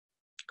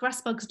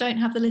 Grass bugs don't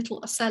have the little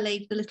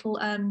ocelli, the little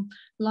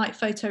light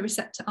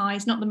photoreceptor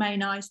eyes, not the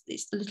main eyes,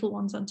 it's the little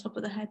ones on top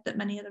of the head that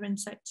many other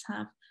insects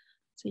have.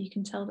 So you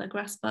can tell they're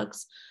grass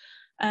bugs.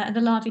 And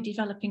the larvae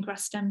develop in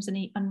grass stems and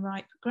eat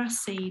unripe grass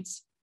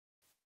seeds.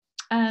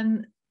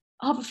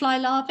 Hoverfly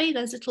larvae,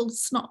 those little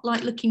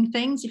snot-like looking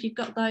things, if you've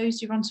got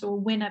those, you're onto a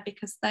winner,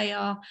 because they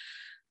are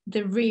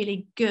the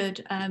really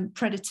good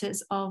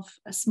predators of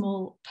a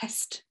small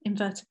pest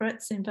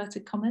invertebrates,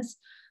 inverted commas.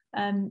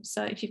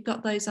 So if you've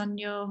got those on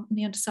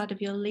the underside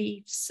of your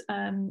leaves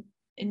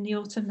in the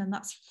autumn, then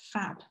that's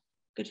fab,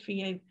 good for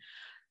you.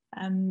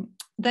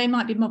 They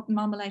might be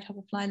marmalade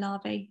hoverfly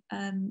larvae, but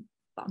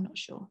I'm not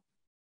sure.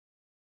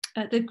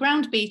 The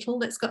ground beetle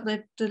that's got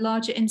the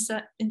larger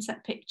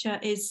insect picture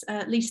is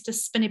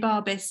Listus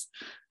spinibarbis.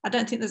 I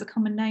don't think there's a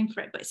common name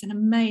for it, but it's an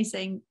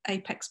amazing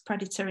apex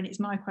predator in its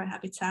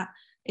microhabitat.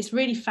 It's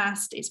really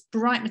fast, it's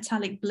bright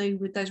metallic blue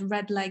with those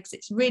red legs.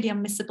 It's really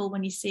unmissable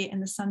when you see it in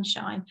the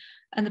sunshine.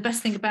 And the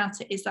best thing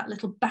about it is that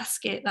little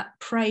basket, that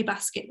prey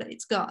basket that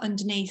it's got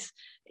underneath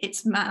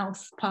its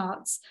mouth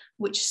parts,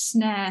 which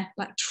snare,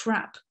 like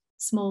trap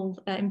small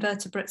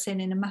invertebrates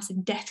in a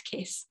massive death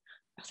kiss.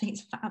 I think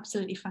it's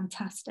absolutely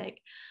fantastic.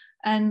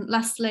 And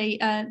lastly,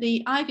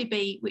 the ivy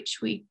bee, which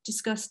we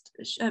discussed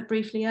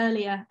briefly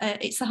earlier,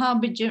 it's the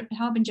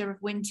harbinger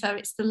of winter.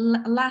 It's the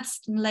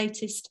last and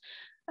latest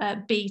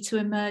bee to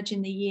emerge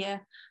in the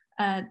year.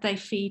 They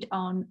feed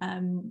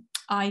on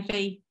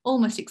ivy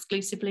almost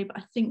exclusively, but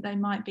I think they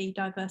might be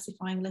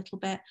diversifying a little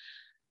bit.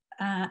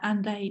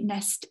 And they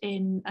nest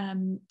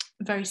in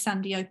very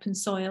sandy open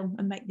soil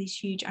and make these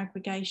huge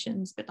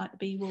aggregations, a bit like the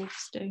bee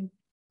wolves do.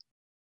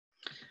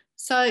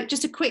 So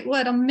just a quick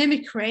word on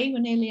mimicry, we're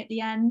nearly at the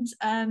end.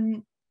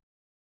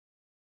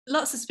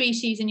 Lots of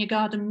species in your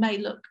garden may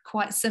look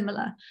quite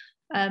similar.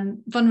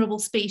 Vulnerable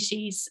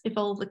species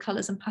evolve the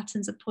colours and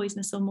patterns of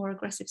poisonous or more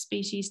aggressive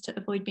species to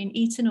avoid being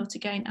eaten or to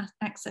gain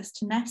access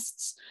to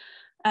nests.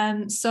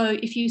 So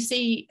if you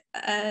see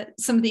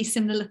some of these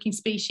similar looking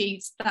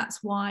species, that's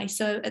why.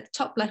 So at the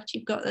top left,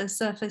 you've got the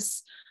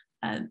surface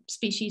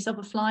species of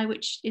a fly,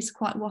 which is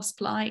quite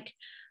wasp-like.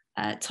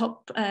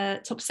 Top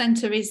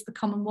centre is the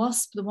common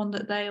wasp, the one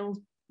that they all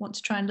want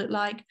to try and look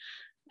like.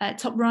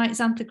 Top right,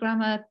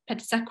 Xanthogramma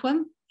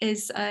pedicequum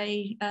is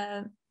a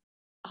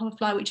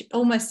hoverfly which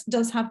almost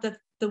does have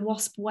the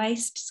wasp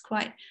waist. It's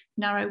quite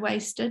narrow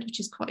waisted, which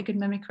is quite a good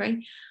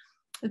mimicry.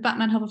 The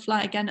Batman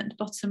hoverfly again at the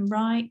bottom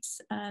right.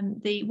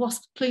 The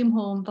wasp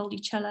plumehorn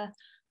Volucella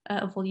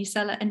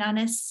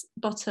inanis,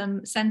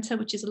 bottom centre,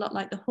 which is a lot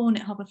like the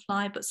hornet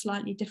hoverfly but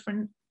slightly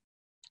different,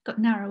 got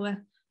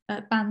narrower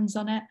bands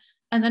on it.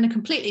 And then a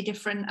completely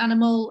different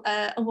animal,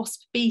 a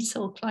wasp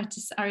beetle,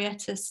 Clitus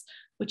arietus,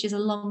 which is a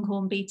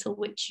longhorn beetle,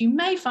 which you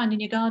may find in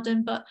your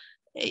garden, but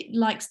it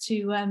likes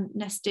to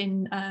nest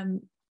in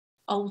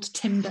old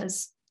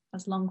timbers,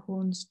 as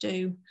longhorns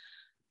do.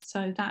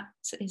 So that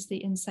is the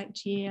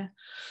insect year.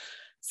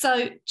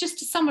 So just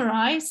to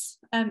summarise,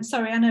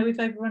 sorry, I know we've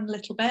overrun a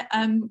little bit.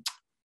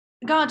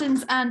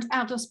 Gardens and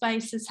outdoor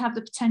spaces have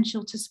the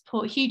potential to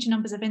support huge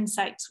numbers of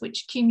insects,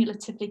 which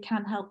cumulatively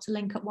can help to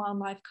link up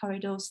wildlife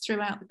corridors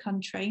throughout the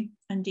country,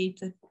 indeed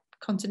the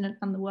continent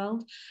and the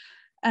world.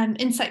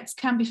 Insects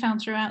can be found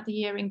throughout the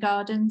year in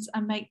gardens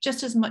and make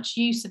just as much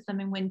use of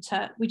them in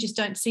winter. We just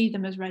don't see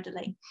them as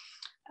readily.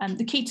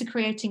 The key to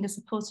creating a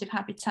supportive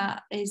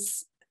habitat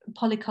is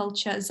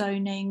polyculture,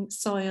 zoning,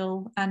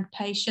 soil, and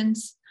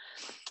patience.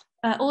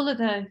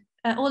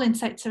 All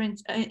insects are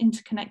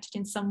interconnected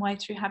in some way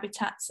through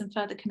habitats and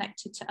further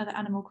connected to other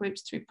animal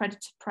groups through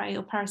predator-prey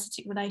or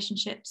parasitic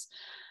relationships.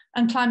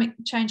 And climate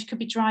change could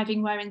be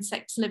driving where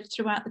insects live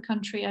throughout the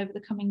country over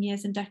the coming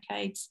years and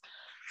decades.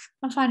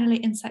 And finally,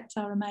 insects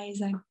are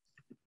amazing.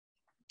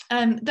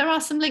 There are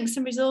some links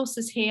and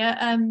resources here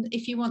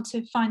if you want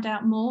to find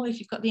out more, if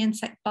you've got the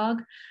insect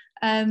bug.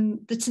 The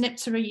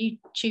Tanyptera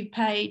YouTube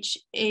page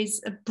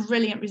is a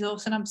brilliant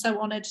resource, and I'm so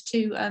honoured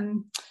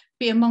to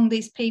be among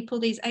these people,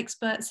 these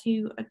experts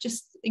who are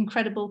just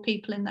incredible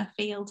people in their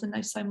field and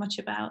know so much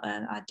about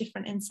our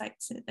different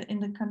insects in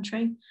the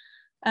country.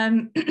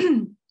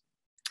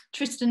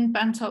 Tristan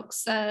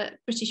Bantock's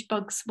British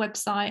Bugs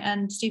website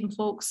and Stephen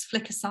Falk's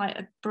Flickr site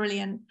are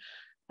brilliant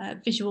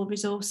visual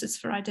resources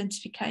for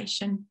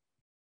identification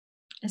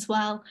as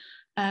well.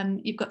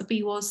 You've got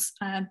the BWAS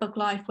Bug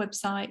Life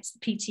websites, the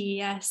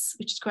PTES,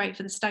 which is great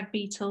for the stag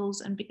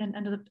beetles and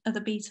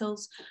other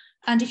beetles.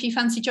 And if you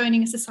fancy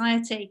joining a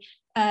society,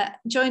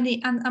 join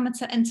the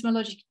Amateur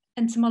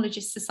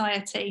Entomologist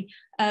Society,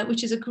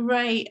 which is a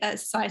great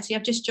society.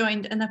 I've just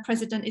joined, and their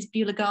president is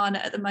Beulah Garner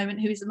at the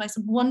moment, who is the most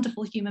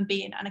wonderful human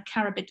being and a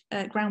carabid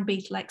ground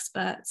beetle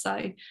expert.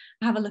 So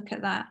have a look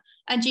at that.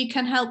 And you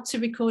can help to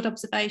record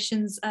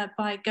observations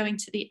by going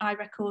to the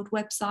iRecord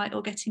website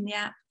or getting the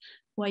app,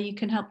 where you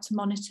can help to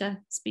monitor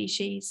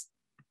species.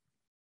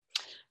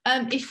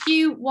 If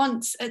you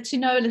want to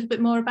know a little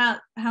bit more about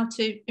how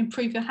to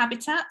improve your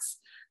habitats,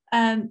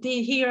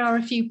 here are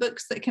a few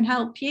books that can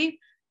help you.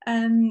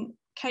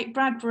 Kate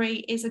Bradbury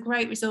is a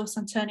great resource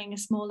on turning a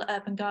smaller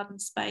urban garden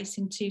space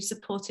into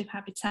supportive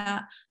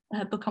habitat.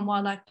 Her book on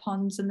wildlife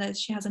ponds, and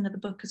she has another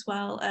book as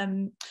well,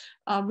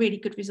 are really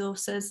good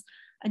resources.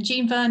 And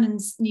Jean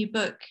Vernon's new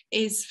book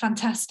is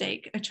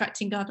fantastic,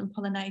 Attracting Garden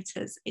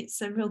Pollinators.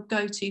 It's a real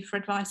go-to for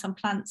advice on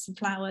plants and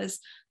flowers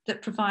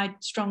that provide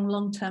strong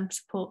long-term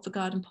support for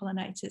garden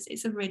pollinators.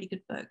 It's a really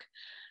good book.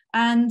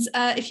 And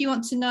if you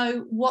want to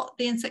know what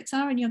the insects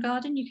are in your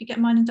garden, you could get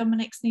mine and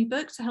Dominic's new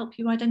book to help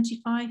you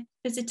identify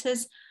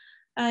visitors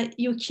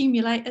you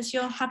accumulate as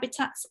your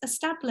habitats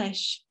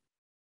establish.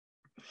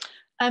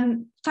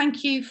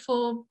 Thank you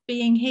for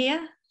being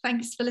here.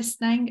 Thanks for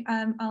listening.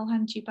 I'll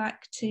hand you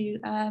back to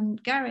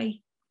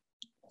Gary.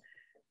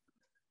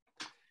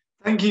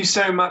 Thank you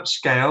so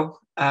much, Gail.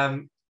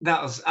 That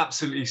was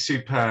absolutely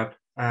superb.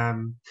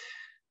 I'm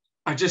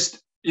just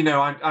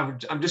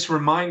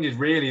reminded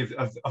really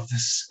of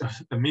this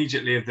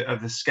immediately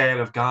of the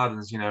scale of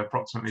gardens.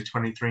 Approximately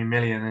 23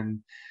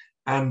 million,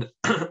 and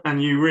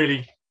you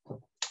really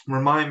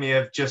remind me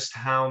of just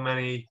how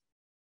many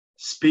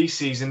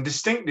species and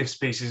distinctive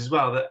species as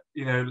well that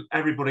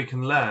everybody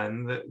can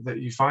learn that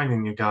you find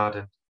in your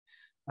garden.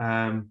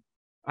 I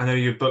know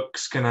your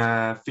book's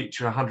gonna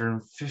feature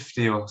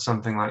 150 or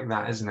something like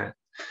that, isn't it?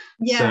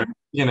 Yeah.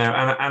 So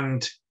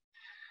and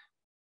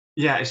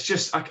yeah, it's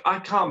just I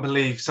can't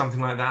believe something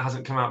like that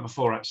hasn't come out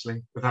before,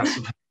 actually.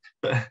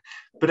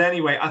 But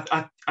anyway,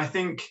 I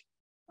think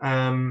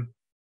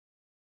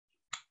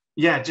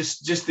yeah,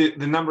 just the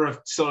number of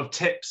sort of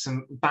tips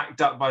and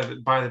backed up by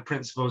the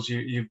principles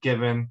you've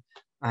given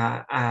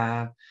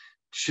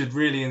should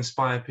really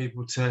inspire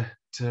people to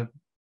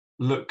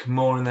look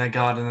more in their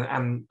garden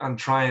and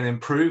try and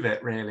improve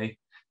it, really.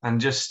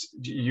 And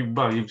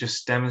you've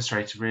just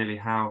demonstrated really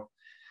how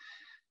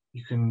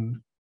you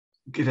can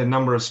get a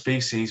number of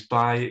species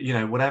by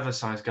whatever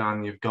size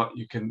garden you've got.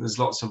 There's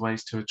lots of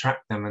ways to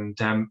attract them, and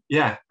I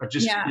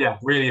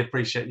really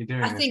appreciate you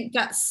doing it. I think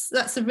that's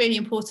a really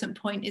important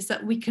point, is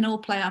that we can all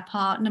play our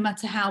part, no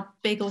matter how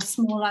big or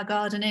small our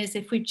garden is.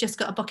 If we've just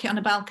got a bucket on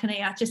a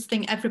balcony, I just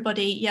think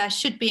everybody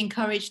should be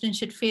encouraged and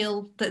should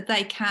feel that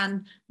they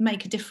can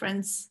make a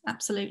difference.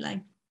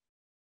 Absolutely.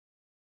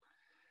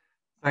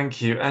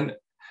 Thank you. And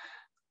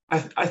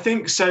I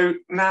think so.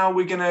 Now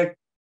we're going to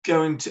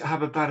go into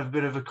have about a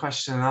bit of a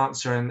question and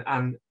answer,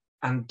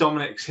 and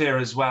Dominic's here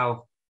as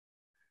well,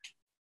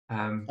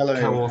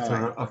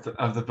 co-author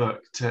of the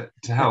book to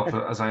help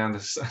as I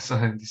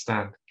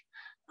understand.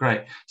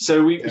 Great.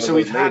 So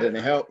we've had any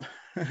help.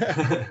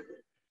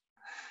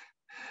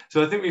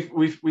 So I think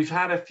we've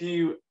had a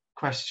few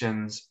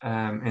questions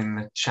in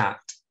the chat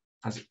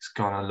as it's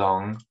gone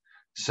along.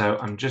 So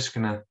I'm just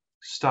going to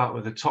start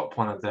with the top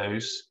one of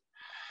those.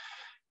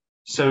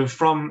 So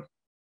from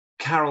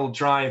Carol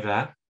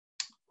Driver.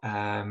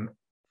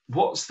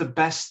 What's the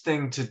best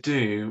thing to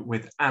do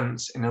with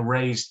ants in a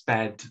raised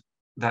bed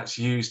that's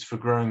used for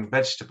growing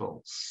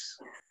vegetables?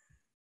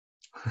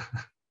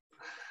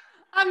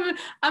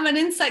 I'm an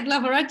insect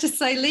lover. I'd just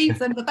say leave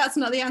them, but that's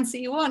not the answer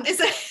you want,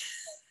 is it?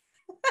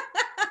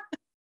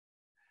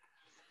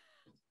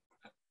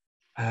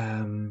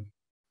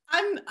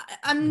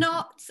 I'm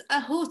not a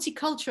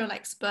horticultural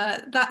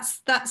expert.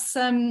 That's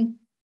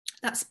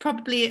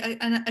probably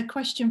a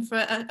question for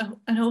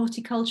an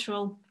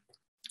horticultural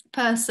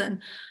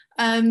person.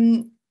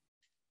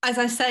 As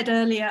I said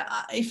earlier,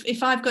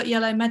 if I've got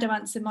yellow meadow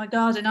ants in my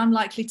garden, I'm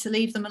likely to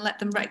leave them and let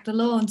them wreck the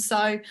lawn. So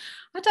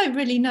I don't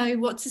really know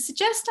what to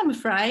suggest, I'm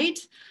afraid.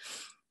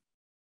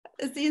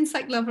 As the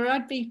insect lover,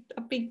 I'd be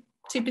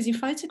too busy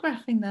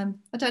photographing them.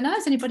 I don't know.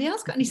 Has anybody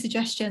else got any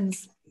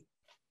suggestions?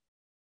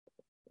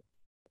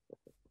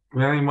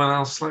 Would anyone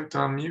else like to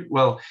unmute?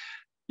 Well,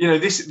 you know,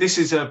 this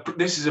is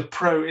a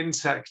pro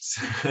insect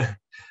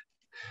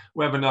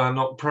webinar,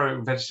 not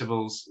pro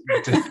vegetables.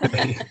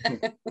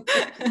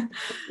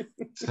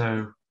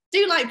 So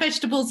do like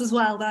vegetables as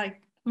well, though.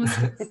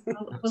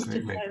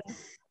 Absolutely.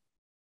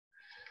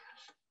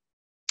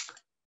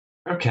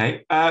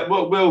 Okay.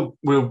 Well,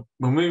 we'll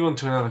move on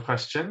to another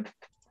question,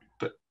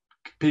 but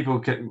people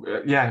can,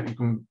 yeah, you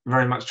can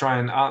very much try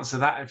and answer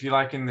that if you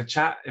like in the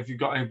chat if you've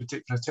got any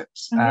particular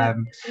tips.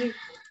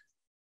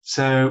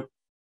 So,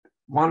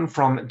 one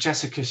from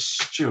Jessica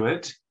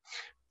Stewart.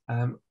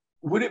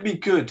 Would it be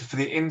good for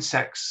the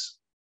insects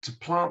to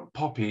plant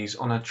poppies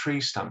on a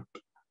tree stump?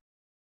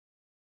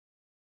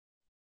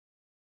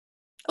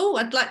 Oh,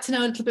 I'd like to know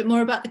a little bit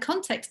more about the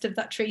context of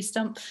that tree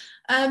stump.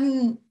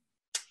 Any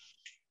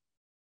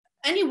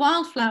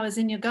wildflowers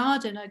in your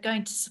garden are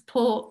going to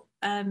support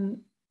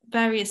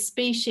various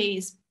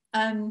species.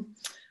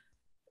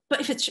 But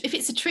if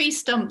it's a tree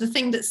stump, the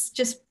thing that's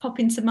just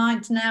popping to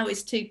mind now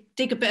is to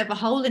dig a bit of a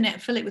hole in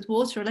it, fill it with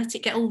water, or let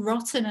it get all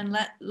rotten and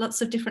let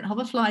lots of different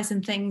hoverflies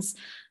and things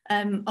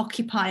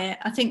occupy it.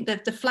 I think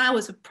that the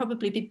flowers would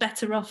probably be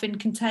better off in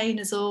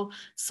containers or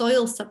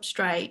soil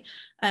substrate.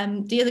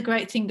 The other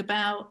great thing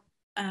about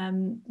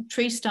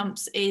tree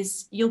stumps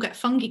is you'll get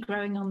fungi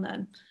growing on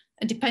them.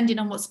 And depending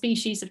on what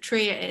species of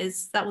tree it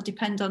is, that will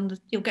depend on,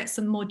 you'll get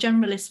some more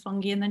generalist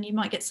fungi and then you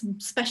might get some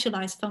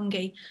specialised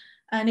fungi.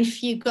 And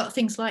if you've got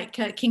things like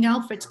King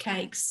Alfred's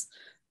cakes,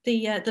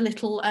 the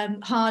little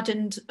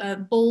hardened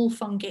ball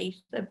fungi,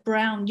 the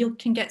brown, you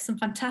can get some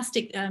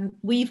fantastic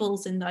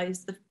weevils in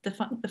those,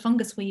 the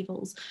fungus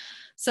weevils.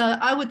 So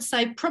I would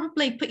say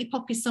probably put your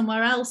poppies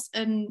somewhere else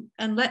and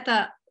let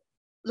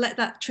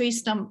that tree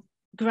stump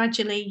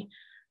gradually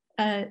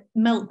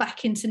melt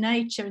back into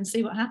nature and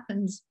see what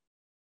happens.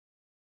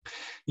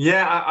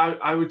 Yeah,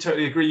 I would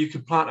totally agree. You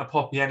could plant a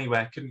poppy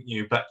anywhere, couldn't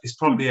you? But it's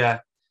probably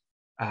a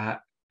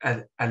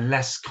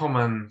less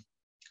common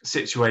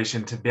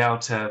situation to be able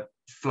to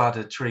flood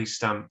a tree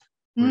stump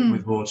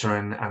with water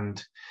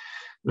and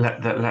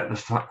let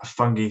the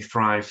fungi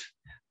thrive.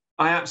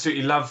 I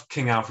absolutely love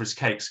King Alfred's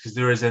cakes because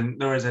there is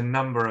a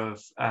number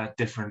of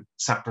different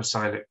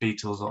saprosylic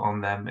beetles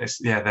on them.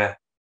 They're,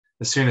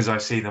 as soon as I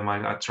see them,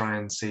 I try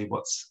and see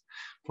what's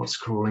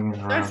crawling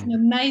around. There are some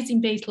amazing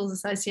beetles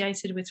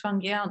associated with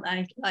fungi, aren't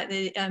they? Like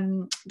the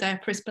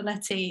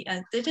Prispelletti,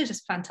 they're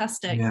just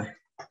fantastic. Yeah.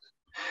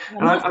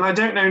 And I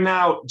don't know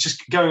now,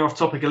 just going off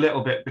topic a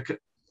little bit, because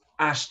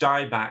ash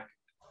dieback,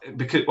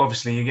 because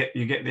obviously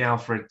you get the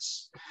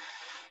Alfred's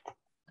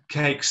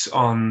cakes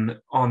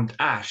on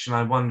ash, and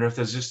I wonder if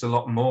there's just a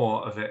lot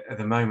more of it at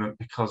the moment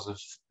because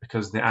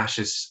the ash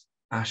is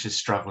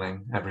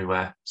struggling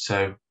everywhere.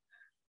 So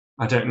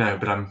I don't know,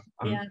 but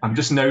I'm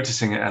just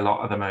noticing it a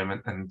lot at the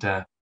moment and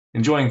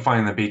enjoying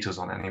finding the beetles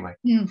on anyway.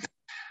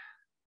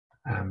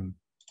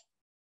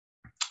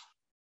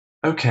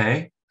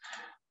 Okay.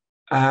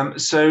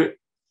 So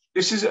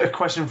this is a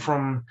question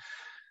from,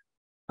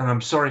 and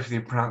I'm sorry for the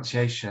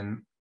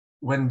pronunciation,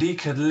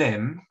 Wendika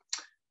Lim.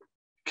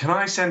 Can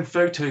I send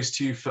photos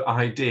to you for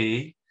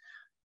ID?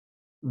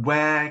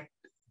 Where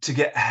to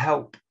get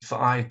help for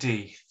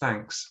ID?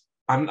 Thanks.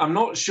 I'm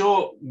not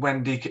sure,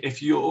 Wendika,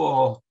 if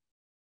you're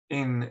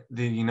in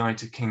the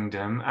United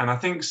Kingdom, and I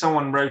think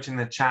someone wrote in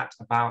the chat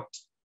about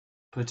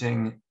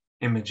putting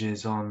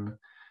images on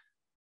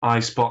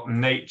iSpot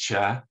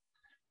Nature.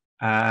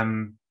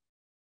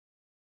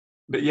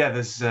 But yeah,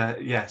 there's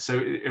so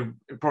it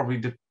probably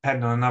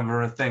depend on a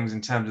number of things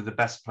in terms of the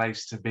best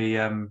place to be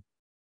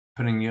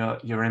putting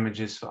your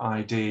images for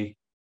ID,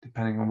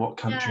 depending on what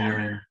country you're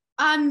in.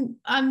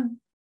 I'm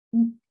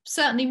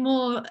certainly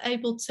more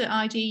able to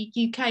ID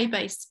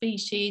UK-based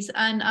species,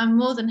 and I'm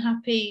more than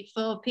happy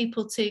for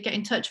people to get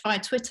in touch via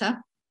Twitter.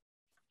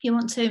 If you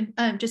want to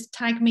just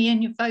tag me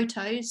in your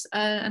photos,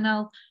 and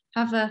I'll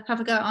have a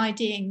go at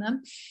IDing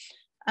them.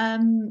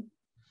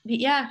 But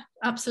yeah,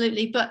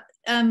 absolutely. But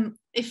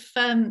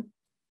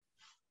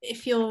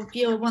if your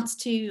viewer wants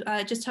to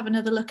just have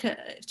another look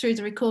through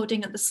the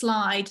recording at the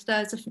slide,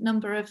 there's a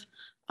number of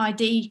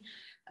ID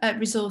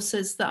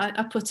resources that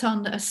I put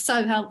on that are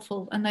so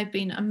helpful, and they've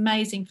been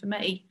amazing for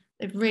me.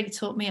 They've really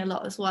taught me a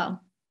lot as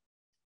well.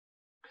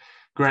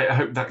 Great, I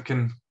hope that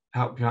can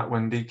help you out,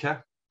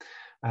 Wendika.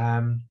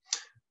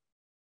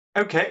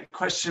 Okay,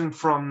 question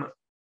from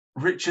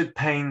Richard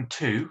Payne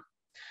 2.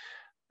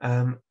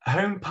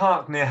 Home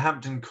Park near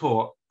Hampton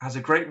Court has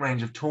a great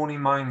range of tawny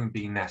mining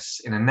bee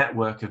nests in a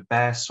network of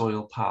bare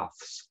soil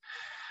paths.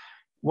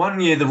 One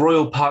year, the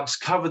Royal Parks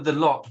covered the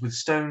lot with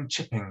stone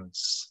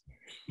chippings.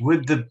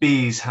 would the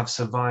bees have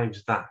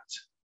survived that?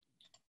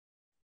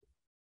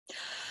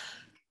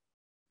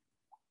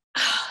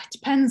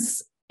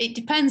 It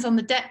depends on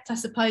the depth, I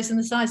suppose, and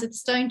the size of the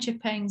stone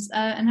chippings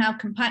and how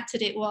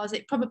compacted it was.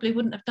 It probably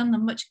wouldn't have done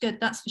them much good,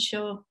 that's for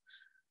sure.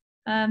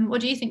 What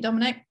do you think,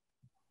 Dominic?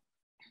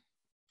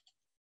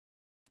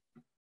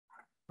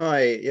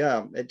 Hi,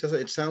 yeah, it does.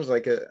 It sounds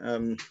like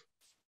a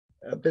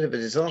bit of a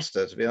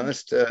disaster, to be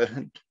honest.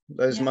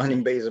 Those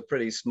mining bees are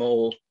pretty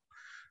small,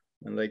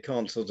 and they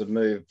can't sort of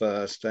move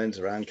stones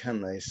around,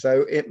 can they?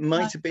 So it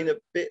might have been a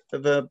bit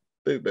of a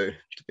boo-boo,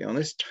 to be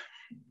honest.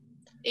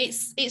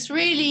 It's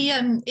really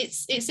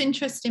it's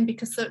interesting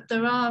because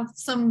there are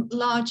some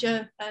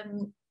larger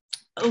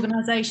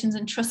organisations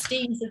and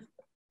trustees of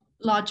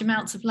large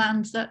amounts of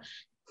land that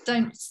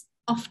don't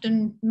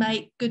often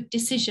make good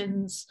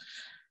decisions,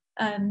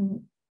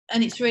 and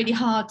it's really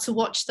hard to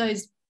watch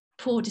those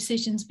poor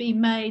decisions being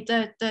made.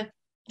 They're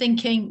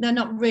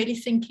not really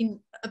thinking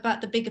about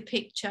the bigger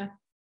picture.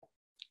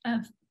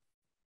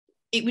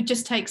 It would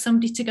just take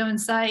somebody to go and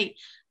say,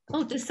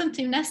 oh, there's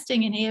something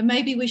nesting in here,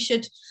 maybe we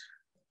should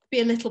be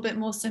a little bit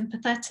more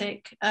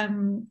sympathetic.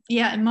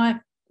 Yeah, in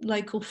my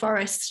local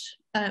forest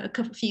a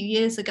few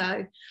years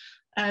ago,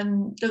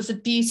 there was a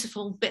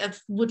beautiful bit of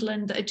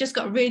woodland that had just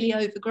got really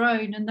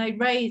overgrown, and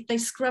they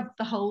scrubbed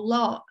the whole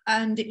lot,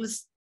 and it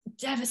was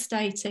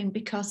devastating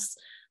because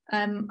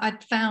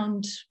I'd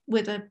found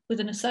with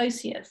an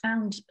associate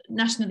found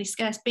nationally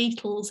scarce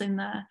beetles in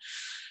there,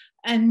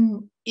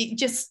 and it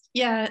just,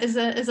 yeah, as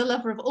a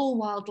lover of all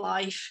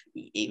wildlife,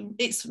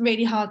 it's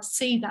really hard to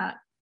see that.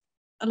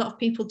 A lot of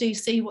people do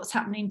see what's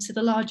happening to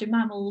the larger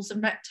mammals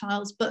and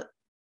reptiles, but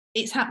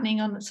it's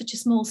happening on such a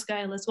small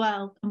scale as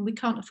well, and we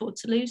can't afford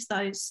to lose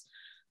those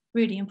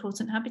really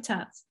important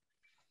habitats.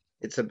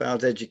 It's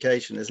about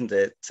education, isn't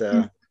it?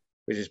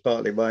 Which is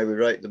partly why we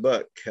wrote the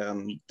book,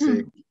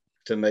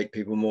 to make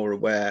people more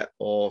aware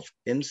of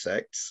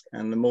insects,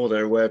 and the more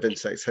they're aware of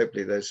insects,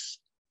 hopefully those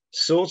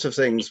sorts of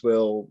things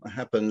will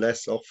happen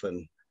less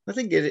often. I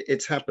think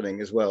it's happening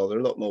as well. There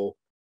are a lot more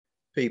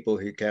people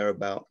who care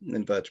about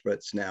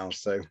invertebrates now,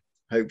 so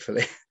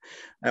hopefully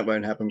that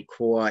won't happen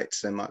quite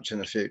so much in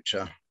the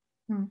future.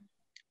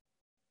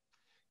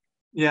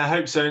 Yeah, I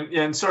hope so.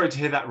 Yeah, and sorry to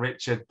hear that,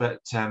 Richard, but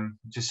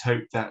just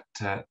hope that,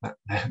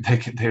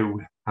 they will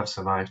have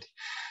survived.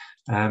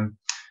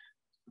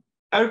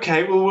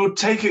 Okay, well, we'll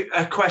take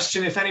a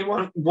question. If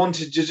anyone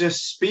wanted to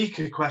just speak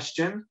a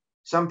question,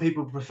 some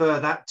people prefer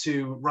that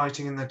to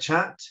writing in the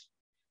chat.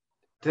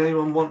 Did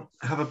anyone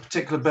have a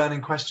particular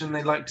burning question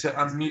they'd like to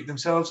unmute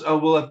themselves? Oh,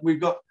 well,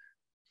 we've got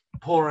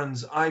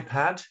Poran's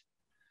iPad.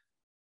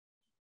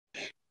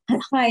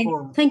 Hi,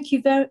 thank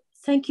you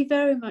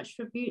very much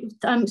for.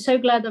 I'm so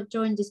glad I've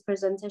joined this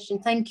presentation.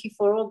 Thank you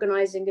for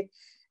organising it.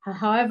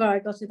 However I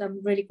got it,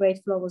 I'm really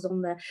grateful I was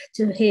on there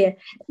to hear.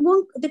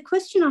 The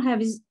question I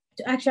have is,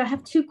 actually I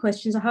have two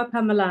questions, I hope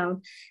I'm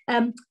allowed.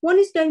 One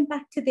is going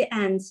back to the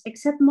ants,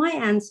 except my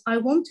ants I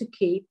want to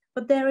keep,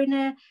 but they're in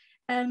a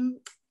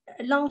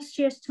last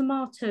year's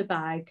tomato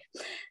bag,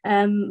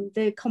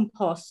 the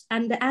compost,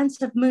 and the ants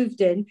have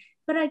moved in,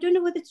 but I don't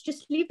know whether to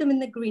just leave them in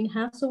the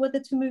greenhouse or whether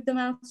to move them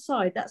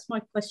outside. That's my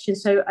question.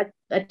 So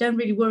I don't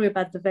really worry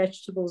about the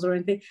vegetables or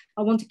anything.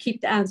 I want to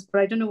keep the ants, but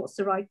I don't know what's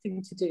the right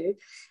thing to do.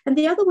 And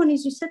the other one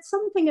is, you said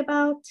something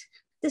about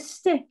the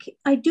stick.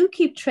 I do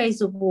keep trays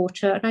of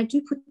water, and I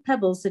do put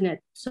pebbles in it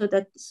so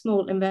that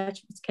small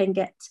invertebrates can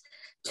get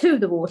to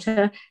the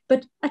water,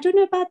 but I don't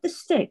know about the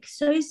stick.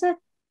 So is that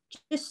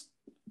just,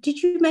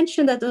 did you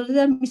mention that, or did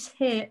I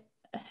misheard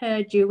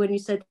you when you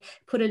said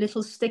put a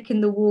little stick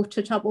in the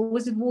water tub, or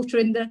was it water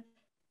in the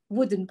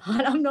wooden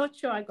pile? I'm not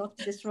sure I got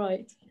this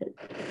right.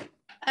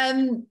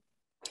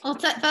 Well,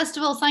 first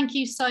of all, thank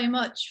you so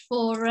much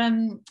for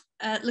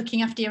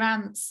looking after your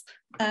ants.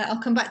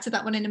 I'll come back to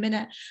that one in a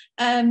minute.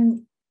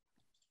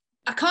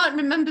 I can't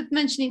remember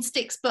mentioning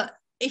sticks, but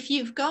if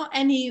you've got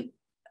any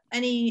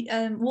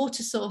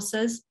water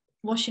sources,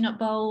 washing up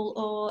bowl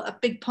or a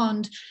big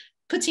pond,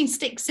 putting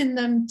sticks in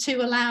them to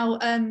allow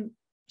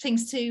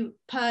things to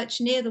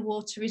perch near the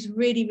water is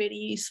really, really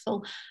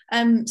useful.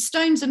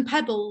 Stones and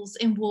pebbles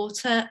in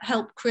water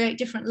help create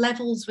different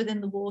levels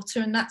within the water,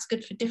 and that's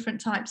good for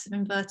different types of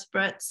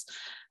invertebrates.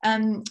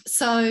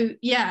 So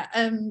yeah,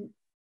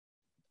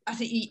 I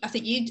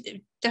think you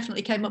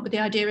definitely came up with the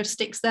idea of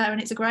sticks there,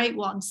 and it's a great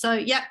one. So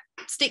yeah,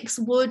 sticks,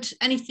 wood,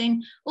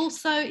 anything.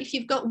 Also, if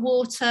you've got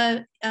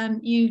water,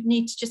 you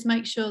need to just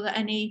make sure that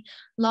any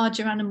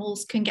larger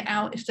animals can get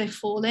out if they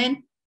fall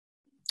in.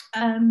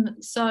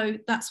 So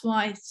that's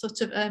why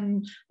sort of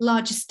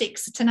larger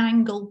sticks at an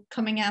angle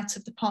coming out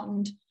of the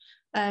pond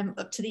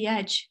up to the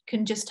edge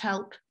can just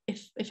help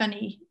if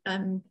any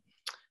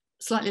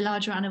slightly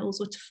larger animals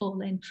were to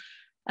fall in.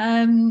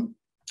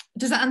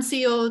 Does that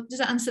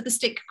answer the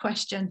stick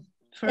question?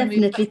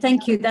 Definitely,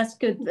 thank you. That's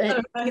good.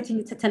 Getting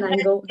it at an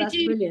angle, that's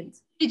brilliant.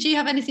 Did you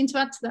have anything to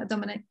add to that,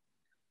 Dominic?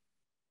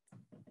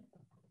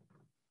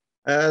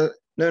 No,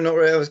 not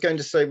really. I was going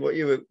to say what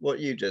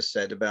you just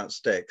said about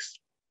sticks,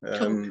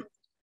 cool.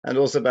 And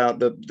also about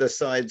the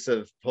sides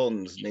of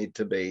ponds need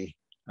to be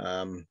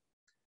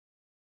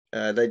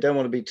they don't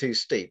want to be too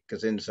steep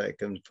because insect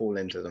can fall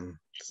into them.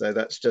 So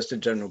that's just a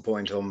general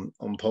point on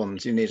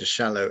ponds. You need a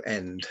shallow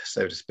end,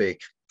 so to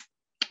speak.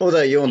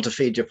 Although you want to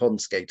feed your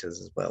pond skaters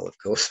as well, of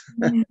course.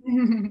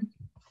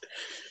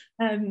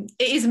 It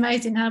is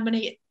amazing how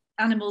many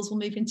animals will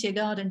move into your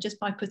garden just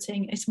by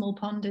putting a small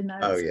pond in there.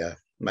 Oh yeah,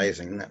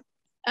 amazing, isn't it?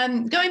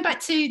 Going back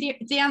to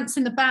the ants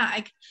in the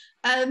bag,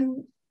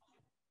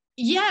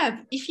 yeah,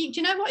 do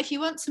you know what, if you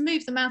want to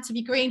move them out of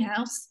your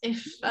greenhouse,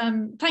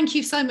 thank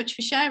you so much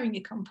for sharing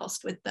your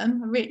compost with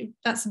them.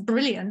 That's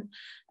brilliant.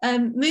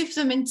 Move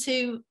them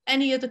into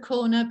any other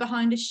corner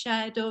behind a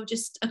shed or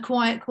just a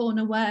quiet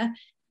corner where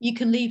you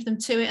can leave them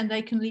to it and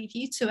they can leave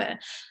you to it.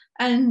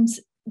 And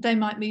they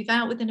might move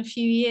out within a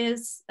few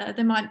years.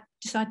 They might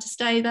decide to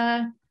stay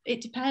there. It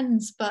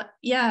depends. But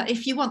yeah,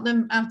 if you want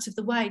them out of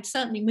the way,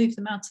 certainly move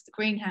them out of the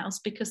greenhouse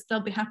because they'll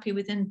be happy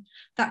within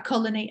that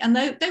colony. And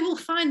they will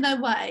find their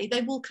way.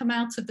 They will come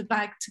out of the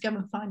bag to go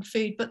and find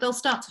food, but they'll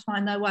start to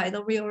find their way.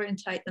 They'll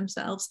reorientate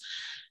themselves.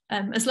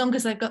 As long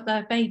as they've got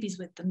their babies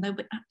with them, they'll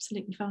be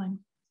absolutely fine.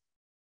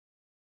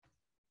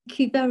 Thank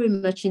you very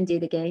much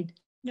indeed again.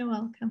 You're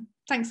welcome.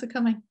 Thanks for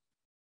coming.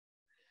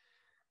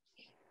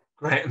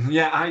 Great.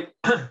 Yeah,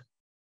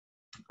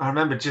 I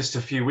remember just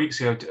a few weeks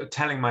ago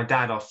telling my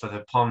dad off for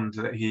the pond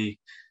that he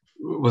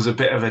was a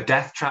bit of a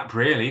death trap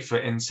really for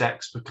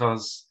insects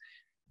because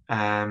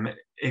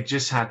it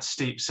just had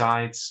steep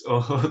sides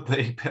or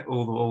they pit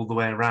all the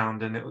way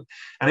around, and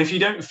if you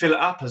don't fill it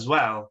up as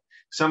well,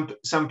 some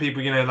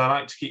people, you know, they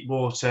like to keep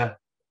water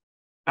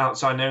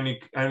outside and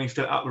only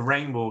fill it up with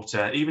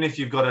rainwater. Even if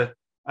you've got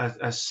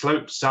a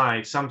sloped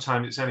side,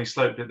 sometimes it's only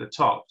sloped at the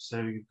top,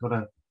 so you've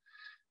got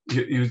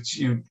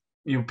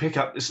you pick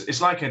up. It's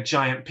like a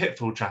giant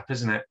pitfall trap,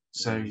 isn't it?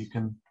 So you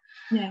can,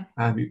 yeah,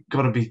 you've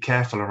got to be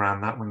careful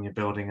around that when you're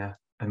building a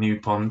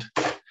new pond.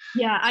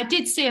 Yeah, I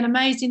did see an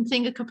amazing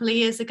thing a couple of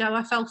years ago.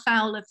 I fell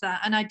foul of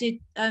that, and I did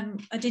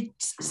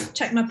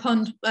check my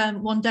pond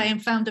one day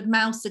and found a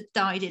mouse had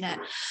died in it.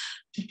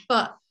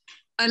 But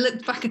I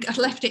looked back, I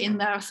left it in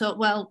there. I thought,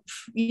 well,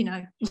 you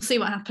know, we'll see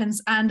what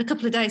happens. And a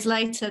couple of days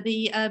later,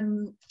 the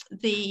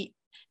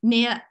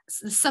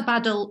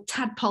subadult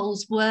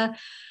tadpoles were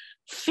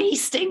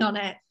feasting on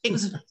it. It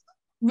was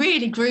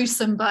really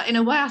gruesome, but in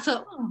a way I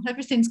thought, oh,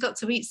 everything's got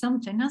to eat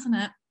something, hasn't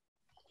it?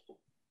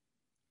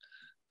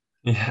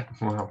 Yeah,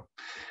 well,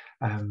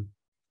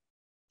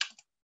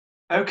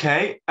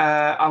 okay,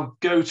 I'll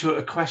go to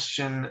a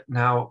question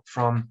now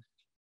from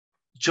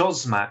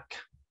Josmac.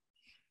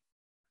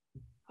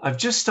 I've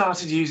just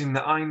started using the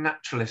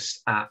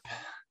iNaturalist app.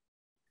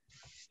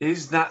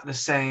 Is that the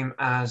same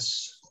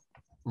as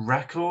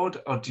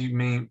Record, or do you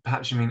mean,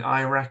 perhaps you mean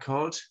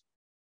iRecord?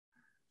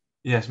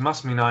 Yes,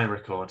 must mean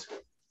iRecord.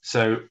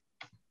 So,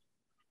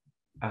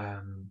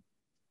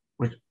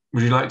 would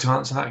you like to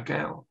answer that,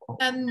 Gail?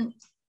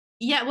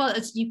 Yeah, well,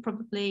 as you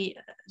probably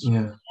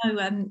know,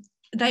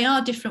 they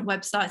are different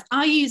websites.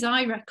 I use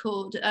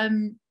iRecord.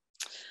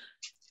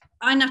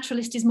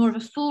 iNaturalist is more of a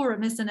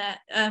forum, isn't it?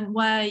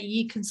 Where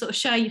you can sort of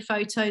share your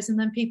photos and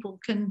then people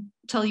can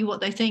tell you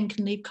what they think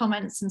and leave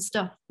comments and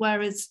stuff.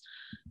 Whereas,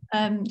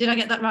 did I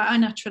get that right?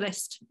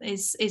 iNaturalist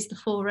is the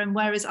forum,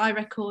 whereas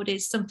iRecord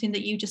is something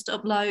that you just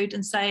upload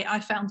and say, I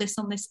found this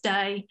on this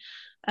day,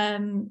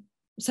 send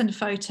a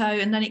photo,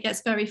 and then it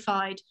gets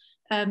verified.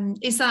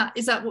 Is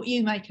that what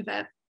you make of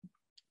it?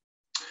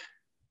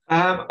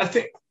 I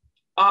think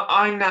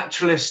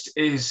iNaturalist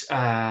is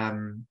a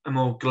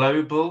more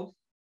global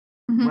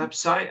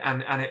website,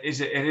 and it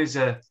is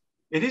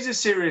a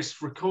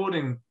serious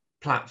recording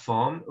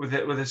platform with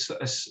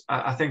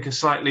I think a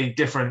slightly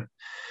different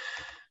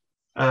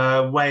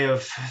way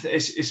of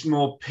it's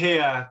more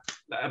peer,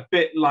 a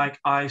bit like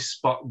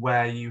iSpot,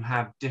 where you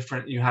have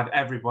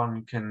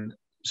everyone can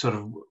sort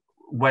of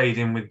wade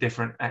in with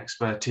different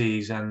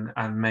expertise and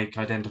make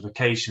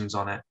identifications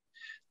on it.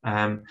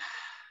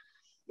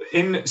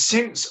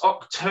 Since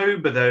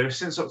October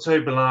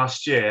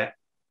last year,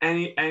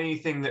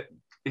 anything that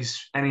is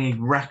any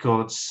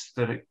records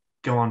that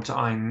go on to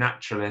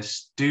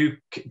iNaturalist do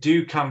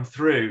come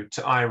through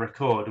to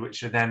iRecord,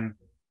 which are then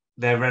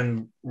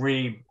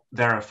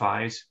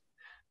re-verified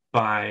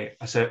by,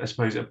 I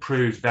suppose,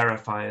 approved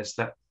verifiers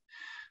that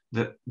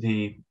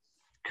the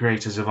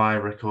creators of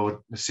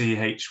iRecord, the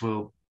CH,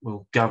 will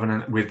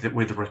govern with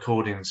the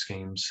recording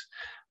schemes.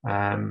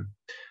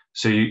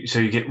 So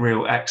you get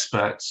real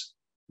experts.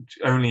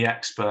 Only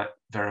expert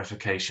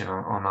verification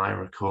on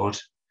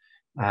iRecord.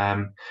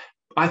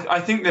 I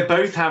think they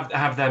both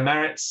have their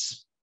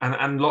merits,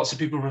 and lots of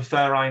people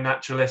prefer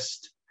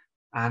iNaturalist,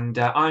 and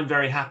I'm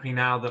very happy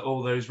now that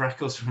all those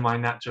records from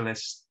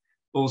iNaturalist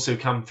also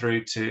come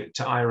through to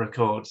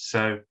iRecord.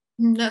 So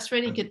that's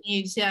really good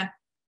news. Yeah.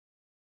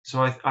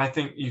 So I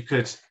think you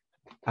could,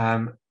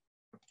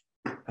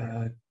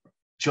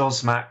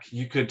 Josmac,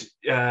 you could.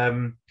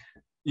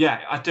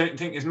 Yeah, I don't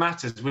think it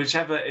matters.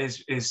 Whichever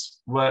is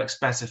works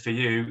better for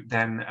you,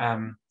 then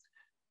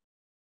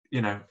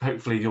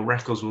hopefully your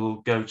records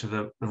will go to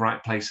the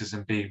right places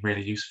and be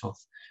really useful.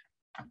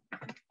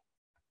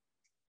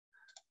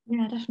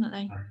 Yeah,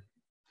 definitely.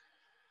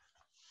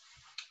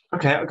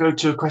 Okay, I'll go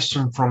to a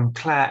question from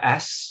Claire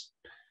S.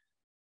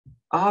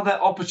 Are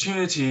there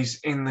opportunities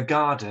in the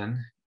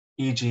garden,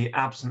 e.g.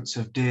 absence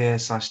of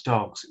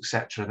deer/dogs,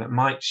 etc., that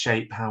might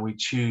shape how we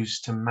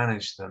choose to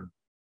manage them?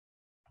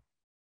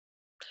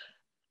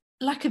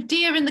 Lack of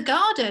deer in the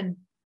garden.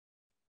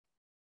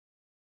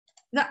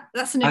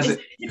 That's an.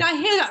 Did I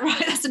hear that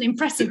right? That's an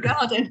impressive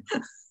garden.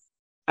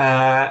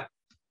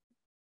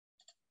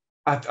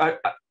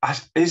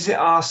 Is it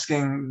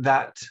asking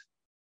that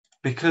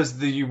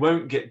because you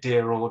won't get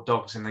deer or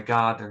dogs in the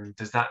garden,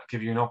 does that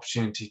give you an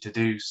opportunity to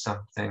do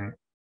something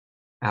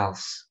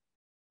else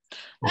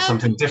or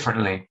something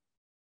differently?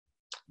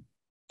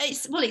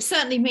 It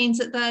certainly means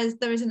that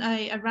there isn't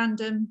a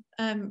random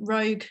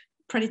rogue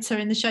predator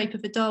in the shape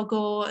of a dog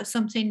or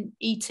something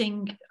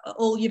eating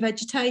all your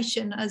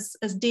vegetation as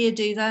deer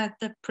do. They're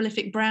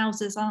prolific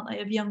browsers, aren't they,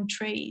 of young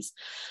trees.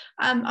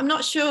 I'm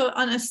not sure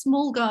on a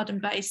small garden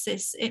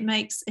basis it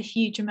makes a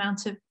huge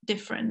amount of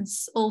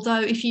difference,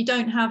 although if you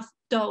don't have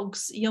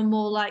dogs you're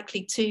more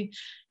likely to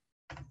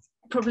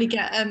probably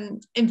get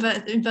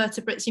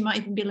invertebrates. You might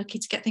even be lucky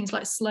to get things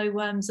like slow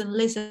worms and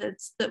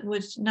lizards that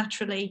would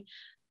naturally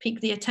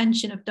pique the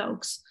attention of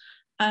dogs.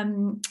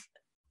 On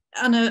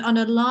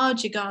a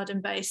larger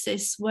garden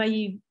basis, where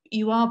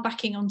you are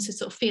backing onto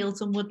sort of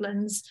fields and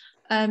woodlands,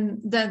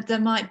 there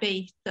might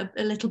be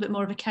a little bit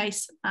more of a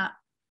case for that.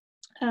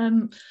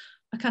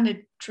 I kind of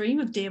dream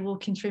of deer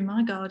walking through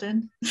my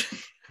garden.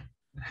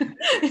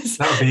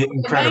 That would be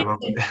incredible.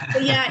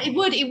 But yeah,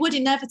 it would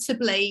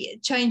inevitably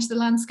change the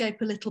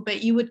landscape a little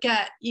bit. You would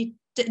get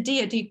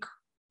deer do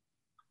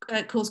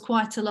cause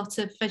quite a lot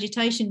of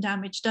vegetation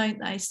damage, don't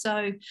they?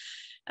 So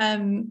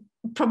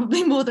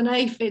probably more than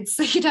aphids,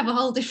 so you'd have a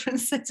whole different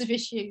set of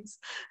issues.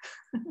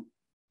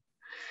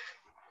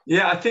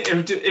 Yeah, I think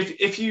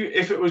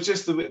if it was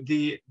just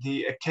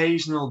the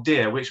occasional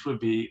deer, which would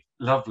be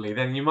lovely,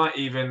 then you might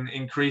even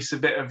increase a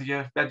bit of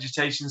your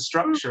vegetation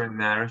structure in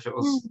there if it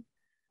was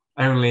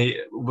only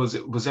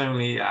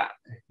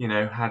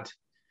had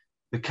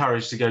the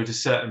courage to go to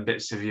certain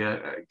bits of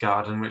your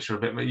garden which are a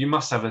bit. You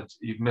must have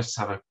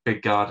a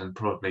big garden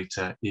probably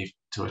to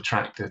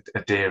attract a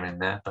deer in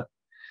there, but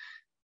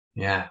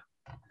yeah.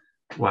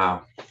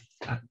 Wow.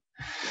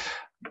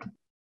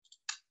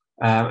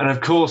 And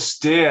of course,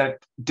 deer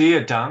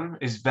dung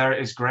is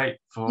great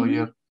for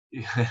your.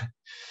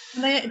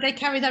 They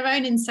carry their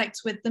own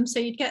insects with them, so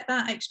you'd get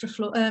that extra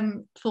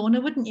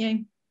fauna, wouldn't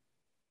you?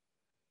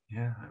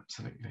 Yeah,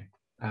 absolutely.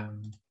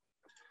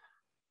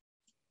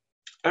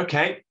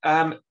 Okay,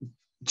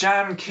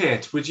 Jan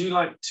Kit, would you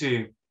like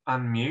to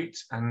unmute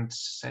and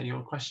say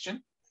your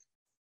question?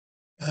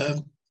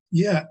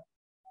 Yeah,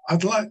 I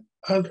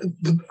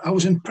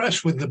was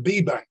impressed with the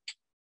bee bank,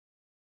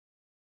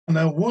 and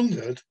I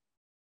wondered.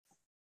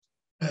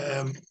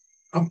 I'm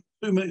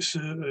assuming it's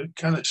a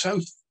kind of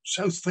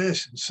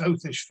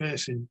southish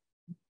facing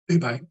bee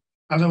bank,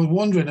 and I was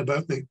wondering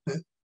about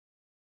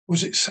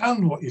was it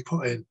sand what you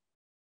put in,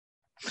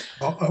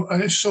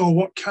 and if so,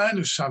 what kind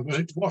of sand? Was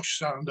it wash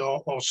sand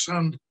or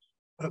sand,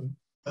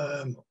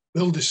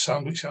 builder's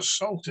sand which has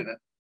salt in it?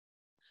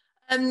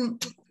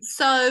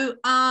 So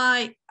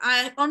I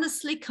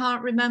honestly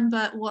can't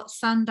remember what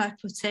sand I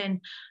put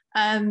in.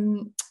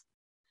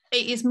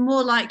 It is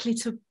more likely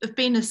to have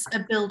been a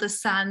builder's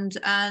sand,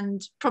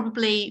 and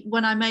probably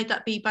when I made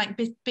that bee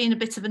bank, being a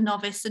bit of a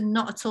novice and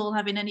not at all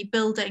having any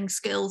building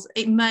skills,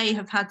 it may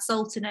have had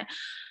salt in it.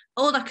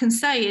 All I can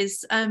say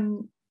is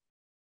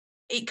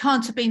it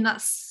can't have been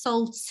that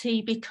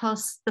salty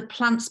because the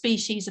plant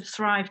species have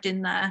thrived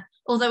in there,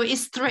 although it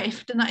is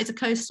thrift and that is a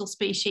coastal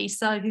species,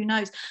 so who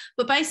knows.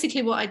 But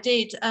basically what I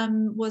did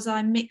was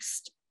I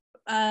mixed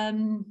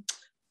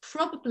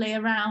probably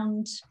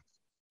around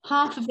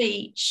half of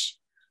each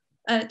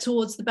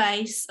towards the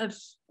base of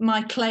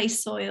my clay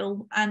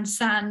soil and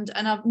sand,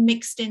 and I've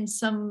mixed in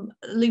some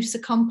looser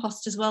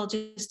compost as well,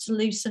 just to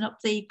loosen up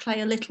the clay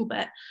a little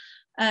bit,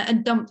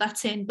 and dump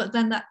that in. But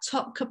then that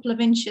top couple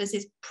of inches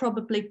is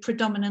probably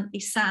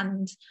predominantly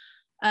sand,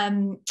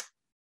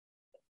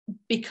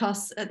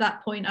 because at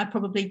that point I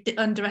probably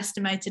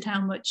underestimated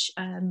how much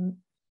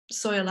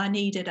soil I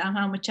needed and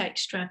how much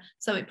extra,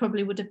 so it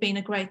probably would have been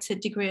a greater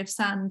degree of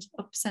sand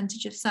or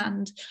percentage of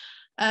sand.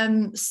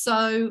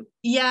 So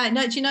yeah,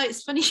 no, do you know,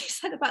 it's funny you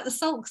said about the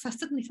salt, because I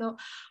suddenly thought,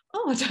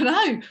 oh, I don't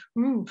know,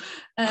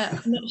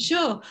 I'm not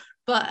sure,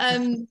 but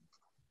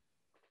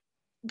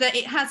that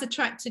it has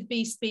attracted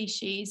bee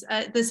species.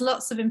 There's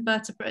lots of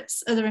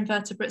other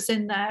invertebrates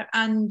in there,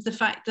 and the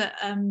fact that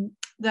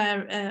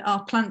there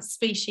are plant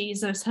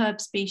species, there's herb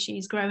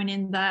species growing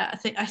in there.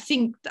 I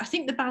think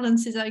the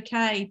balance is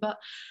okay, but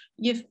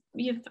you've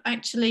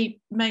actually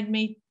made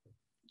me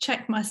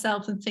check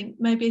myself and think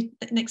maybe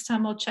next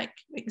time I'll check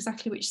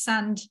exactly which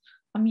sand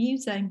I'm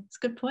using. It's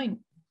a good point.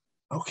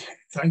 Okay,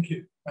 thank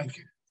you.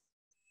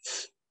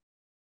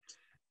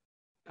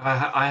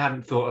 I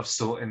hadn't thought of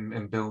salt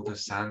in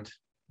builder's sand.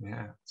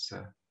 Yeah, it's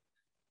a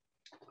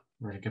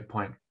really good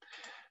point.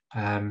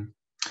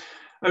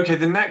 Okay,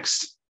 the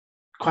next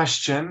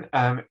question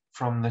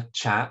from the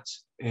chat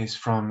is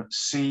from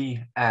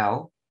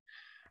CL.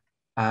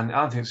 And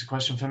I think it's a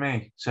question for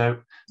me. So,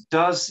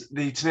 does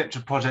the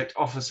Tanyptera project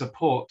offer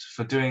support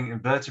for doing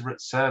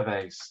invertebrate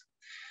surveys?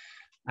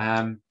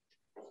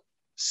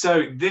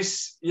 So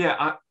this,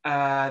 yeah,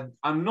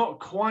 I'm not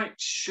quite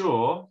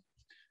sure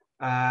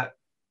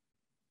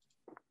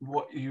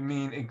what you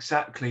mean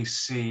exactly,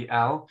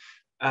 CL.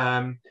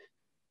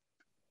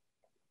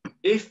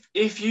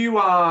 If you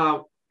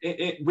are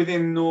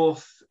within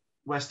North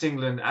West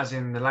England, as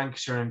in the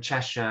Lancashire and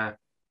Cheshire,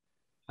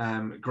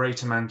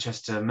 Greater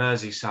Manchester,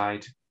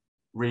 Merseyside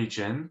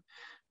region,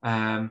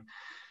 then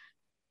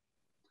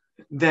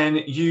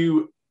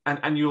you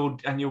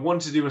you'll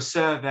want to do a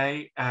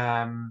survey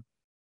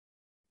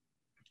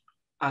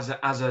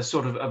as a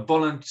sort of a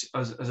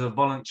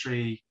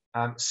voluntary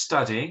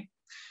study.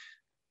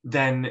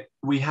 Then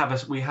we have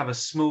a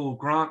small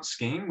grant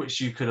scheme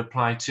which you could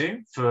apply to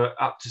for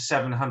up to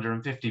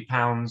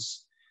 £750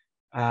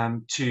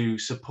 to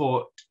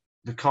support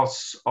the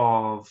costs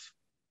of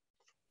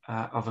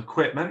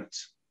equipment,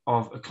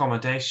 of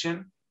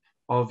accommodation,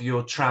 of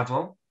your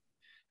travel.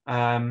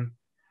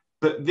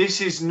 But this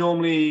is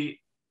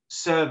normally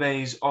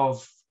surveys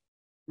of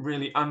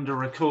really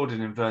under-recorded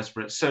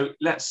invertebrates. So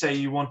let's say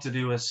you want to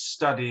do a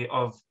study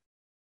of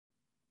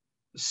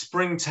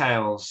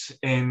springtails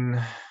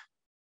in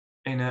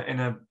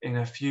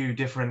a few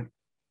different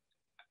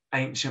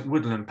ancient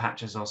woodland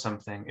patches or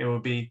something. It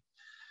would be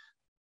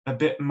a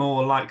bit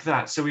more like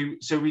that. So we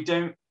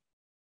don't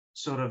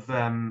sort of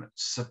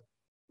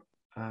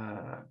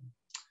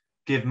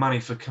give money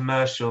for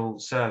commercial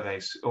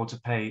surveys or to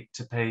pay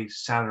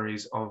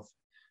salaries of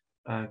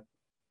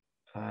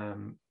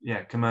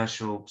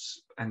commercial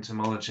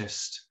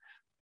entomologists,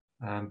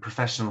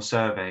 professional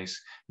surveys.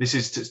 This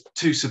is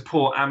to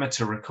support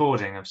amateur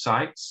recording of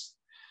sites.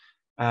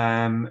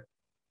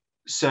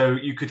 So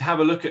you could have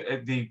a look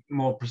at the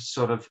more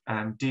sort of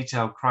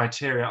detailed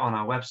criteria on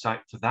our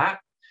website for that.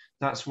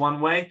 That's one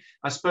way.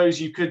 I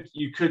suppose you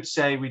could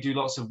say we do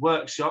lots of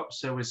workshops,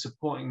 so we're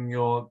supporting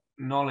your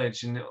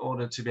knowledge in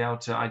order to be able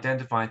to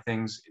identify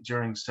things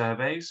during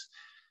surveys.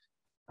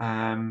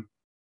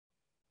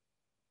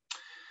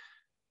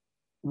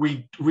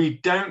 We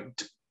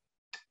don't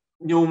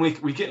normally,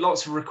 we get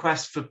lots of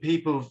requests for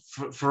people,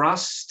 for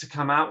us to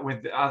come out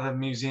with other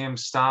museum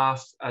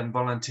staff and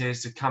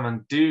volunteers to come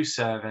and do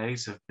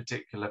surveys of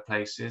particular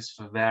places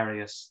for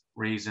various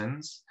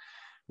reasons.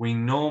 We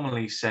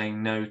normally say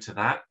no to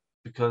that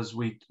because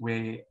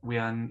there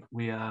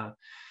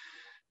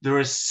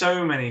are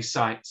so many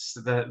sites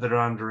that are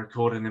under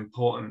recorded and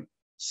important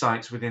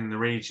sites within the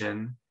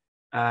region,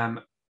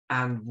 and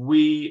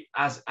we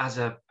as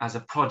a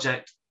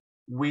project,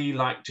 we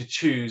like to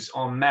choose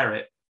on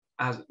merit.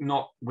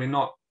 We're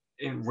not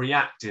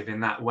reactive in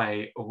that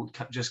way, or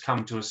just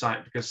come to a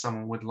site because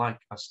someone would like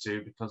us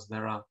to, because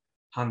there are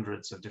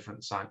hundreds of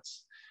different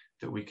sites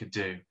that we could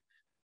do.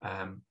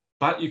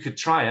 But you could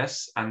try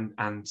us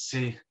and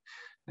see,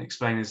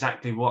 explain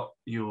exactly what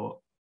you're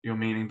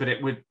meaning. But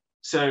it would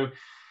so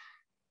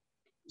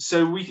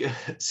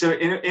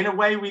in a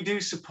way we do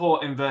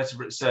support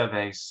invertebrate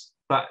surveys.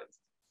 But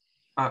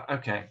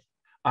okay,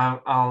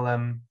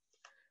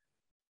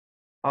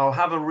 I'll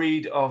have a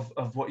read of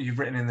what you've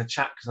written in the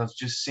chat, because I've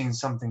just seen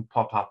something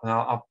pop up, and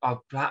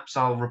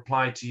I'll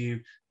reply to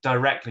you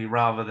directly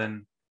rather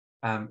than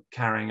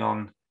carrying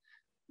on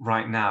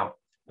right now.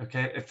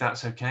 Okay, if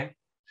that's okay.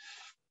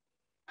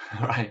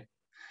 All right.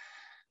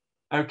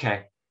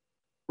 Okay.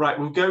 Right.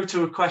 We'll go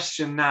to a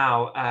question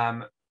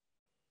now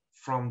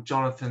from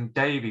Jonathan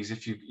Davies.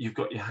 If you've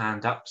got your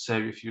hand up, so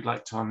if you'd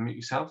like to unmute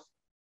yourself.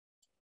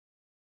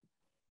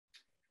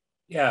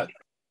 Yeah.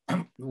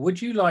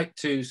 Would you like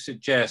to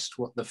suggest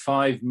what the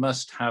 5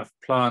 must-have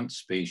plant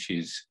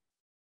species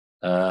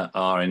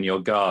are in your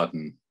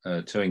garden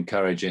to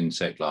encourage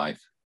insect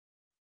life?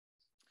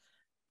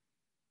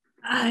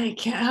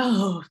 Okay,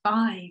 5.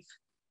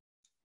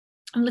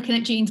 I'm looking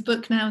at Jean's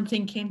book now and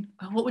thinking,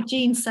 oh, what would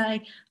Jean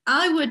say?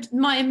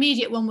 My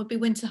immediate one would be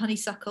winter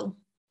honeysuckle.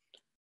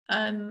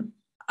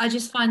 I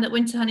just find that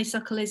winter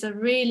honeysuckle is a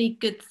really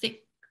good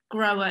thick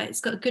grower. It's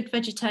got good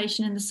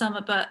vegetation in the summer,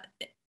 but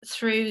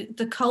through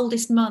the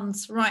coldest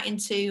months right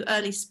into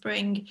early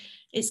spring,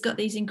 it's got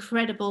these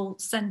incredible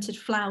scented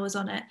flowers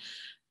on it,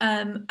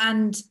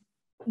 and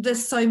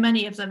there's so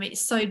many of them. It's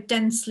so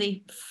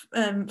densely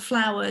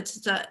flowered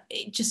that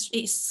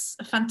it's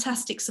a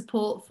fantastic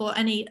support for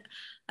any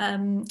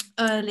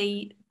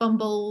early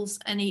bumbles,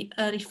 any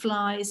early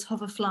flies,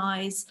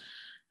 hoverflies,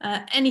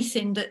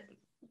 anything that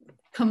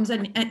comes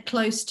in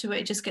close to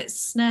it just gets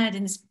snared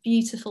in this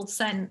beautiful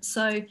scent.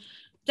 So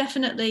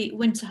definitely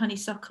winter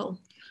honeysuckle.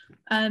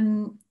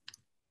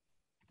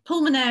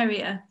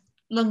 Pulmonaria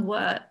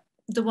lungwort,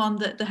 the one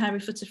that the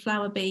hairy-footed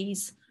flower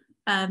bees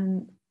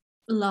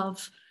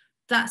love,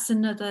 that's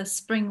another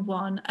spring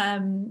one.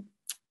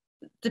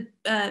 The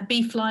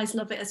bee flies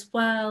love it as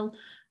well.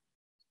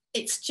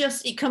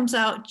 It comes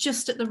out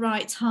just at the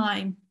right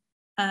time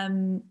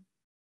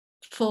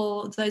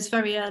for those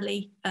very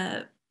early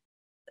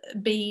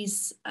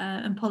bees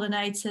and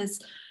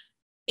pollinators.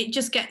 it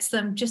just gets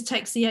them, just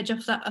takes the edge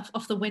off that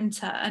off the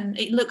winter, and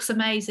it looks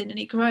amazing, and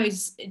it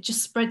grows, it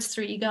just spreads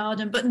through your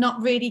garden, but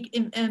not really.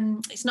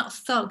 It's not a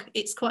thug.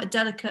 It's quite a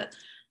delicate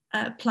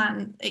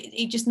plant.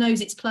 It just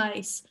knows its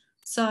place.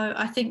 So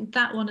I think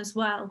that one as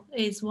well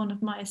is one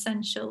of my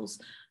essentials.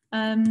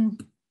 Dominic,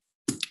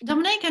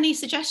 any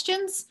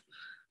suggestions?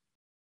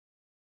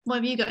 What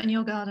have you got in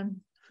your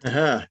garden?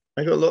 I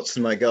got lots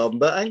in my garden,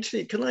 but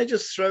actually, can I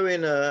just throw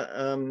in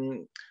a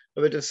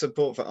bit of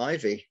support for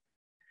ivy?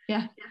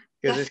 Yeah.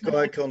 Because it's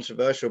quite a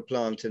controversial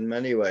plant in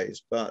many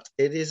ways, but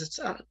it is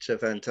such a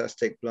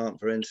fantastic plant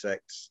for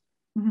insects,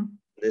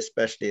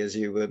 especially as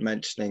you were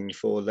mentioning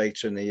for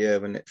later in the year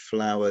when it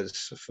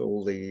flowers for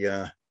all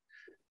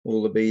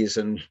the bees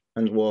and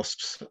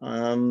wasps.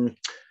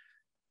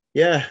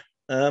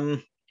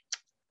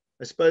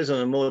 I suppose on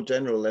a more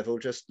general level,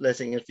 just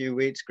letting a few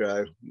weeds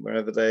grow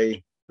wherever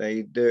they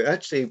do.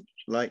 Actually,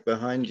 like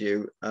behind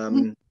you,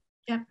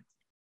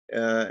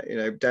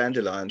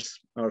 dandelions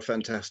are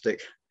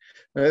fantastic.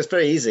 It's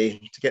very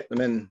easy to get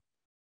them in.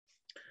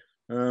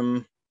 I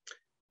mean,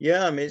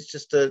 it's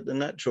just the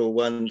natural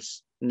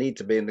ones need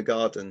to be in the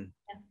garden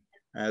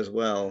as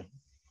well.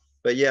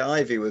 But yeah,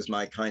 ivy was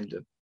my kind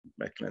of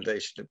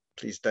recommendation.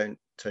 Please don't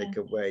take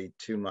away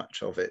too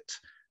much of it.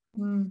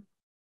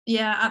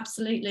 Yeah,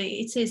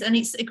 absolutely, it is, and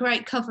it's a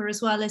great cover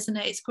as well, isn't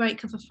it? It's great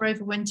cover for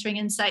overwintering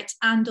insects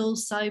and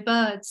also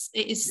birds.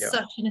 It is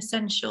such an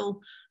essential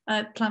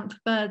plant for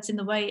birds in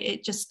the way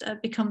it just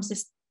becomes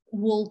this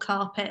wall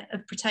carpet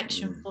of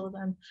protection for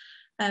them.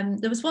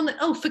 There was one that,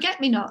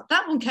 forget-me-not,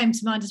 that one came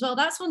to mind as well.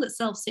 That's one that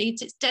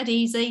self-seeds. It's dead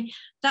easy.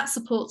 That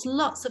supports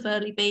lots of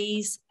early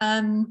bees.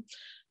 And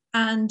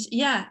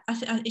yeah,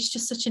 it's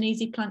just such an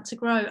easy plant to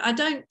grow. I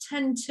don't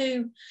tend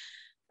to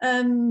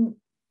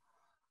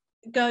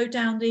go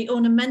down the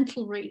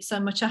ornamental route so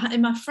much.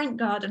 In my front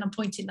garden, I'm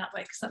pointing that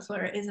way because that's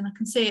where it is and I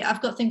can see it.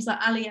 I've got things like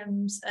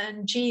alliums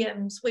and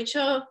geums, which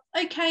are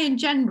okay in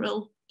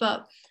general,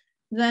 but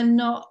they're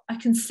not. I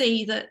can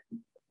see that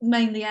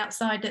mainly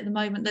outside at the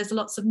moment there's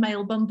lots of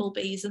male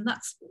bumblebees, and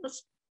that's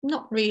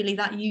not really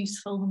that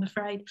useful, I'm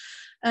afraid.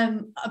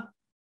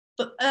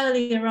 But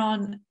earlier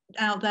on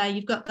out there,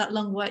 you've got that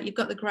lungwort, you've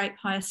got the grape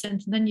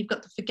hyacinth, and then you've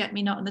got the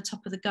forget-me-not on the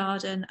top of the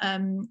garden.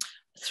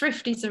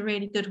 Thrift is a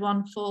really good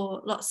one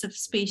for lots of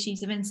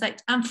species of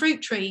insect, and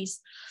fruit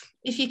trees.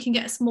 If you can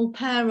get a small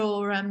pear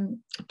or a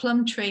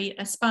plum tree,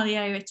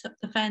 espalier up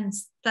the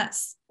fence, they're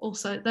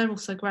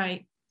also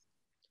great.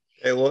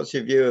 Okay, what's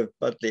your view of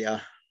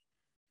buddleia?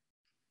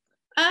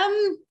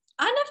 I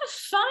never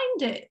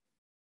find it.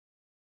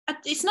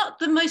 It's not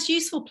the most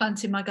useful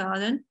plant in my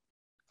garden.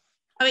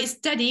 I mean, it's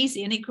dead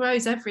easy and it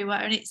grows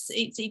everywhere, and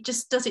it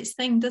just does its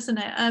thing, doesn't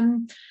it?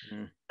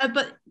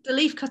 But the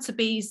leafcutter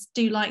bees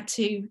do like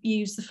to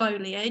use the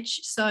foliage,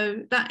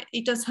 so that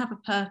it does have a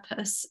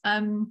purpose.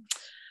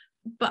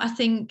 But I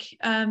think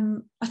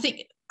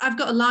I've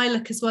got a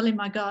lilac as well in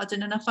my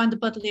garden, and I find the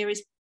buddleia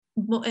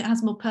it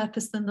has more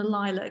purpose than the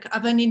lilac.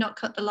 I've only not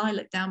cut the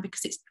lilac down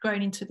because it's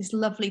grown into this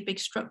lovely big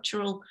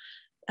structural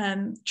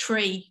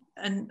tree,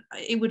 and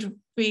it would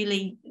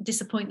really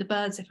disappoint the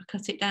birds if I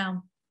cut it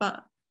down.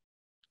 But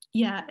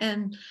yeah,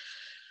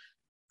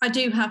 I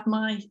do have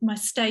my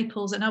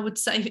staples, and I would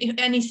say if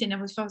anything,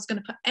 if I was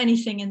going to put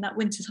anything in, that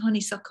winter's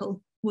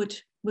honeysuckle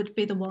would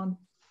be the one.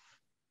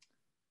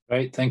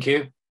 Great, thank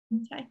you.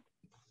 Okay.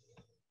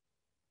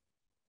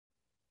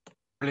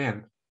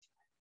 Brilliant.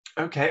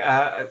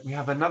 Okay, we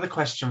have another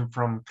question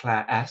from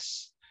Claire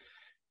S.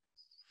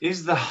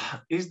 Is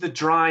the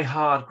dry,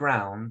 hard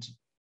ground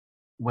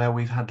where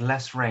we've had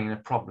less rain a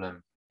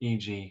problem,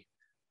 e.g.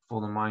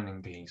 for the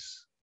mining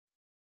bees?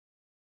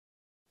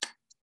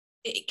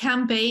 It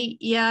can be,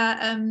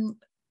 yeah.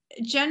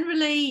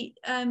 Generally,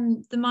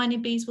 the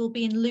mining bees will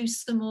be in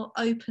looser, more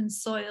open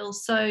soil,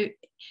 so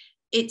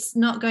it's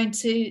not going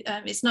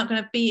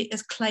to be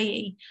as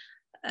clayey.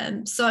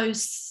 So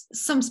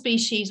some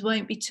species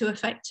won't be too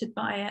affected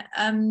by it.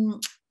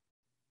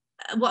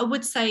 What I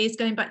would say is,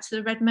 going back to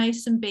the red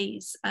mason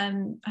bees,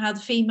 how the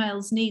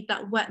females need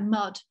that wet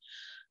mud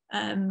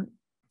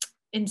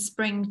in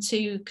spring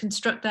to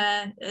construct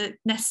their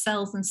nest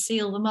cells and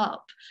seal them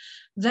up.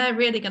 They're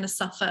really going to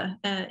suffer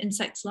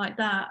insects like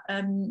that.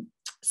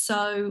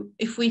 So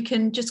if we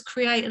can just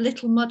create a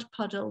little mud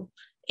puddle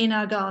in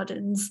our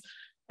gardens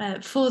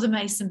for the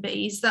mason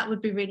bees, that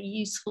would be really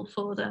useful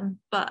for them.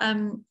 But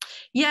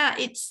yeah,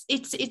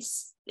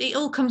 it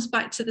all comes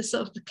back to the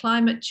sort of the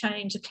climate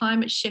change, the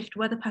climate shift,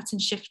 weather pattern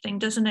shifting,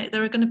 doesn't it?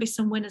 There are going to be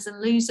some winners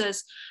and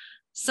losers.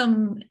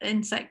 Some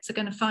insects are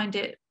going to find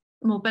it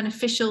more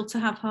beneficial to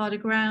have harder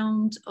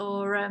ground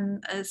or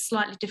a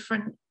slightly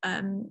different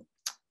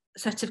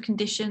set of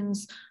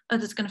conditions.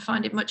 Others are going to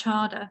find it much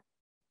harder.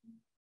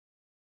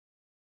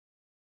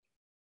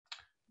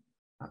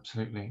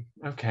 Absolutely.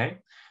 Okay.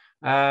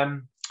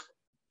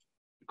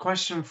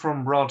 Question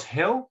from Rod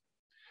Hill.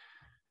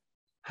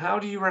 How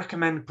do you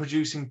recommend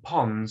producing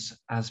ponds,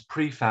 as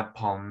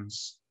prefabricated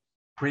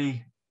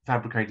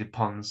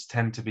ponds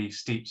tend to be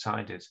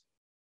steep-sided?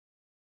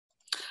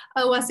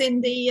 Oh, as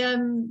in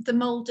the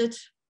moulded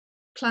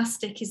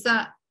plastic. Is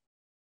that?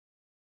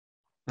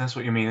 That's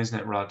what you mean, isn't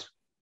it, Rod?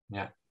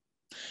 Yeah.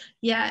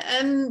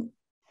 Yeah.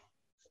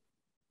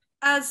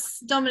 As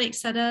Dominic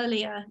said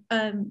earlier,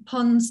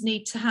 ponds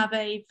need to have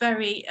a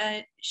very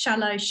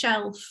shallow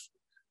shelf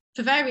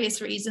for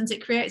various reasons.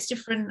 It creates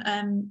different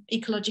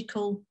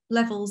ecological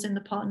levels in the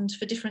pond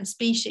for different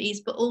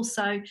species, but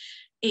also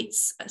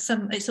it's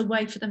a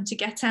way for them to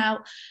get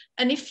out.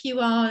 And if you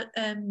are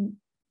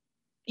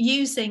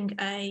using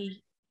a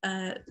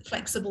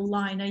flexible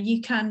liner,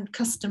 you can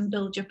custom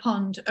build your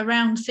pond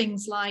around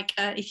things like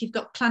if you've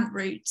got plant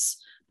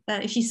roots.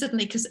 If you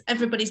suddenly, because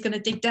everybody's going to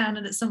dig down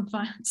and at some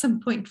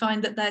point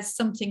find that there's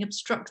something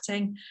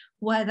obstructing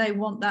where they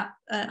want that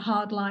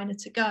hard liner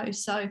to go.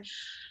 So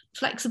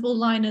flexible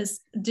liners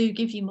do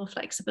give you more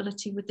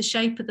flexibility with the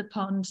shape of the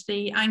pond,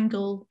 the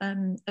angle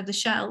of the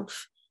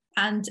shelf,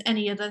 and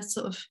any other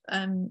sort of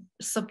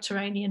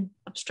subterranean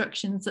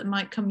obstructions that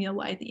might come your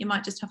way that you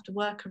might just have to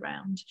work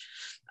around.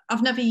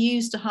 I've never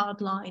used a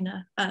hard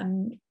liner.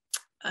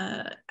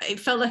 It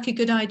felt like a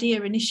good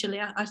idea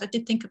initially. I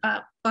did think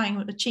about buying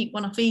a cheap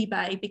one off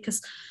eBay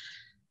because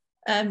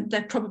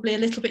they're probably a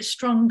little bit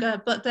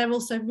stronger, but they're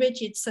also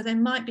rigid, so they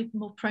might be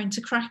more prone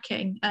to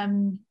cracking.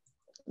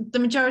 The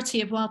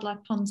majority of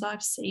wildlife ponds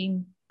I've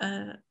seen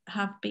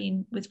have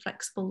been with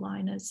flexible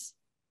liners.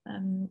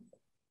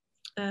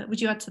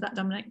 Would you add to that,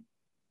 Dominic?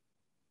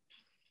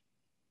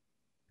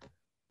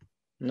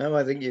 No,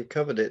 I think you've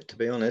covered it, to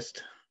be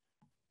honest.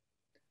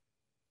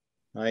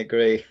 I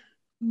agree.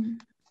 Mm.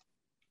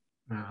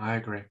 No, I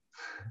agree.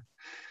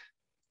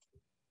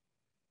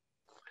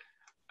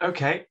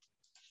 Okay.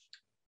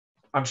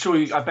 I'm sure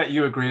I bet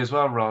you agree as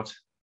well, Rod.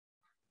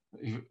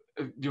 Do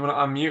you want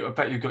to unmute? I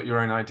bet you've got your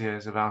own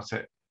ideas about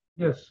it.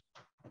 Yes.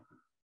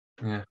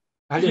 Yeah.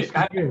 Have you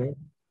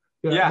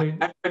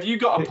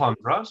got a pond,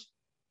 Rod?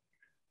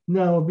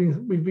 No,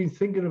 we've been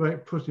thinking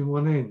about putting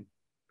one in.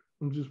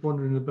 I'm just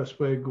wondering the best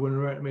way of going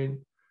around. I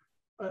mean,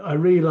 I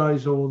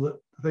realise all the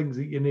things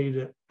that you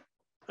need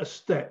a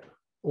step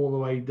all the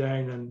way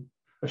down and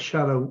a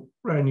shallow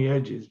around the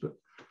edges, but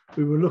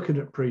we were looking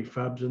at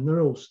prefabs and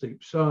they're all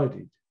steep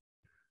sided.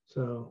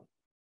 So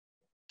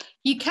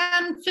you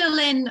can fill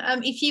in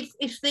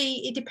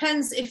it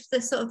depends if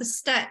the sort of the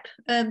step,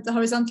 the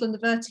horizontal and the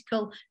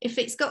vertical, if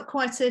it's got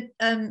quite a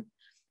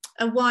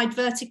wide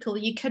vertical,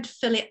 you could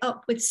fill it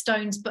up with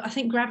stones, but I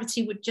think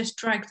gravity would just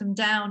drag them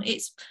down.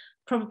 It's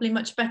probably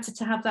much better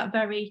to have that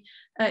very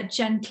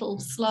gentle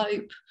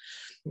slope.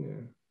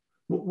 Yeah,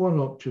 one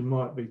option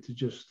might be to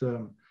just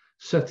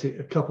set it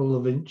a couple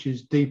of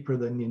inches deeper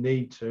than you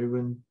need to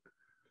and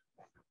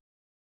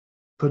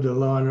put a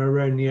liner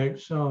around the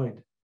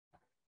outside.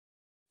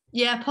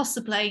 Yeah,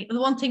 possibly.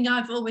 The one thing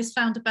I've always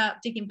found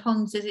about digging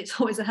ponds is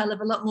it's always a hell of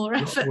a lot more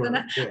effort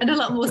and a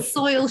lot more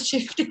soil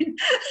shifting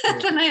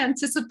than I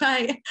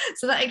anticipate.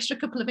 So that extra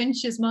couple of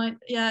inches might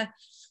be a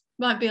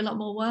lot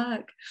more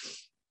work.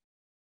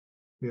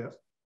 Yeah.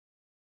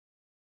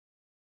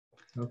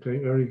 Okay,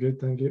 very good.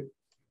 Thank you.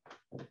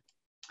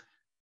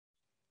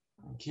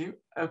 Thank you.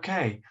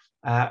 Okay.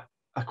 A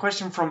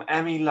question from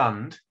Emmy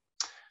Lund.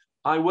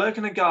 I work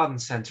in a garden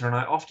centre and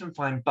I often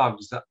find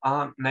bugs that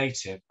aren't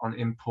native on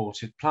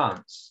imported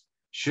plants.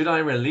 Should I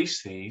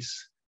release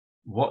these?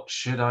 What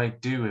should I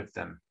do with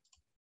them?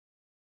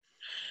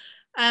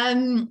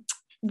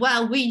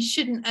 Well, we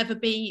shouldn't ever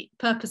be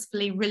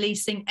purposefully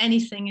releasing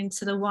anything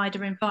into the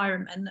wider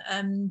environment.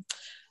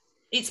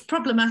 It's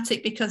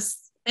problematic because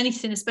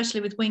anything,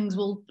 especially with wings,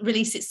 will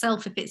release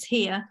itself if it's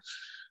here.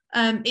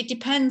 It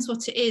depends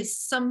what it is.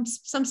 Some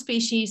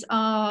species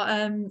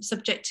are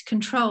subject to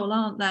control,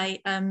 aren't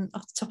they?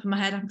 Off the top of my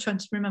head, I'm trying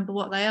to remember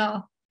what they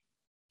are.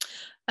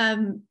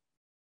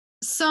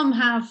 Some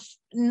have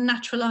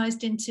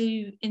naturalised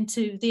into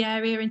the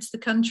area, into the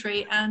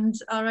country, and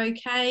are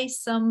okay.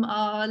 Some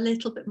are a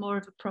little bit more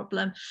of a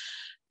problem.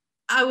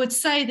 I would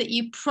say that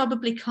you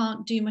probably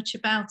can't do much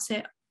about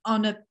it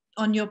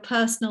on your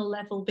personal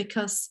level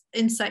because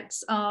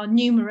insects are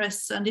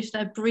numerous, and if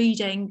they're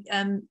breeding,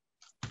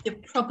 you're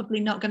probably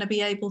not going to be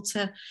able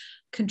to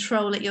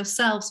control it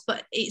yourselves,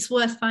 but it's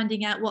worth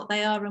finding out what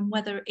they are and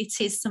whether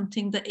it is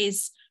something that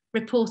is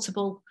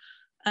reportable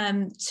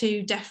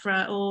to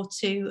DEFRA or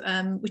to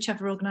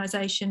whichever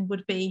organisation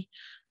would be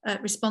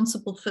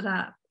responsible for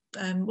that.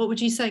 What would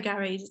you say,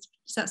 Gary? Is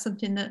that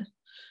something that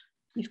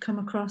you've come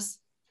across?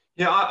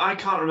 Yeah, I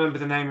can't remember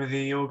the name of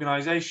the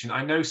organisation.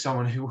 I know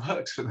someone who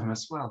works for them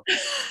as well.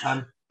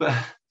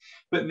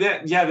 But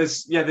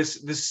there's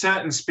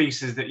certain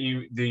species that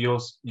you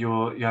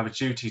have a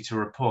duty to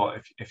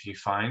report if you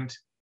find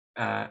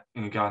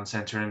in a garden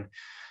centre,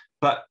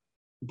 but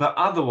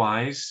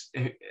otherwise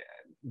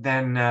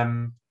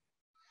then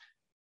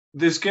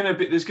there's going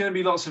to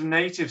be lots of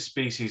native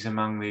species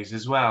among these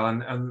as well,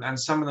 and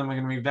some of them are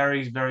going to be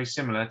very, very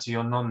similar to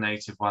your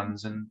non-native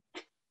ones, and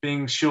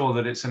being sure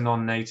that it's a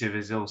non-native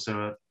is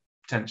also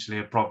potentially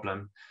a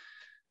problem.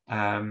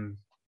 But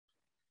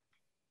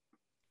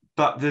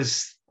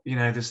there's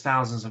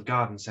thousands of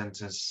garden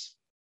centres.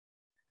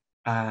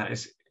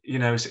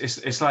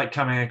 It's like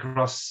coming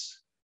across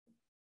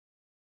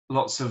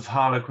lots of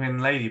harlequin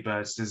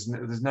ladybirds,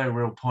 there's no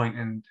real point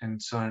in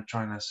sort of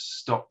trying to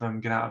stop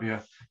them, get out of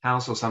your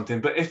house or something.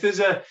 But if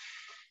there's a,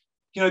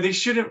 you know, they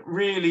shouldn't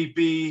really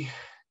be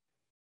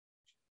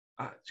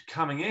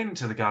coming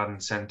into the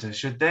garden centre,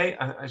 should they?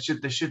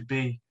 They should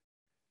be.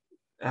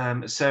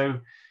 So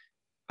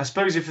I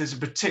suppose if there's a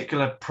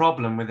particular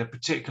problem with a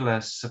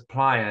particular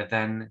supplier,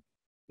 then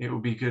it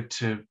would be good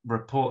to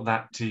report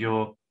that to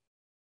your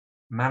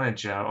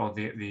manager or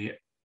the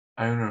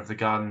owner of the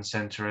garden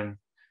centre and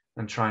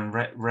try and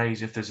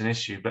raise if there's an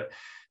issue. But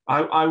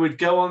I would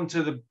go on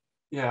to the,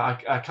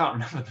 I can't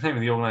remember the name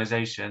of the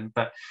organisation,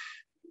 but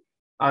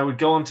I would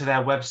go onto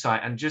their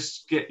website and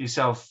just get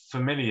yourself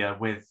familiar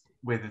with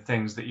the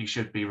things that you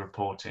should be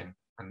reporting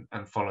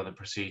and follow the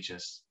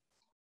procedures.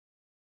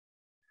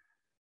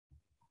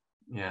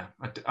 Yeah,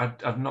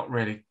 I've not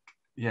really,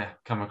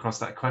 come across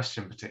that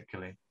question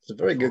particularly. It's a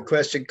very good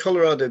question.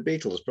 Colorado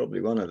beetle is probably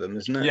one of them,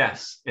 isn't it?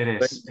 Yes, it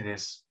is. It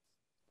is.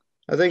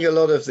 I think a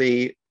lot of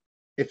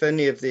if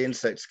any of the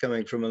insects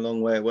coming from a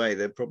long way away,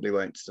 they probably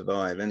won't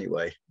survive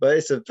anyway. But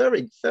it's a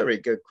very, very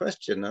good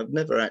question. I've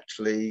never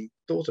actually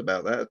thought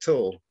about that at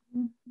all.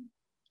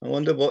 I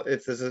wonder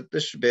if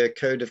this should be a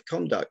code of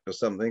conduct or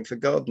something for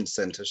garden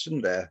centres,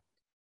 shouldn't there?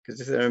 Because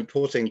if they're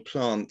importing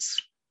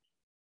plants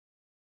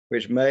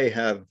which may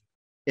have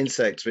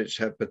insects which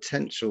have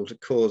potential to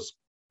cause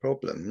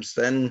problems,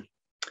 then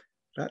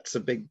that's a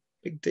big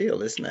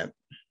deal, isn't it?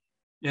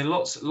 Yeah,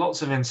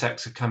 lots of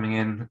insects are coming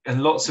in,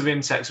 and lots of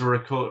insects are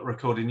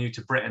recorded new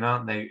to Britain,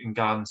 aren't they, in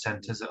garden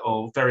centres,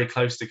 or very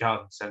close to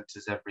garden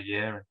centres every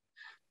year. And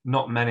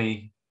not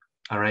many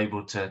are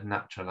able to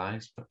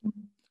naturalise. But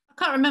I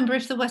can't remember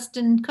if the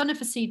Western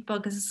conifer seed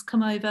bug has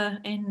come over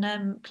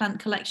in plant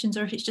collections,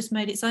 or if it's just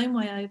made its own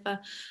way over.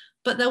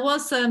 But there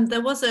was a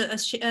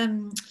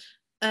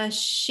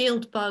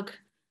shield bug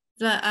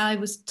that I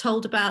was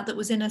told about that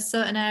was in a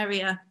certain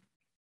area.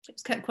 It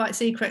was kept quite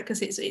secret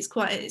because it's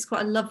quite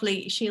a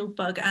lovely shield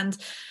bug, and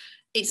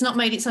it's not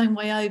made its own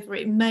way over.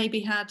 It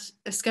maybe had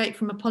escaped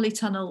from a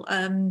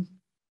polytunnel,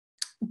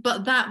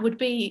 but that would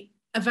be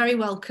a very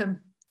welcome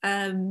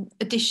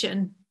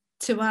addition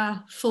to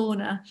our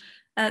fauna.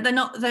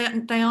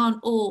 They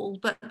aren't all,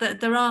 but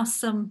there are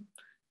some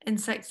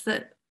insects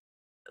that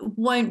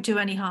won't do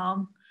any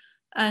harm.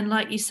 And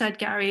like you said,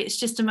 Gary, it's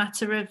just a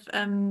matter of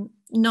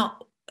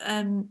not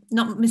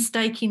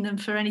mistaking them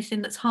for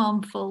anything that's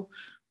harmful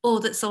or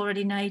that's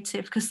already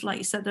native, because like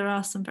you said, there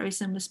are some very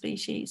similar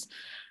species.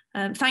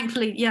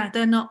 Thankfully,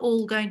 they're not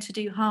all going to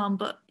do harm,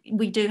 but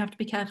we do have to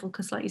be careful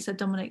because, like you said,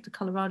 Dominic, the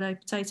Colorado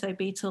potato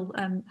beetle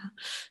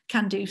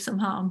can do some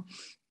harm,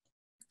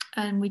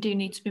 and we do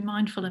need to be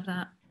mindful of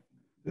that.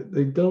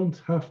 They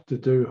don't have to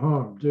do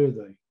harm, do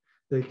they?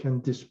 They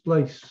can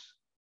displace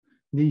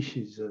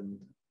niches and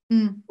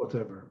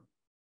whatever.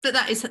 But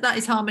that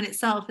is harm in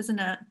itself, isn't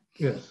it?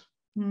 Yes.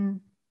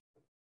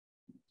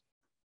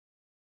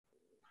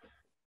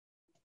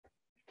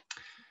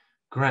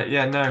 Great.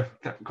 Yeah, no,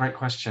 great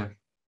question.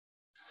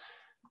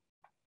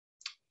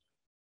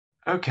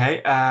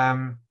 Okay.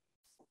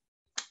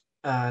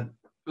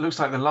 Looks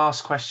like the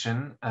last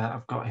question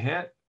I've got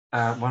here,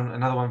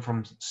 another one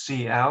from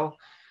CL.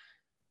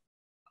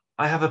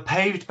 I have a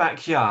paved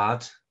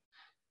backyard.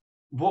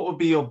 What would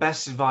be your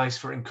best advice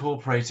for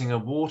incorporating a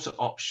water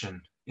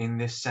option in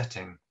this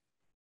setting?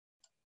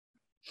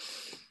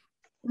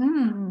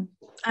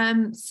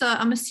 So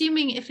I'm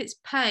assuming if it's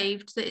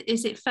paved,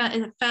 is it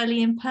a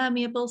fairly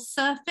impermeable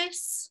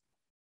surface?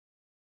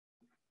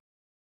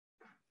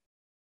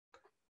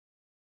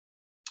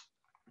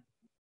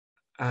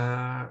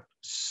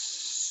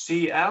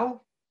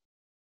 CL,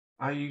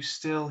 are you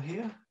still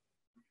here?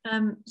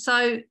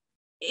 So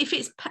if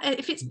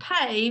it's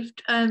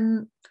paved,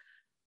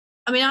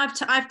 I mean,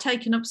 I've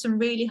taken up some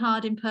really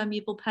hard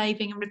impermeable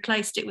paving and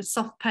replaced it with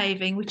soft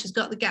paving, which has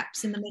got the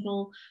gaps in the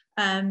middle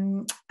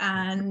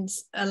and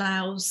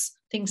allows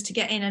things to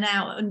get in and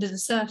out under the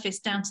surface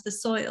down to the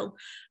soil.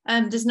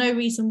 There's no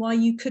reason why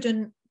you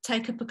couldn't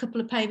take up a couple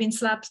of paving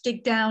slabs,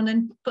 dig down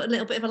and put a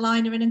little bit of a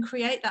liner in and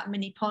create that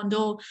mini pond,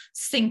 or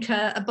sink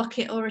a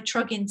bucket or a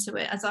trug into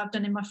it, as I've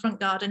done in my front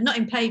garden, not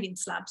in paving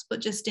slabs,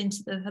 but just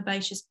into the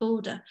herbaceous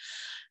border.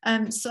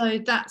 So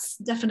that's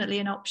definitely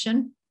an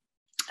option.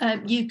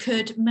 You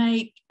could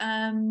make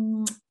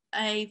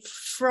a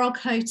frog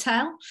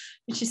hotel,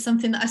 which is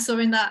something that I saw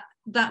in that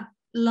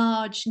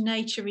large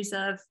nature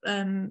reserve,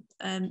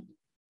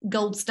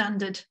 gold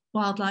standard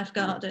wildlife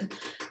garden,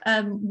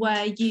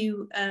 where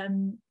you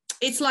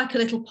it's like a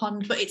little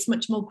pond, but it's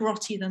much more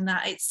grotty than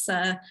that. It's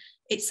a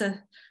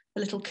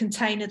little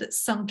container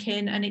that's sunk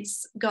in, and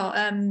it's got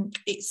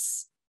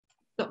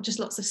just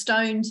lots of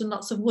stones and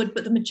lots of wood,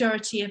 but the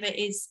majority of it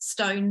is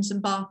stones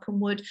and bark and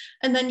wood,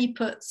 and then you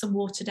put some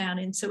water down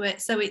into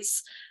it, so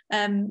it's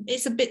a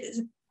bit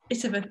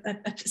of a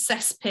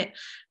cesspit,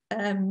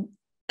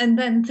 and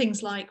then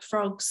things like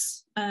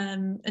frogs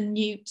and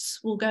newts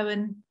will go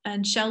and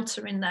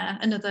shelter in there,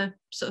 and other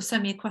sort of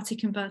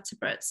semi-aquatic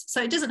invertebrates.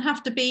 So it doesn't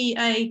have to be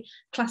a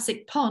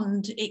classic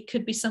pond, it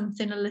could be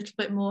something a little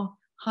bit more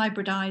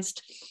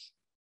hybridized.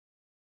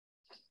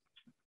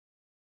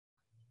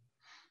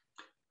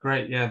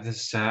 Great. Yeah,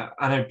 there's.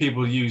 I know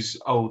people use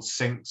old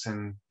sinks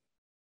and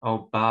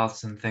old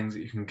baths and things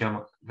that you can gum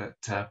up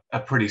that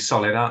are pretty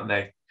solid, aren't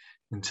they,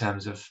 in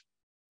terms of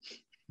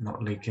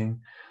not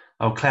leaking.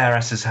 Oh, Claire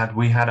S has had.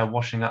 We had a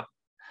washing up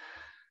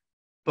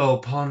bowl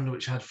pond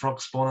which had frog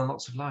spawn and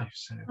lots of life.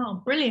 So.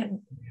 Oh, brilliant!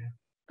 Yeah.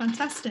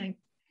 Fantastic.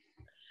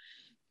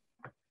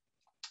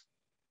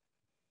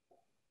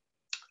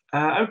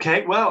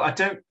 Okay. Well, I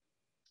don't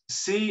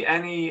see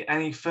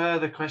any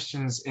further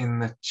questions in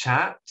the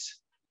chat.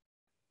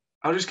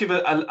 I'll just give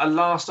a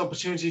last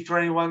opportunity for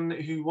anyone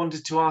who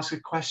wanted to ask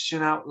a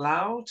question out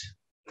loud.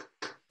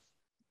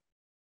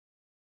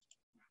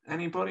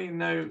 Anybody?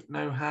 No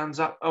hands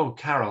up. Oh,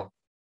 Carol.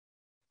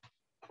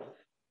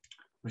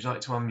 Would you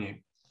like to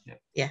unmute?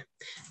 Yeah.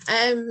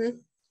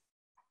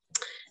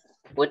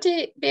 Would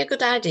it be a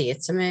good idea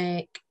to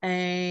make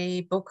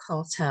a bug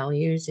hotel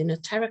using a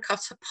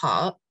terracotta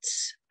pot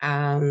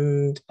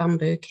and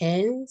bamboo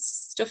canes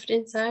stuffed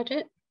inside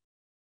it?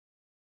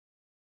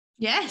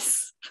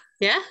 Yes.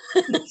 Yeah.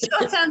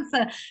 Short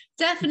answer,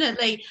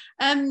 definitely.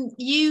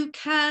 You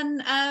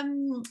can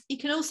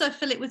also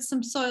fill it with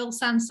some soil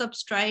sand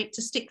substrate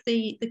to stick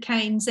the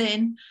canes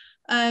in.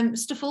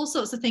 Stuff all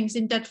sorts of things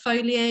in dead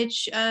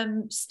foliage,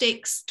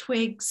 sticks,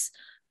 twigs,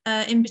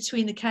 in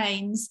between the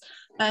canes.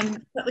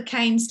 Put the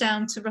canes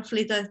down to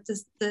roughly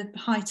the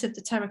height of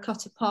the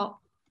terracotta pot.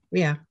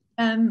 Yeah.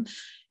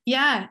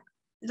 Yeah,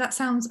 that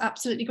sounds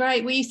absolutely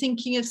great. Were you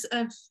thinking of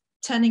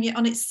turning it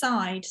on its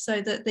side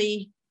so that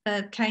the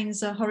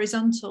canes are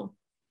horizontal?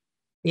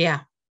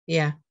 Yeah.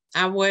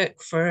 I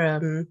work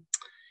for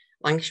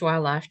Lancashire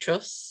Wildlife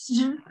Trust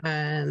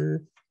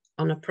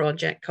on a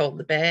project called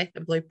The Bay,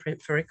 a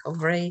blueprint for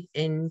recovery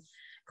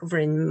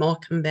covering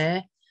Morecambe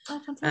Bay. Oh,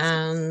 fantastic.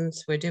 And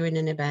we're doing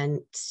an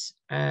event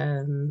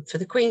for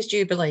the Queen's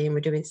Jubilee, and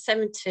we're doing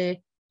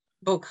 70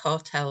 bug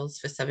hotels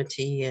for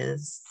 70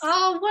 years.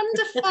 Oh,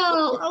 wonderful.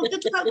 Oh,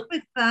 good luck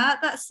with that.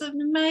 That's an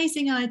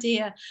amazing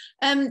idea.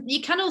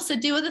 You can also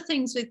do other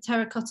things with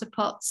terracotta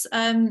pots.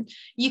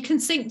 You can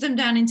sink them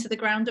down into the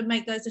ground and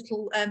make those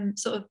little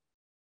sort of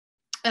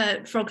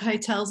frog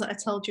hotels that I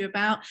told you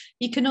about.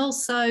 You can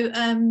also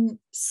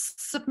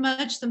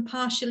submerge them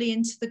partially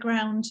into the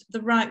ground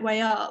the right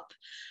way up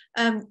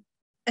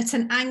at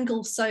an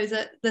angle so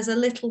that there's a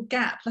little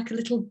gap, like a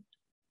little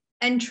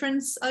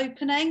entrance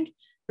opening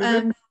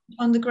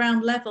on the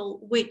ground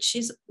level, which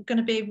is going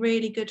to be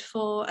really good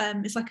for,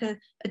 it's like a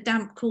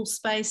damp, cool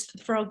space for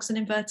frogs and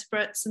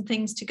invertebrates and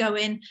things to go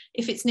in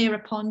if it's near a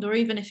pond, or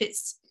even if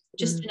it's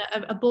just in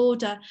a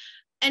border.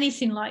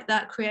 Anything like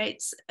that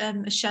creates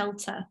a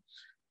shelter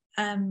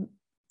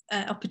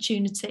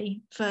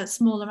opportunity for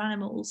smaller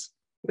animals.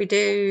 We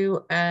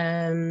do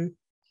have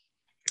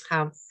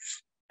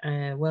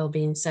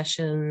wellbeing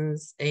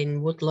sessions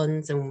in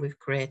woodlands, and we've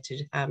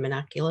created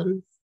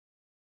harmonaculums.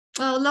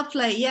 Oh,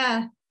 lovely.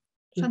 Yeah,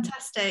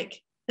 fantastic.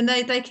 And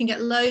they can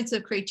get loads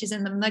of creatures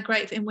in them, and they're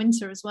great in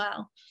winter as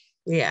well.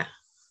 Yeah.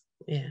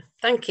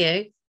 Thank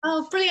you.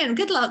 Oh, brilliant.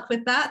 Good luck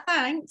with that.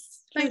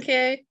 Thanks. Thank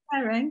you.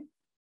 Sharing.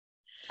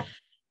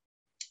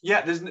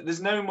 Yeah,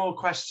 there's no more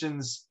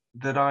questions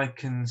that I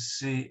can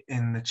see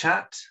in the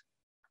chat.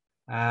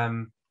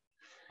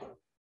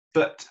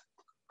 But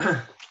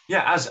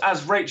yeah,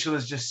 as Rachel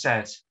has just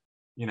said,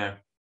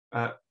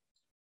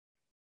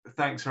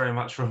 thanks very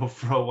much for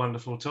a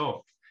wonderful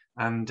talk,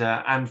 and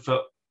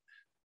for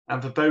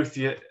both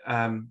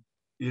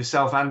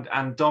yourself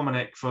and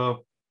Dominic for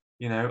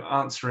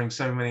answering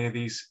so many of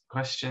these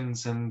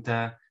questions, and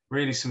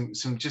really some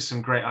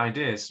great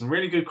ideas, some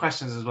really good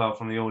questions as well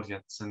from the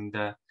audience, and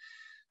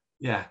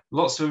yeah,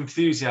 lots of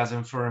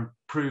enthusiasm for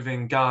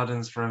improving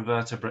gardens for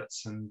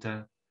invertebrates, and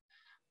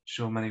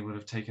sure many would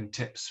have taken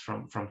tips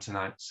from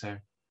tonight. So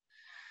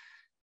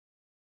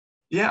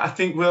yeah, I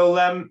think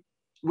we'll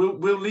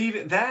leave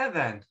it there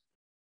then.